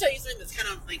 can I just tell you something that's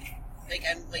kind of like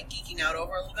I'm like geeking out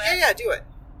over a little bit? Yeah, do it.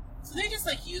 So they just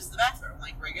like use the bathroom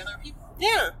like regular people.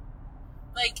 Yeah.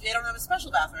 Like they don't have a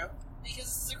special bathroom because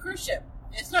this is a cruise ship.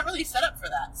 It's not really set up for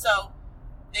that. So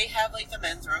they have like the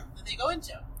men's room that they go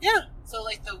into. Yeah. So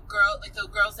like the girls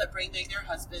that bring like their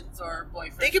husbands or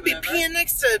boyfriends. They could be whatever. peeing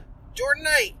next to Jordan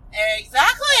Knight.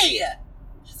 Exactly.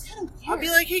 That's kind of weird. I'll be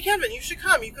like, hey, Kevin, you should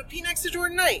come. You could pee next to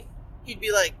Jordan Knight. He'd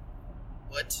be like,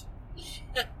 what?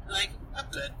 like, I'm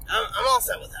good. I'm all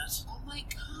set with that. Oh my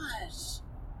gosh.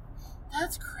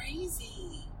 That's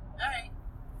crazy. Alright.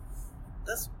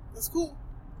 That's cool.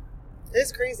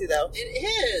 It's crazy, though. It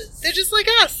is. They're just like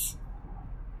us.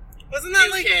 Wasn't that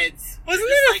Two like... kids. Wasn't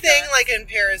Just it a like thing us. like in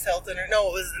Paris Hilton? Or no,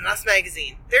 it was in Us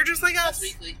Magazine. They're just like us. Us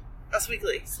Weekly. Us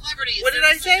Weekly. Celebrities. What did They're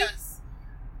I just say? like us.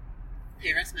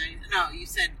 Paris Magazine. No, you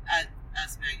said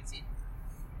Us Magazine.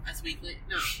 Us Weekly.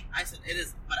 No, I said it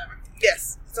is whatever.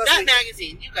 Yes. It's Us That Weekly.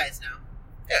 magazine, you guys know.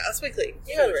 Yeah, Us Weekly.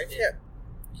 You got it right.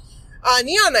 Yeah.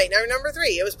 Neon Night, night number 3.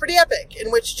 It was pretty epic,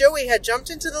 in which Joey had jumped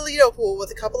into the Lido pool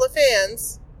with a couple of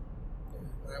fans.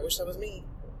 I wish that was me.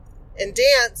 And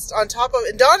danced on top of...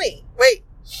 And Donnie! Wait.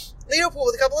 Lido pool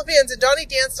with a couple of fans, and Donnie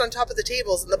danced on top of the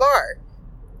tables in the bar.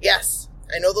 Yes.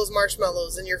 I know those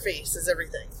marshmallows in your face is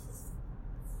everything.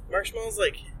 Marshmallows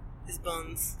like his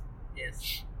buns.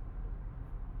 Yes.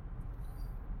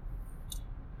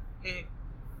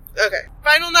 Okay.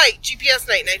 Final night. GPS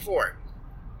night, night 4.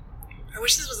 I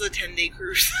wish this was a 10-day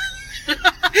cruise.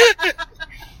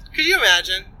 Could you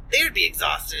imagine? They would be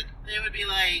exhausted. They would be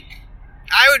like,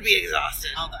 I would be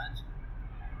exhausted. All done.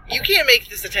 You can't make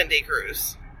this a 10-day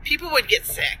cruise. People would get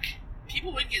sick.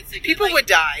 People would get sick. People would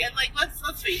die. And like,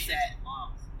 let's face it.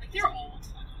 Like, they're old.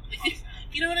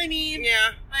 You know what I mean?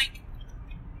 Yeah. Like,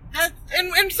 that's...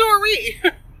 And so are we.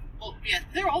 Well, yeah,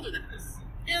 they're older than us.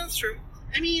 Yeah, that's true.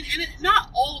 I mean, and not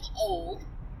old,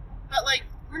 but like,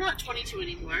 we're not 22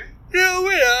 anymore. No,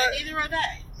 we're not. And neither are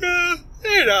they. No,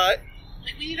 they're not.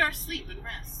 Like, we need our sleep and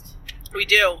rest. We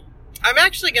do. I'm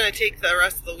actually going to take the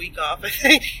rest of the week off, I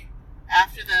think.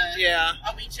 After the... Yeah.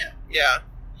 Oh, me too. Yeah.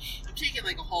 I'm taking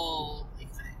like a whole thing.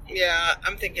 Yeah,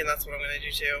 I'm thinking that's what I'm going to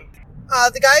do too.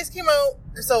 The guys came out,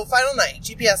 so final night,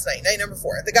 GPS night number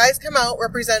 4. The guys come out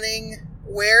representing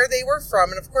where they were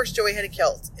from, and of course Joey had a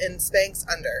kilt in Spanx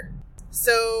under.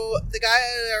 So the guy,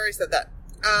 I already said that.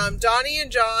 Donnie and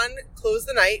John closed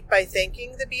the night by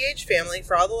thanking the BH family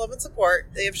for all the love and support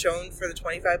they have shown for the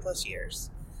 25 plus years.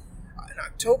 On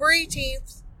October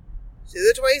 18th to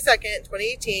the 22nd,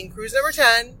 2018, cruise number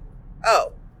 10.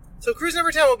 Oh, so cruise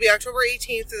number 10 will be October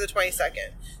 18th through the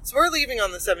 22nd. So we're leaving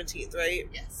on the 17th, right?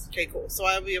 Yes. Okay, cool. So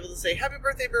I'll be able to say, happy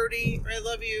birthday, Brody. I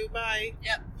love you. Bye.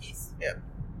 Yep. Peace. Yep.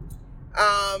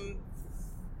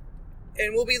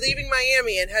 And we'll be leaving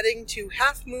Miami and heading to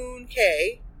Half Moon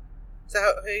Cay. Is that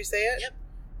how you say it? Yep.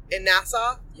 In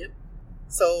Nassau? Yep.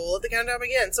 So let the countdown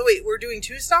begin. So wait, we're doing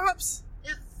 2 stops?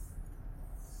 Yeah.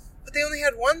 But they only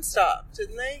had 1 stop,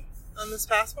 didn't they? On this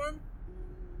past one?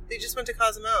 They just went to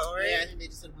Cozumel, right? Yeah, I think they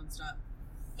just did 1 stop.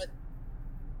 But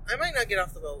I might not get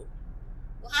off the boat.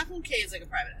 well, Half Moon Cay is like a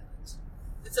private island.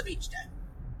 It's a beach day.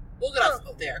 We'll get off the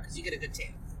boat there because you get a good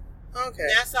tan. Okay.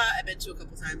 Nassau, I've been to a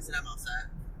couple times and I'm all set.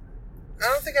 I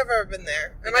don't think I've ever been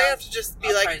there. I You might know, have to just be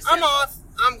I'll like, try to I'm stay off.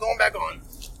 I'm going back on.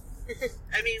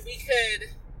 I mean, we could.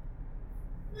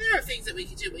 There are things that we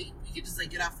could do. We could just like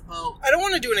get off the boat. I don't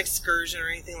want to do an excursion or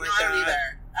anything like No, I that. don't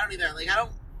either. I don't either. Like, I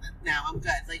don't. No, I'm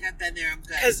good. Like, I've been there. I'm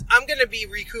good. Because I'm going to be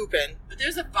recouping. But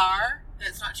there's a bar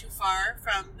that's not too far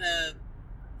from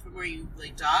where you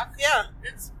like dock. Yeah.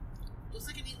 It's looks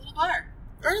like a neat little bar.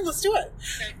 All right, let's do it.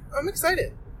 Okay. I'm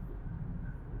excited.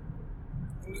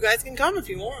 You guys can come if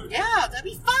you want. Yeah, that'd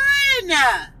be fun.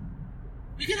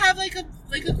 We could have like a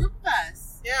group of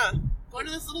us Yeah. going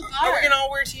to this little bar. Are we going to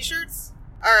all wear t-shirts?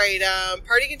 All right,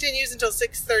 party continues until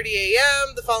 6:30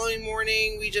 a.m. The following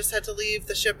morning, we just had to leave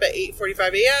the ship at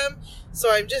 8:45 a.m.,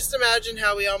 so I'm just imagine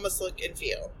how we all must look and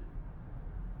feel.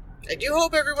 I do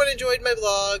hope everyone enjoyed my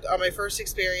vlog on my first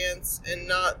experience and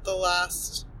not the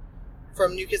last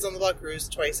from New Kids on the Block Cruise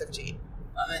 2017.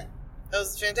 Love it. That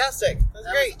was fantastic. That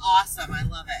was great. Was awesome. I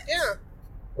love it.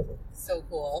 Yeah. So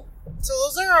cool. So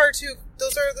those are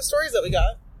the stories that we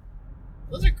got.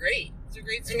 Those are great. Those are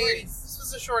great I stories. mean, this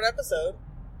was a short episode.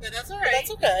 Yeah, that's all But right.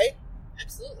 that's okay.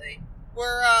 Absolutely.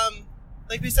 We're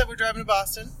like we said, we're driving to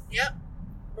Boston. Yep.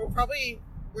 We're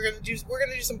gonna do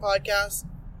some podcast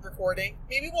recording.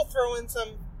 Maybe we'll throw in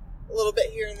a little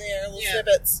bit here and there, little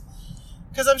snippets,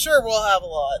 because I'm sure we'll have a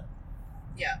lot.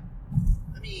 Yeah.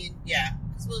 I mean, yeah,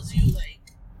 because we'll do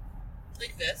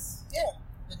like this. Yeah.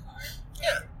 The car.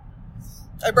 Yeah.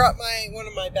 I brought one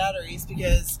of my batteries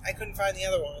because I couldn't find the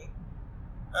other one.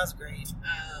 That's great.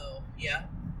 Oh, yeah.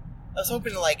 I was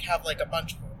hoping to have a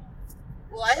bunch of them.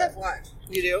 Well, I have one.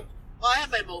 You do? Well, I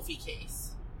have my Mophie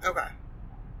case. Okay.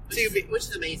 Which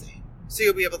is amazing. So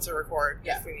you'll be able to record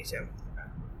Yeah. if we need to. Okay.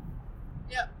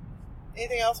 Yep.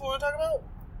 Anything else we want to talk about?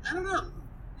 I don't know.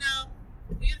 No.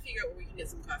 We gotta figure out where we can get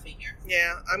some coffee here.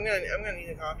 Yeah, I'm gonna need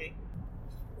a coffee.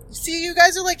 See, you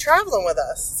guys are traveling with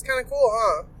us. It's kind of cool,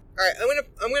 huh? All right,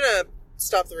 I'm gonna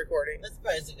stop the recording. That's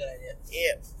probably a good idea.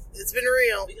 Yeah, it's been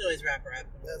real. We can always wrap her up.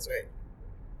 That's right.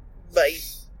 Bye.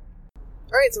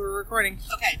 All right, so we're recording.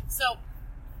 Okay, so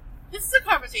this is a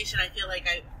conversation I feel like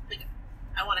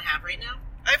I want to have right now.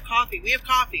 I have coffee. We have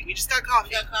coffee. We just got coffee.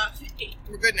 We got coffee.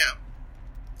 We're good now.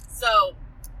 So,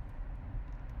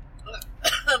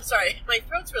 I'm sorry, my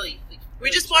throat's really. We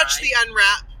just watched the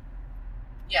Unwrap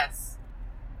Yes.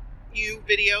 You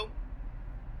video.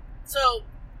 So,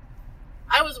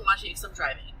 I wasn't watching it because I'm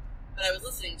driving, but I was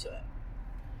listening to it.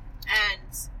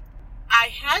 And I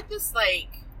had this,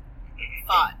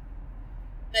 thought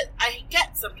that I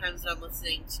get sometimes when I'm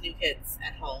listening to New Kids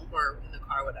at home or in the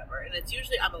car or whatever, and it's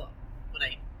usually I'm alone when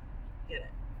I get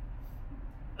it.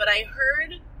 But I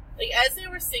heard, as they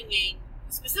were singing,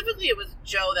 specifically it was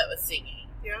Joe that was singing.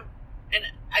 Yeah. And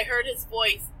I heard his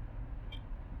voice,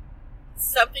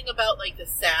 something about, the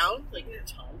sound, the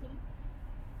tone,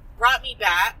 brought me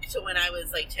back to when I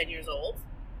was, 10 years old.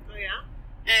 Oh, yeah?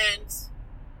 And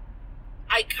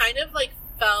I kind of,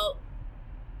 felt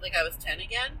like I was 10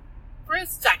 again for a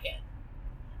second.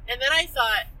 And then I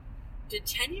thought, did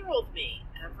 10-year-old me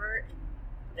ever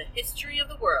the history of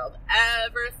the world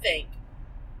ever think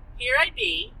here I'd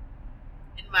be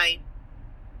in my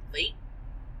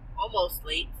almost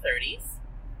late 30s,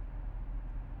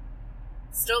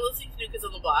 still listening to New Kids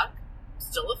on the Block,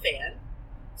 still a fan,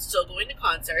 still going to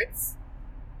concerts,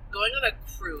 going on a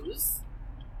cruise,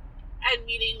 and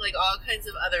meeting like all kinds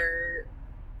of other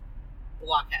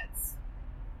blockheads.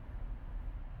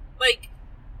 Like,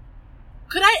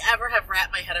 could I ever have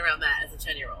wrapped my head around that as a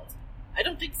 10-year-old? I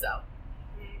don't think so.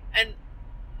 And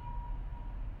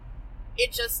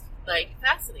it just, like,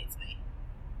 fascinates me.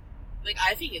 Like,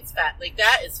 I think it's like,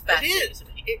 that is fascinating to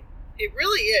me. It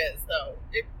really is, though.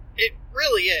 It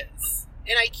really is.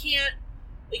 And I can't,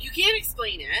 like, you can't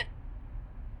explain it.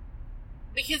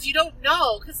 Because you don't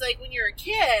know. Because, like, when you're a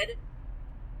kid,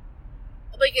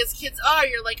 like, as kids are,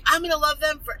 you're like, I'm going to love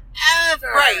them forever.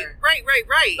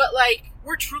 Right. But, like,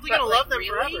 we're truly going to love them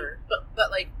forever.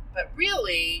 But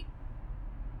really,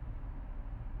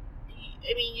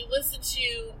 I mean, you listen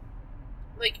to,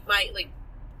 like,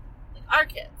 our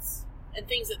kids and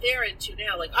things that they're into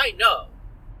now. Like, I know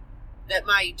that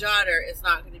my daughter is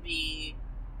not going to be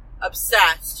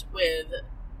obsessed with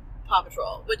Paw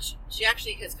Patrol, which she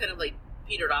actually has kind of, like,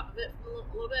 petered off of it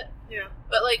a little bit. Yeah.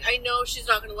 But, like, I know she's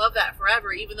not going to love that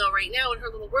forever, even though right now in her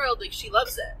little world, like, she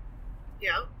loves it.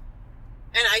 Yeah.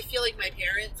 And I feel like my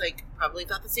parents, like, probably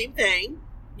thought the same thing.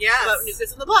 Yes. About New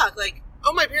Kids on the Block. Like,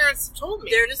 oh, my parents told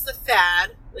me. they're just a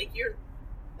fad. Like,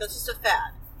 that's just a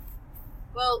fad.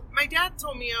 Well, my dad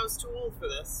told me I was too old for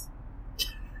this. he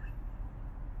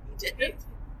did.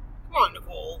 Come on,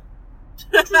 Nicole.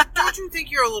 Don't you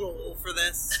think you're a little old for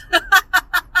this?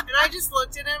 And I just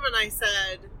looked at him and I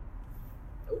said,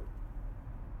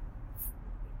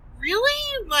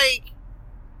 really? Like,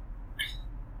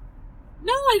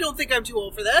 no, I don't think I'm too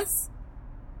old for this.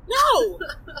 No.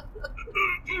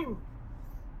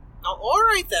 Oh, all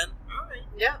right then. All right.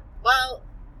 Yeah. Well,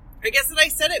 I guess that I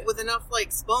said it with enough,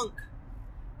 like, spunk.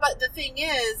 but the thing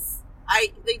is,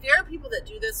 there are people that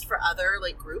do this for other,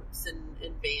 like, groups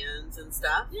and bands and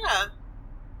stuff. Yeah.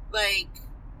 Like,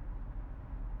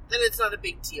 and it's not a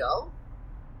big deal.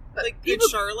 But Like, people,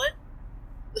 Good Charlotte?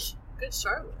 Good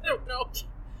Charlotte. I don't know.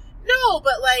 No,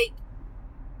 but, like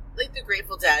the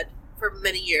Grateful Dead for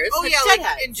many years. Oh, had yeah, like,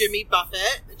 Deadheads. and Jimmy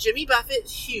Buffett. Jimmy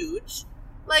Buffett's huge.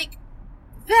 Like,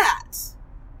 that.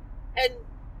 And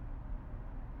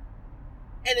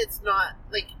it's not,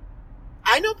 like,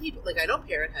 I know people, like, I know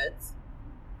Parrot Heads.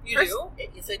 You do?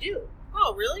 Yes, I do.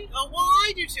 Oh, really? Oh, well,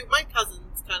 I do too. My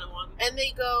cousin's kind of one. And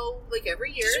they go, like,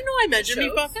 every year. Did you know I met to Jimmy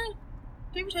shows. Buffett?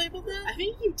 Did I ever tell you about that? I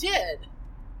think you did.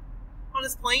 On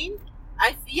his plane?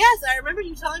 Yes, I remember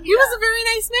you telling me He that. was a very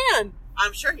nice man.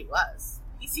 I'm sure he was.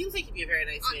 He seems like he'd be a very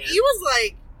nice man. He was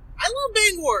like, I love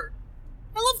Bangor.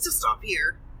 I love to stop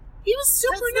here. He was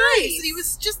super That's nice. nice. And he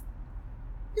was just,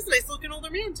 he's a nice looking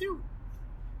older man, too.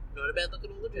 Not a bad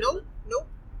looking older gentleman. Nope.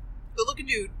 Good looking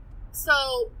dude. So,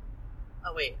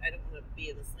 oh wait, I don't want to be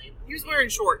in this lane. He was wearing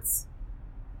shorts.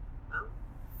 Well,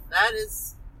 that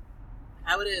is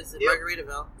how it is in Yep.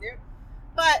 Margaritaville. Yep.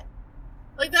 But,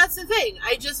 like, that's the thing.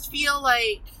 I just feel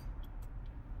like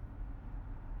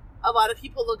a lot of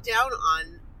people look down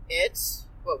on it,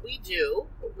 what we do,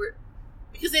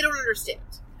 because they don't understand.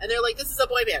 And they're like, this is a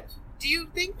boy band. Do you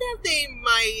think that they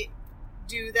might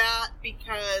do that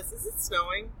because, is it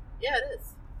snowing? Yeah, it is.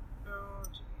 Oh,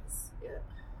 jeez. Yeah.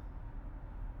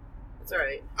 It's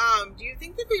alright. Do you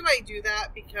think that they might do that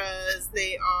because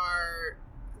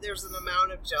there's an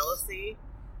amount of jealousy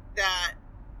that,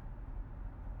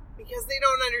 because they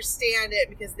don't understand it,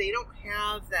 because they don't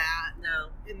have that No.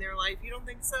 in their life? You don't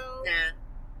think so? Nah.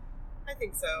 I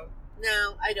think so.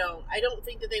 No, I don't. I don't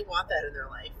think that they want that in their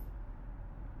life.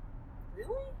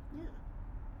 Really? Yeah.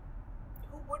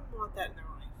 Who wouldn't want that in their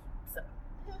life? So,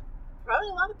 yeah. Probably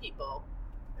a lot of people.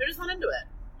 They're just not into it.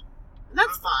 And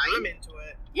that's fine. I'm into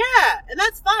it. Yeah, and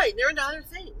that's fine. They're into other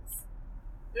things.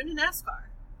 They're into NASCAR.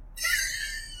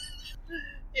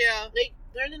 Yeah.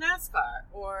 They're into NASCAR.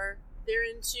 Or they're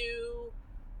into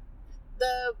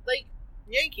the, like,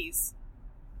 Yankees.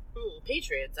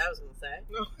 Patriots, I was going to say.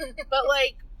 No. But,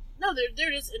 like, no,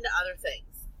 they're just into other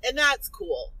things. And that's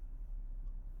cool.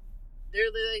 They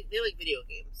like video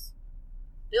games.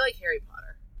 They like Harry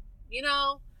Potter. You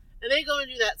know? And they go and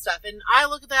do that stuff. And I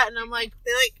look at that and I'm like...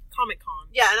 They like Comic-Con.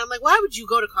 Yeah, and I'm like, why would you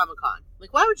go to Comic-Con?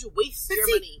 Like, why would you waste your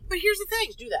money But here's the thing.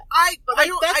 to do that? But like, I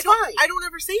don't, that's I don't, fine. I don't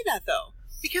ever say that, though.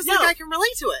 Because, No. like, I can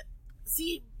relate to it.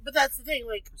 See, but that's the thing.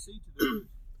 Like,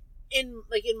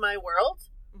 in my world,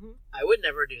 Mhm. I would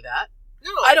never do that.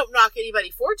 No. I don't knock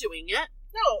anybody for doing it.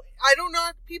 No, I don't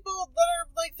knock people that are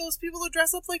like those people who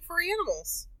dress up like furry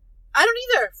animals. I don't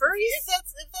either. Furries.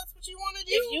 If that's what you want to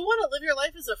do, If you want to live your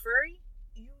life as a furry,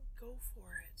 you go for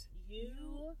it.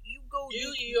 you go do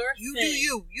your you thing.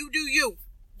 you do you.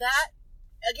 That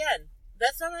again,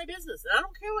 that's not my business, and I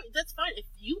don't care what. That's fine if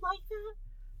you like that.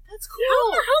 That's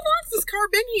cool. How long's this car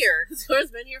been here? This car's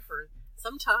been here for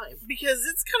some time. Because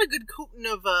it's got a good coating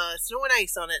of snow and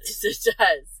ice on it. It just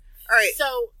does. All right,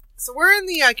 So we're in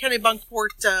the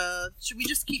Kennebunkport. Should we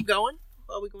just keep going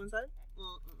while we go inside?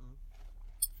 Oh,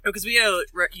 because we gotta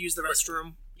use the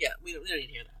restroom. yeah, we don't need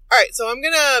to hear that. All right, so I'm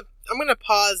gonna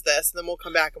pause this, and then we'll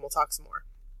come back and we'll talk some more.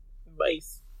 Bye.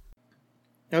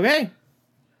 Okay.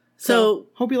 So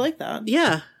hope you like that.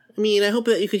 yeah, I mean, I hope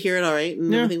that you could hear it all right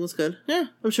and Yeah. everything was good. Yeah.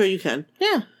 I'm sure you can,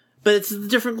 Yeah. but it's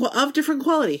different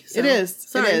quality. So, It is.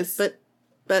 Sorry, It is.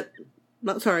 but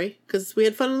not sorry because we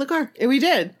had fun in the car. We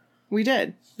did. We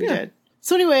did. Yeah.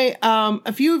 So anyway,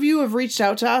 a few of you have reached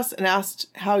out to us and asked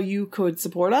how you could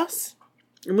support us.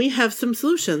 And we have some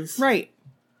solutions. Right.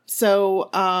 So,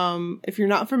 if you're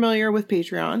not familiar with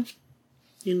Patreon,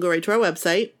 You can go right to our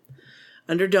website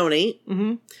under donate,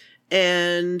 mm-hmm.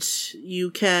 and you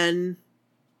can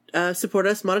support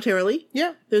us monetarily.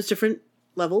 Yeah. There's different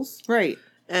levels, Right.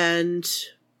 and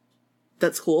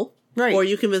that's cool. Right. Or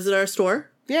you can visit our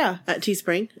store Yeah. at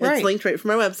Teespring. Right. It's linked right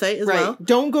from our website as Right. well.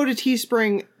 Don't go to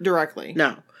Teespring directly.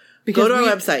 No. Because Go to our we-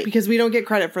 website. because we don't get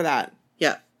credit for that.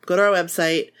 Yeah. Go to our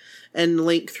website and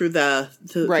link through the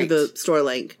Right. through the store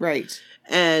link. Right.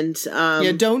 And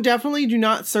Yeah. Do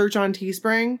not search on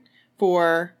Teespring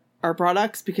for our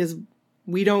products because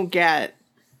we don't get.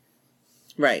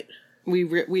 right.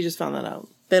 We just found that out.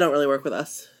 They don't really work with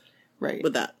us Right.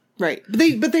 with that. Right.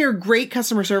 But they are great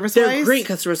customer service They're wise. great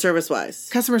customer service wise.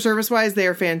 Customer service wise, they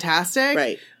are fantastic.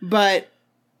 Right. But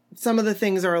some of the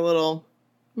things are a little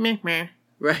meh meh.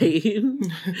 Right.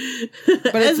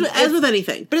 But as with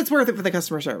anything. But it's worth it for the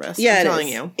customer service. Yeah, I'm it telling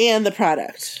is. you. And the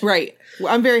product. Right.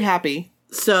 Well, I'm very happy.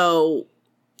 So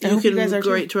I you hope you can guys are go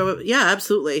too. right to our yeah,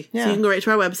 absolutely. Yeah. So you can go right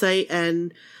to our website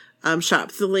and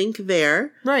shop the link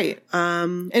there. Right.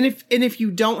 And if you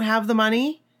don't have the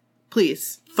money,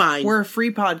 please. Fine. We're a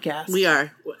free podcast. We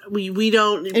are. We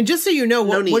don't. And just so you know,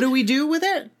 No need. what do we do with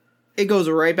it? It goes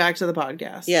right back to the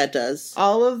podcast. Yeah, it does.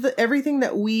 All of everything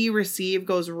that we receive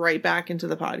goes right back into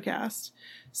the podcast.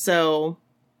 So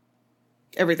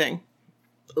everything.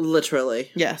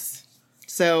 Literally. Yes.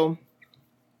 So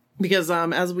because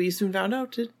as we soon found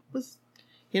out, it was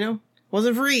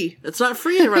wasn't free. It's not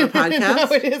free to run a podcast.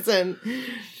 No, it isn't.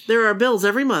 There are bills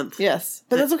every month. Yes.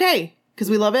 But that's okay. Because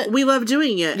we love it. We love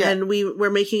doing it, Yeah. and we're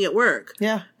making it work.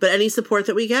 Yeah. But any support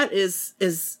that we get is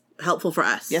helpful for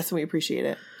us. Yes, and we appreciate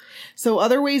it. So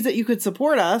other ways that you could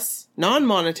support us,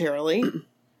 non-monetarily, you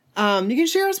can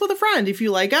share us with a friend. If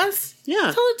you like us,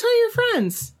 Yeah. tell your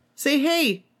friends. Say,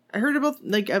 hey, I heard about,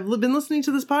 I've been listening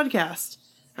to this podcast.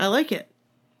 I like it.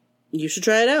 You should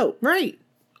try it out. Right.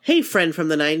 Hey, friend from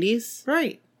the 90s.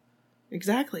 Right.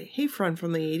 Exactly. Hey, friend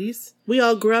from the 80s. We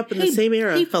all grew up in the same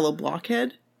era. Hey, fellow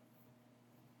blockhead.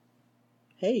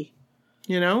 Hey.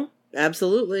 You know?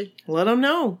 Absolutely. Let them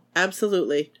know.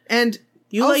 Absolutely. And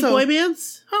You also, like boy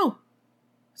bands? Oh.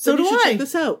 So Then do you should I. check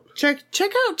this out. Check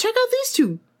out these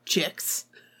two chicks.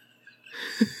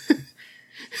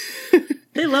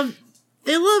 They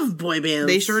love boy bands.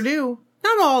 They sure do.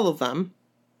 Not all of them.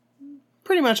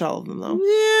 Pretty much all of them, though.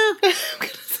 Yeah.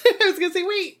 I was gonna say,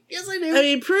 wait. Yes, I do. I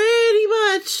mean, pretty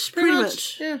much. Pretty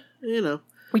much. Yeah. You know.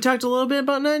 We talked a little bit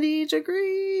about 98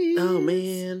 Degrees. Oh,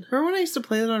 man. Remember when I used to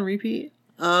play that on repeat?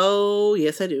 Oh,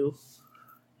 yes, I do.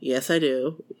 Yes, I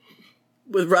do.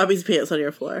 With Robbie's pants on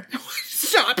your floor.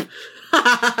 Stop. Those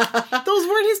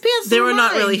weren't his pants. They were were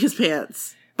not mine. really his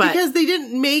pants. But Because they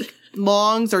didn't make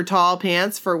longs or tall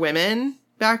pants for women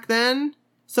back then.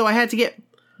 So I had to get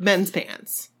men's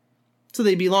pants. So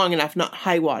they'd be long enough, not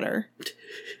high water.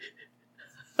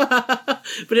 but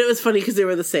it was funny because they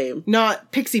were the same.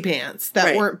 Not pixie pants that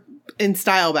Right. weren't in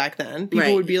style back then. People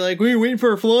Right. would be like, "Were you waiting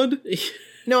for a flood?"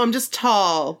 No, I'm just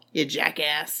tall, you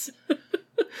jackass.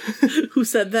 Who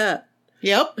said that?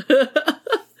 Yep.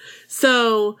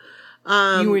 So,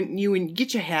 You and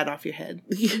get your hat off your head.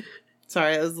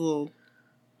 Sorry, that was a little.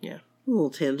 a little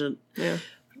tangent. Yeah.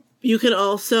 You can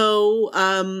also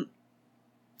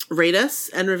rate us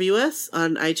and review us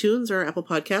on iTunes or Apple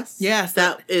Podcasts. Yes,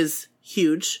 that is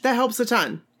huge. That helps a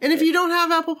ton. And if you don't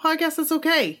have Apple Podcasts, that's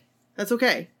okay. That's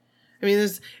okay. I mean,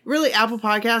 there's really Apple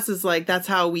Podcasts is like, that's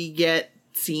how we get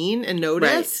seen and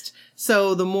noticed. Right.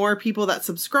 So the more people that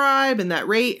subscribe and that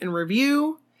rate and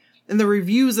review, and the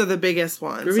reviews are the biggest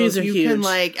ones. Reviews so if are you huge.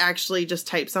 can actually just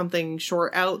type something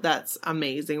short out, that's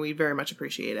amazing. We very much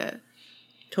appreciate it.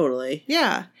 Totally.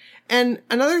 Yeah. And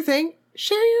another thing,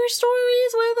 Share your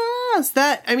stories with us.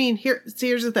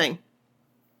 Here's the thing.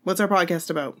 What's our podcast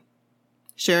about?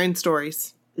 Sharing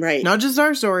stories. Right. Not just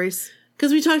our stories.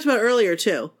 Because we talked about earlier,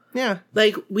 too. Yeah.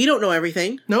 Like, we don't know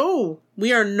everything. No.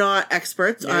 We are not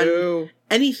experts on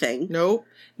anything. Nope.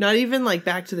 Not even, like,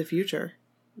 Back to the Future.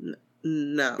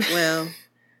 No. Well.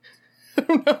 I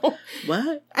don't know.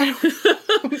 What?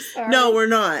 I'm sorry. No, we're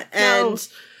not. No.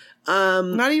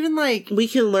 And not even, like, we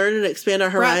can learn and expand our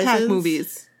Brat horizons. Pack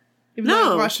movies. Even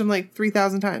though I've watched them, like,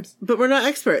 3,000 times. But we're not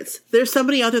experts. There's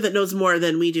somebody out there that knows more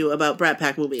than we do about Brat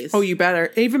Pack movies. Oh, you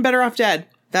better. Even Better Off Dead.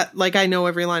 That, like, I know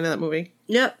every line of that movie.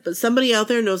 Yep, but somebody out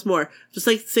there knows more. Just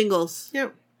like Singles.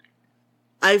 Yep.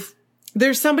 I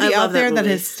There's somebody love out there that that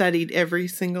movie. has studied every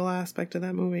single aspect of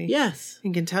that movie. Yes.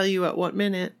 And can tell you at what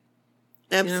minute.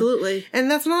 Absolutely. And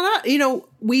that's not,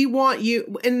 we want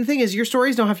you, and the thing is, your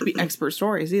stories don't have to be expert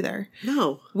stories either.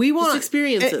 No. We want just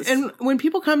experiences. And when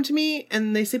people come to me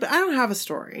and they say, but I don't have a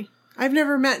story. I've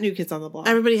never met New Kids on the Block.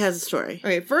 Everybody has a story.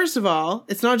 Okay, first of all,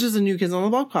 it's not just a New Kids on the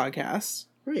Block podcast.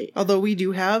 Right. Although we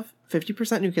do have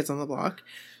 50% New Kids on the Block.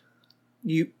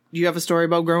 You have a story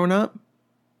about growing up?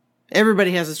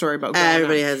 Everybody has a story about growing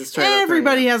Everybody up. has a story about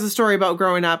Everybody growing up. has a story about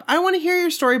growing up. I want to hear your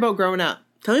story about growing up.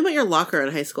 Tell me about your locker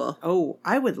in high school. Oh,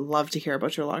 I would love to hear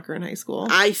about your locker in high school.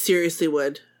 I seriously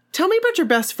would. Tell me about your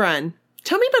best friend.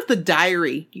 Tell me about the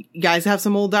diary. You guys have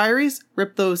some old diaries?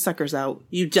 Rip those suckers out.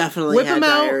 You definitely Whip had them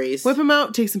out. diaries. Whip them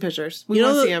out. Take some pictures. We you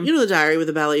want know to see them. You know the diary with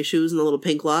the ballet shoes and the little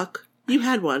pink lock? You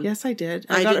had one. Yes, I did.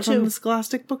 I got did it from too. the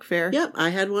Scholastic Book Fair. Yep, I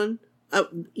had one.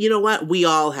 You know what? We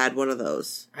all had one of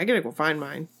those. I gotta go find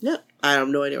mine. Yep. I have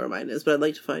no idea where mine is, but I'd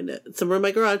like to find it. It's somewhere in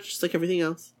my garage, just like everything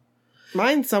else.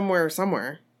 Mine's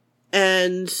somewhere.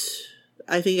 And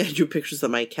I think I drew pictures of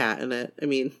my cat in it. I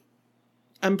mean,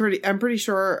 I'm pretty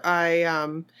sure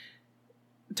I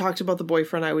talked about the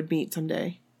boyfriend I would meet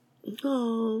someday.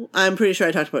 oh, I'm pretty sure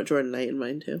I talked about Jordan Knight in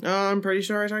mine too. I'm pretty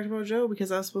sure I talked about Joe because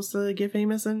I was supposed to get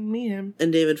famous and meet him.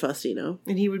 And David Faustino.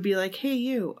 And he would be like, "Hey,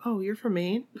 you. Oh, you're from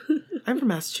Maine? I'm from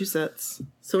Massachusetts.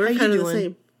 So we're How you kind of the doing?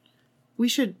 same.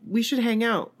 We should hang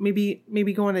out.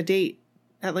 Maybe go on a date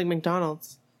at like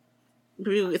McDonald's."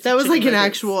 That was like an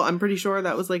actual. I'm pretty sure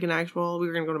that was like an actual. We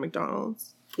were gonna go to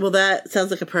McDonald's. Well, that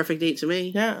sounds like a perfect date to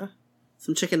me. Yeah.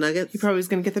 Some chicken nuggets. He probably was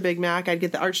gonna get the Big Mac. I'd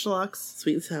get the Arch Deluxe.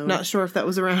 Sweet and sour. Not sure if that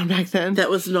was around back then. That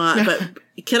was not, but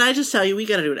can I just tell you, we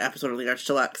got to do an episode on the Arch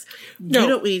Deluxe. No, you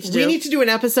know what we need to do? We need to do an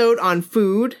episode on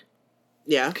food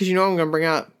Yeah. because you know I'm gonna bring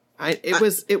up. It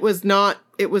was not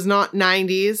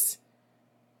 90s,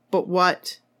 but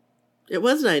what? It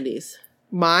was 90s.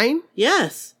 Mine?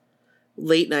 Yes.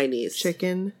 Late 90s.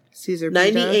 Chicken Caesar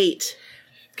pita. 98.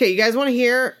 Okay, you guys want to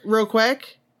hear real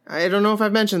quick? I don't know if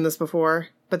I've mentioned this before,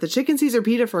 but the chicken Caesar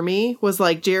pita for me was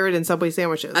like Jared and Subway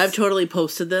sandwiches. I've totally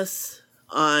posted this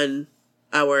on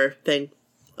our thing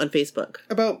on Facebook.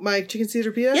 About my chicken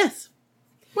Caesar pita? Yes.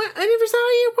 What? I never saw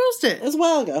you post It it. was a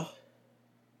while ago.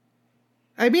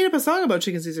 I made up a song about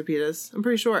chicken Caesar pitas. I'm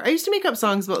pretty sure. I used to make up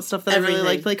songs about stuff that I Everything. really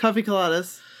liked, like coffee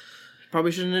coladas.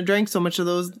 Probably shouldn't have drank so much of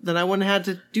those. Then I wouldn't have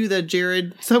had to do the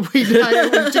Jared Subway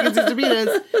diet with chicken Caesar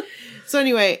pitas. So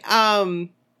anyway,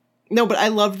 no, but I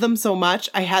loved them so much.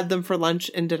 I had them for lunch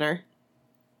and dinner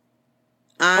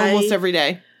almost every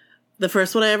day. The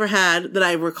first one I ever had that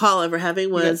I recall ever having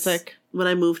got was sick? when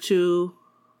I moved to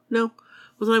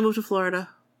Florida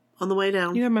on the way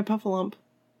down. You had my Puffalump.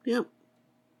 Yep.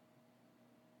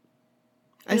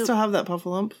 I still have that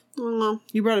Puffalump. Well,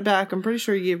 You brought it back. I'm pretty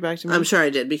sure you gave it back to me. I'm sure I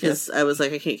did because I was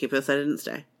like, I can't keep this. I didn't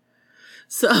stay.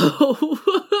 So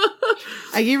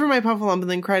I gave her my Puffalump and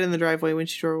then cried in the driveway when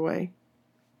she drove away.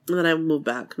 and then I moved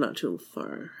back not too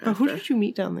far. Oh, who after. did you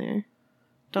meet down there?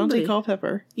 Dante Nobody.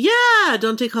 Culpepper. Yeah,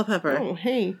 Dante Culpepper. Oh,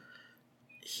 hey.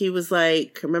 He was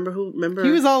like, remember?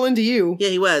 He was all into you. Yeah,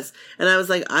 he was. And I was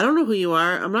like, I don't know who you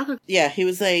are. I'm not gonna. Yeah, he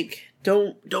was like,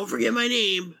 don't forget my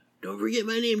name. Don't forget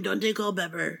my name, Dante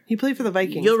Culpepper. He played for the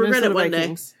Vikings. You'll regret it Minnesota one day.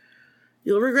 Vikings.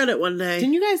 You'll regret it one day.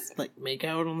 Didn't you guys like make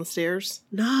out on the stairs?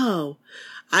 No.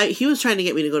 He was trying to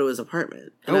get me to go to his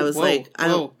apartment. And I was whoa, like, I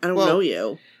don't whoa. know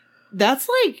you. That's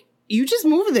like you just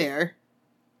moved there.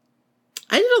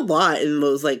 I did a lot in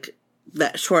those like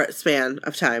that short span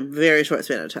of time. Very short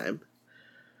span of time.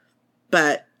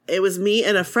 But it was me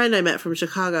and a friend I met from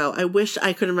Chicago. I wish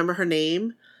I could remember her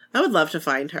name. I would love to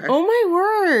find her. Oh my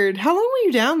word! How long were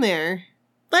you down there?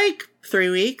 Like 3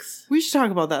 weeks. We should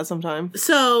talk about that sometime.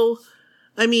 So,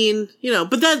 I mean, you know,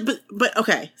 but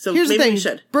okay. So Here's maybe the thing: we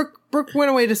should. Brooke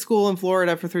went away to school in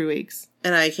Florida for 3 weeks.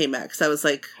 And I came back because I was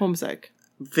like Homesick.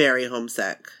 very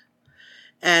homesick,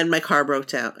 and my car broke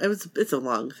down. It's a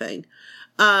long thing.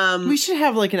 We should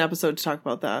have like an episode to talk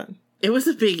about that. It was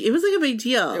like a big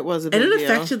deal. It was a big and it deal.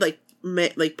 affected like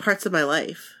like parts of my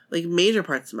life, like major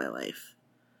parts of my life.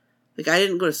 Like I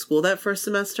didn't go to school that first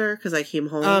semester because I came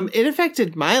home. It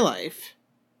affected my life.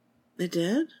 It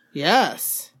did?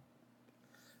 Yes.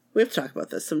 We have to talk about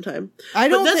this sometime.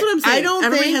 That's what I'm saying. I don't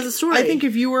Everybody think, has a story. I think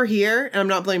if you were here, and I'm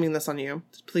not blaming this on you,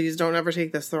 please don't ever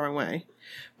take this the wrong way.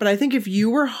 But I think if you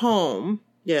were home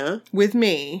Yeah. with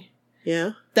me,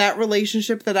 Yeah. that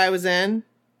relationship that I was in,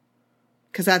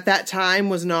 because at that time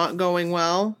was not going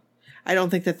well, I don't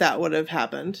think that would have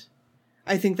happened.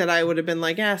 I think that I would have been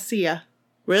like, see ya.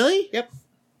 Really? Yep.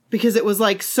 Because it was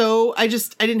like so, I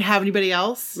didn't have anybody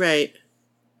else. Right.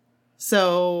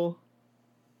 So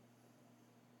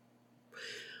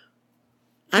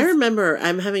I remember,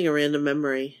 I'm having a random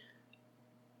memory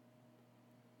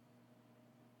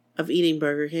of eating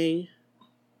Burger King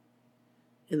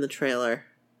in the trailer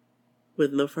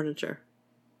with no furniture.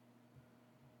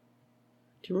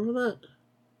 Do you remember that?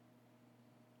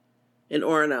 In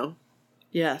Orono.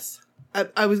 yes.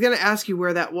 I was going to ask you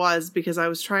where that was because I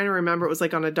was trying to remember. It was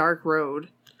like on a dark road.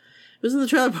 It was in the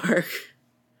trailer park.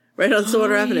 Right on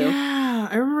Stillwater Avenue. Yeah.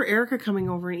 I remember Erica coming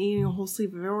over and eating a whole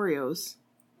sleeve of Oreos.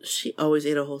 She always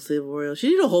ate a whole sleeve of Oreos.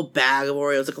 She ate a whole bag of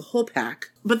Oreos, like a whole pack.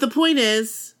 But the point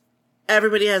is,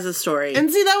 everybody has a story. And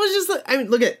see, that was just like, I mean,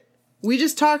 look at, we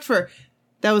just talked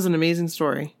that was an amazing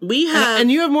story. We have...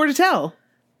 And you have more to tell.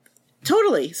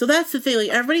 Totally. So that's the thing. Like,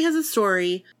 everybody has a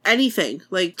story. Anything.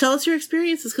 Like, tell us your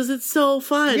experiences because it's so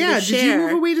fun Yeah, to did share. you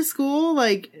move away to school?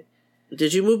 Like,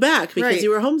 Did you move back because Right. you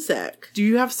were homesick? do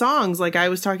you have songs like I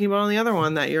was talking about on the other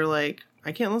one that you're like,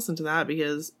 I can't listen to that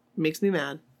because it makes me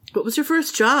mad? What was your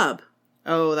first job?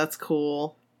 Oh, that's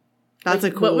cool. That's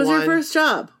Like, a cool one. What was your first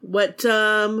job? What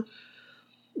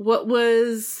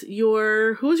was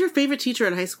who was your favorite teacher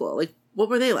in high school? Like, what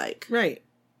were they like? Right.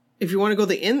 If you want to go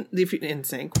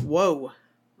NSYNC, whoa.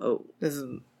 Oh, This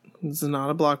is not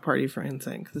a block party for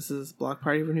NSYNC. This is block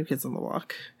party for New Kids on the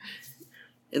Block.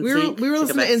 NSYNC, We were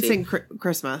take a listening to backseat. NSYNC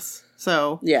Christmas.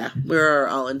 So, Yeah, we were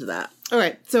all into that. all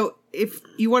right. So if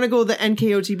you want to go the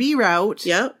NKOTB route,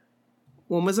 Yeah.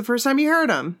 when was the first time you heard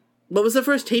them? What was the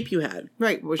first tape you had?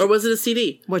 Right. Or was it a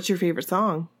CD? What's your favorite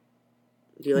song?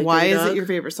 Do you like Why Dirty is Dog? it your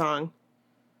favorite song?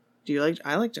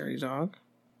 I like Dirty Dog.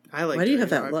 Why do you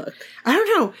have that look? I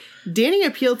don't know. Danny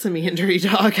appealed to me in Dirty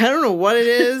Dog. I don't know what it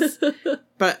is,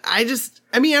 but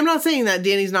I'm not saying that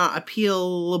Danny's not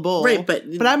appealable. Right, but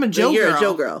I'm a Joe you're girl. a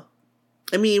Joe girl.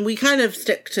 I mean, we kind of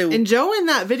stick to... And Joe in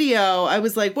that video, I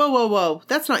was like, whoa,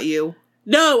 that's not you.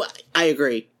 No, I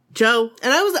agree. Joe.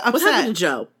 And I was upset. What happened to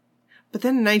Joe? But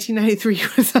then in 1993,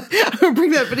 I'm going to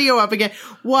bring that video up again.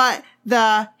 What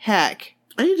the heck?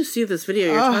 I need to see this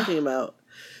video you're talking about.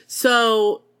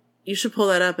 So, you should pull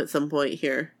that up at some point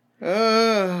here. So,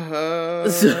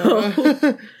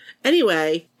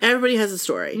 anyway, everybody has a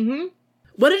story. Mm-hmm.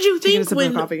 What did you Taking a think sip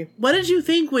of coffee. What did you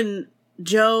think when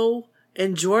Joe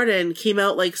and Jordan came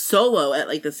out like solo at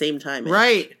like the same time?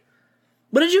 Right.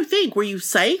 What did you think? Were you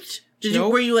psyched?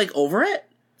 Nope. Were you like over it?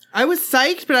 I was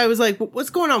psyched, but I was like, what's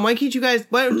going on? Why don't you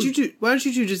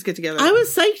two just get together? I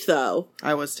was psyched though.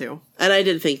 I was too. And I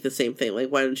did think the same thing. Like,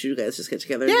 why don't you guys just get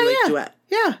together and Yeah, do like yeah. duet?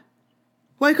 Yeah.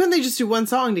 Why couldn't they just do one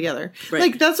song together? Right.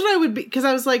 Like, that's what I would be, because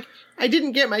I was like, I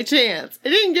didn't get my chance. I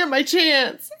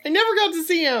never got to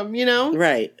see him, you know?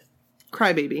 Right.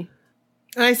 Crybaby.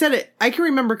 And I said it. I can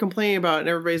remember complaining about it, and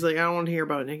everybody's like, I don't want to hear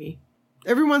about it, Nikki.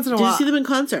 Every once in a Did while. you see them in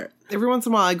concert? Every once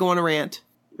in a while, I go on a rant.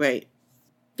 Right.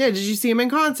 Yeah, did you see him in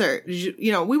concert? We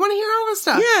want to hear all this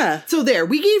stuff. Yeah. So there,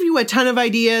 we gave you a ton of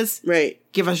ideas. Right.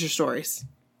 Give us your stories.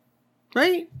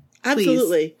 Right?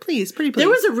 Absolutely. Please, pretty please. There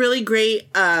was a really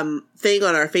great thing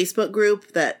on our Facebook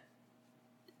group that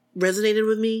resonated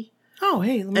with me. Oh,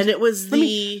 hey. And it was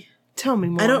Tell me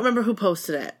more. I don't remember who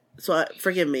posted it, so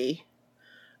forgive me.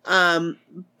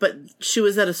 But she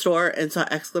was at a store and saw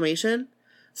exclamation.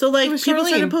 So like It was people Charlene.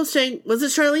 started posting. Was it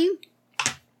Charlene?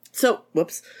 So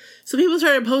whoops. So people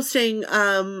started posting,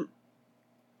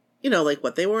 like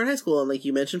what they wore in high school, and like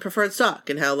you mentioned preferred stock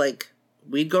and how like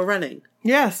we'd go running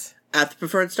Yes. at the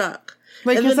preferred stock.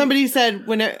 Like, And because then- somebody said,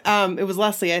 it was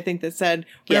Leslie, I think, that said,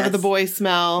 whenever Yes. the boys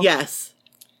smell. Yes.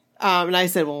 And I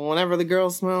said, well, whenever the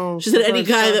girls smell. She said any preferred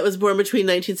guy stuff. that was born between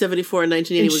 1974 and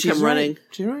 1980 And would she's come running. Right.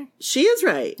 She's right. She is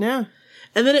right. Yeah.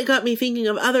 And then it got me thinking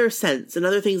of other scents and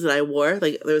other things that I wore.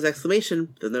 Like there was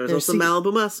exclamation, then there was There's also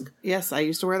Malibu Musk. Yes, I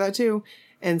used to wear that too.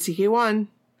 And CK1.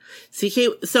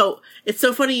 So it's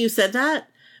so funny you said that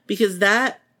because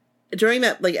during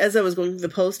that, like as I was going through the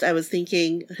post, I was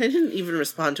thinking, I didn't even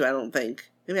respond to it, I don't think.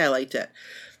 Maybe I liked it.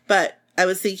 But I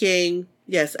was thinking,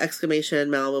 yes, exclamation,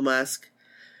 Malibu Musk.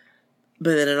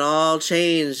 But then it all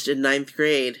changed in 9th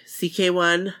grade.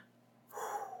 CK1.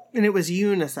 And it was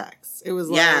unisex. yes. It was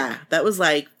Yeah, that was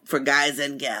like for guys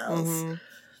and gals. Mm-hmm.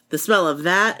 The smell of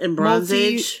that and Bronze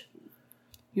Age.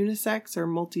 Unisex or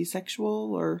multisexual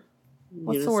or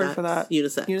what's the word for that?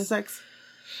 Unisex.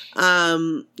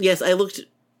 Unisex. Yes, I looked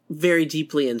very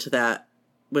deeply into that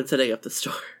when setting up the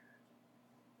store.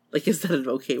 Like, is that an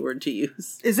okay word to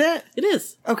use? Is it? It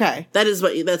is. Okay. That is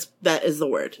the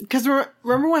word. Because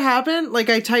remember what happened? Like,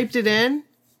 I typed it in,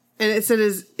 and it said,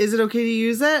 "Is it okay to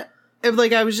use it?" And,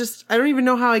 like, I don't even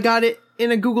know how I got it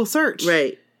in a Google search.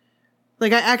 Right.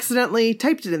 Like, I accidentally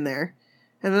typed it in there,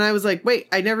 and then I was like, "Wait,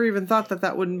 I never even thought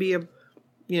that wouldn't be a,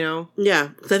 you know." Yeah,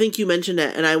 because I think you mentioned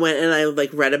it, and I went and I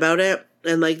like read about it,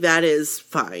 and like that is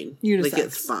fine. Unisex. Like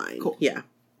it's fine. Cool. Yeah.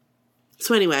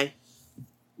 So anyway.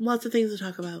 Lots of things to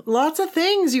talk about. Lots of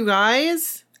things, you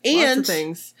guys. And, lots of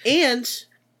things.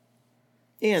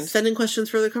 And send in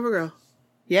questions for the cover girl.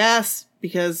 Yes,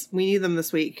 because we need them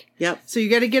this week. Yep. So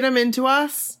you got to get them into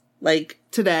us. Like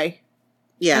today.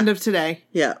 Yeah. End of today.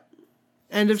 Yeah.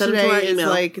 End of send them to our today is email.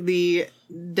 like the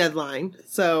deadline.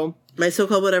 So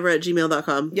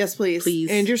mysocalledwhatever@gmail.com. yes, please. Please.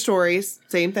 And your stories.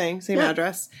 Same thing. Same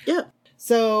address. Yep.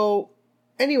 So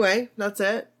anyway, that's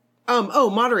it.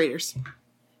 Moderators.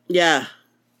 Yeah.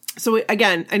 So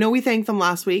again, I know we thanked them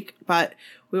last week, but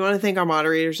we want to thank our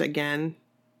moderators again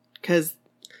because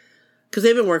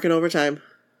they've been working overtime.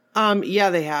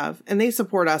 Yeah, they have, and they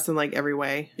support us in like every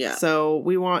way. Yeah. So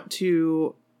we want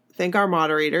to thank our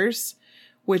moderators,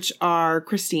 which are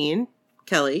Christine,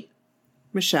 Kelly,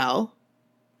 Michelle,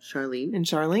 Charlene, and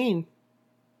Charlene.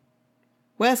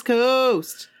 West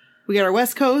Coast. We got our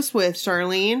West Coast with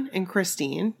Charlene and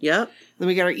Christine. Yep. Then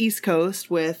we got our East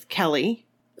Coast with Kelly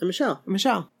and Michelle.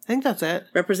 I think that's it.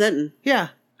 Representing. Yeah.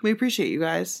 We appreciate you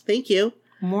guys. Thank you.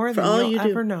 More than all you'll you do.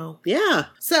 ever know. Yeah.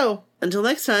 So, until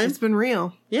next time. it's been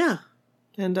real. Yeah.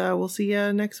 And we'll see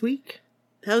you next week.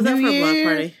 How's that for a block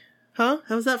party? Huh?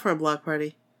 How's that for a block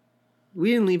party?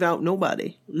 We didn't leave out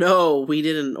nobody. No, we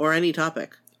didn't. Or any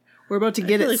topic. We're about to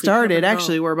get it like we started. covered it all.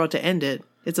 Actually, we're about to end it.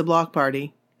 It's a block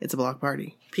party. It's a block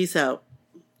party. Peace out.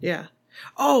 Yeah.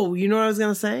 Oh, you know what I was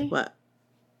going to say? What?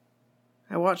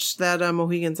 I watched that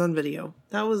Mohegan Sun video.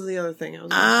 That was the other thing I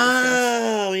was going to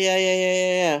Oh,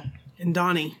 yeah. And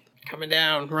Donnie coming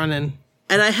down, running.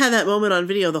 And I had that moment on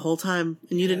video the whole time,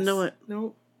 and you didn't know it.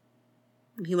 Nope.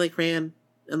 And he like ran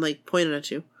and like pointed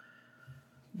at you.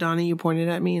 Donnie, you pointed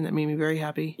at me, and that made me very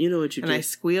happy. You know what you and did. I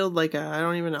squealed like I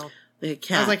don't even know. Like a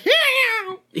cat. I was like,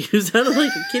 you sounded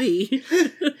like a kitty.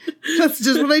 That's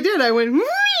just what I did. I went,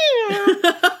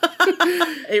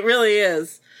 It really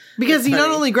is. Because That's he not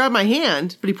funny. only grabbed my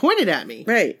hand, but he pointed at me.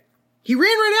 Right. He ran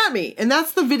right at me. And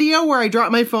that's the video where I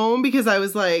dropped my phone because I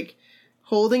was like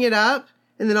holding it up.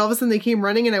 And then all of a sudden they came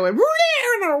running and I went,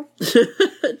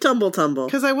 Tumble.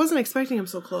 because I wasn't expecting him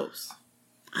so close.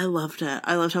 I loved it.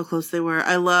 I loved how close they were.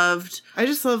 I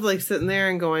just love like sitting there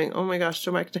and going, oh my gosh,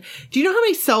 Joe Mac. Do you know how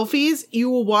many selfies you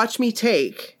will watch me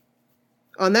take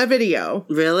on that video?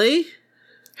 Really?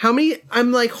 How many?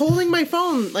 I'm like holding my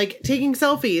phone, like taking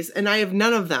selfies, and I have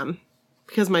none of them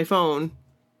because my phone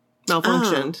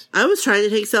malfunctioned. Oh, I was trying to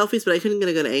take selfies, but I couldn't get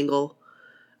a good angle.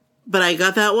 But I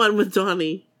got that one with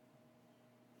Donnie.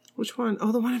 Which one?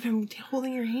 Oh, the one of him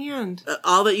holding your hand.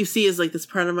 All that you see is like this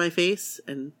part of my face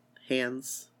and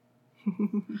hands.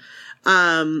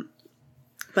 But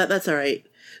that's all right.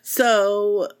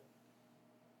 So,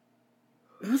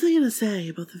 what was I going to say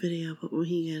about the video, about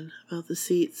Mohegan, about the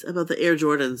seats, about the Air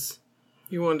Jordans?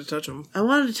 You wanted to touch them. I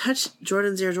wanted to touch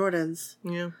Jordan's Air Jordans.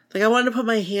 Yeah. Like I wanted to put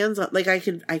my hands on, like I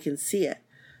can see it.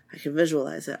 I can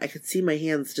visualize it. I could see my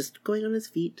hands just going on his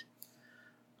feet.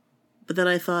 But then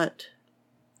I thought,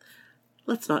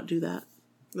 let's not do that.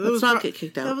 Let's not get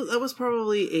kicked out. That was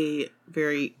probably a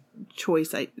very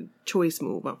choice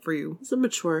move up for you. It's a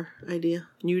mature idea.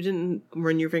 You didn't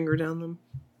run your finger down them.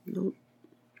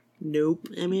 Nope.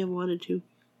 I may have wanted to.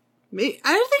 I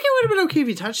don't think it would have been okay if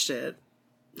you touched it.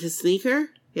 His sneaker?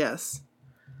 Yes.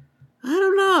 I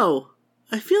don't know.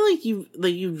 I feel like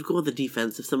you go with the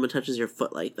defense if someone touches your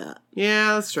foot like that.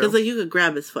 Yeah, that's true. Because like you could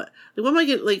grab his foot. Like what am I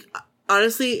getting? Like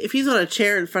honestly, if he's on a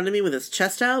chair in front of me with his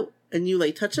chest out and you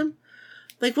like touch him,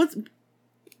 like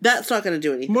that's not going to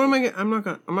do anything. What am I? I'm not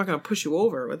gonna push you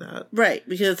over with that. Right,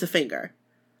 because it's a finger.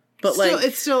 But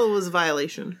it still was a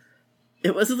violation.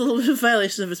 It was a little bit of a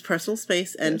violation of his personal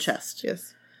space and chest.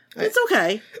 Yes. It's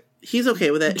okay. He's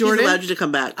okay with it. Jordan, He's allowed you to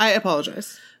come back. I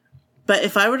apologize. But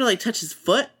if I were to like touch his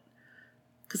foot,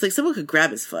 because like someone could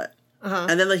grab his foot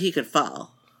and then like he could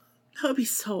fall, that would be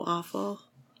so awful.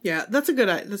 Yeah, that's a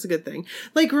good thing.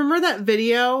 Like, remember that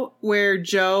video where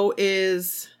Joe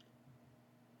is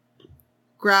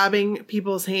grabbing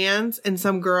people's hands and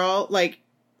some girl like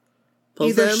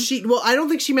Pulls him? Well, I don't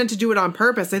think she meant to do it on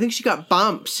purpose. I think she got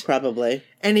bumped. Probably.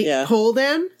 And he Yeah. pulled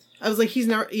him. I was like, he's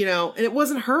not, and it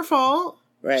wasn't her fault.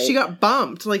 Right. She got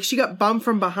bumped. Like, she got bumped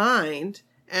from behind.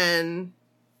 And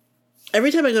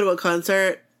Every time I go to a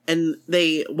concert and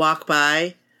they walk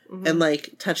by and,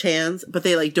 like, touch hands, but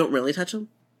they, like, don't really touch them.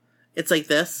 It's like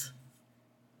this.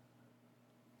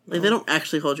 Like, they don't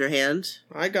actually hold your hand.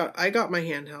 I got my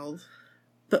hand held.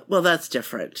 But, well, that's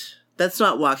different. That's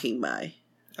not walking by.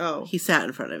 Oh. He sat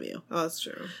in front of you. Oh, that's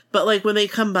true. But, like, when they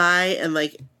come by and,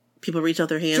 like, people reach out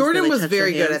their hands. Jordan and, like, was touch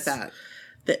very their good at hands,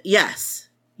 that. Yes.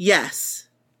 Yes.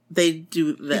 They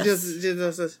do this. He did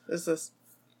this.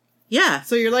 Yeah.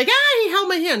 So you're like, he held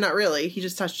my hand. Not really. He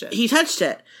just touched it. He touched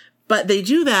it. But they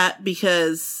do that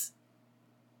because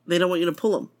they don't want you to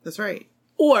pull them. That's right.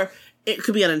 Or it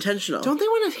could be unintentional. Don't they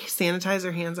want to sanitize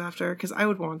their hands after? Because I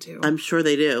would want to. I'm sure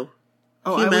they do.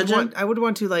 Oh, Can you imagine? I would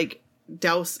want to, like,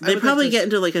 douse. They probably get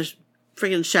into, like, a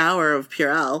freaking shower of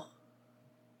Purell.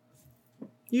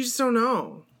 You just don't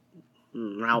know.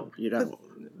 No, you don't.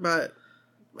 But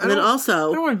And then I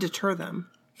also, don't want to deter them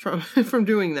from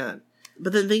doing that.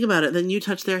 but then think about it. Then you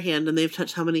touch their hand and they've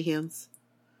touched how many hands?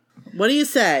 What do you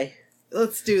say?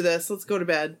 Let's do this. Let's go to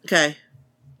bed. Okay.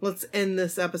 Let's end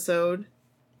this episode.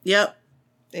 Yep.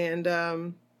 And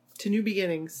to new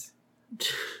beginnings.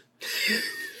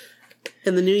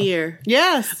 In the new year.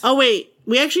 Yes. Oh, wait.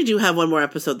 We actually do have one more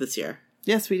episode this year.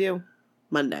 Yes, we do.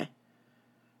 Monday.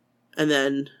 And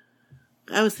then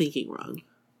I was thinking wrong.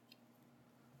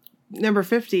 Number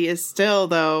 50 is still,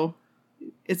 though,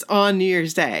 it's on New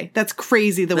Year's Day. That's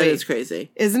crazy the That way. is crazy.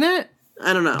 Isn't it?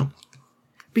 I don't know.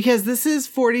 Because this is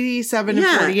 47 Yeah.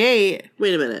 and 48.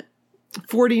 Wait a minute.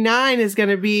 49 is going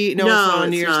to be... No, No, it's not on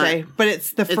it's New Year's not. Day. But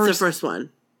it's the It's first... the first one.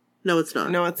 No, it's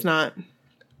not. No, it's not.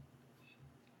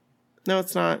 No,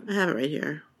 it's not. I have it right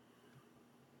here.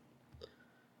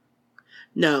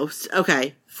 No.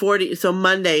 Okay. 40. So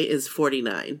Monday is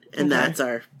 49. And Okay. that's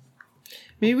our...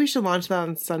 Maybe we should launch that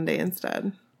on Sunday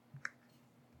instead.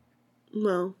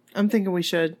 Well, I'm thinking we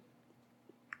should.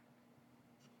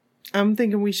 I'm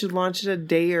thinking we should launch it a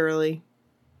day early.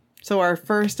 So our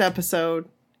first episode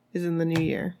is in the new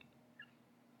year.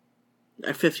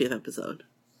 our 50th episode.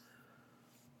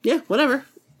 Yeah, whatever.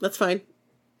 That's fine.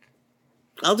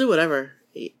 I'll do whatever.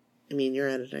 I mean, you're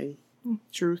editing.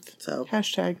 Truth. So,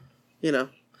 Hashtag. you know.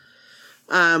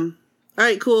 All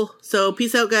right, cool. So,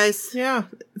 peace out, guys. Yeah,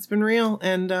 it's been real.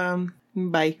 And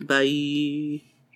bye. Bye.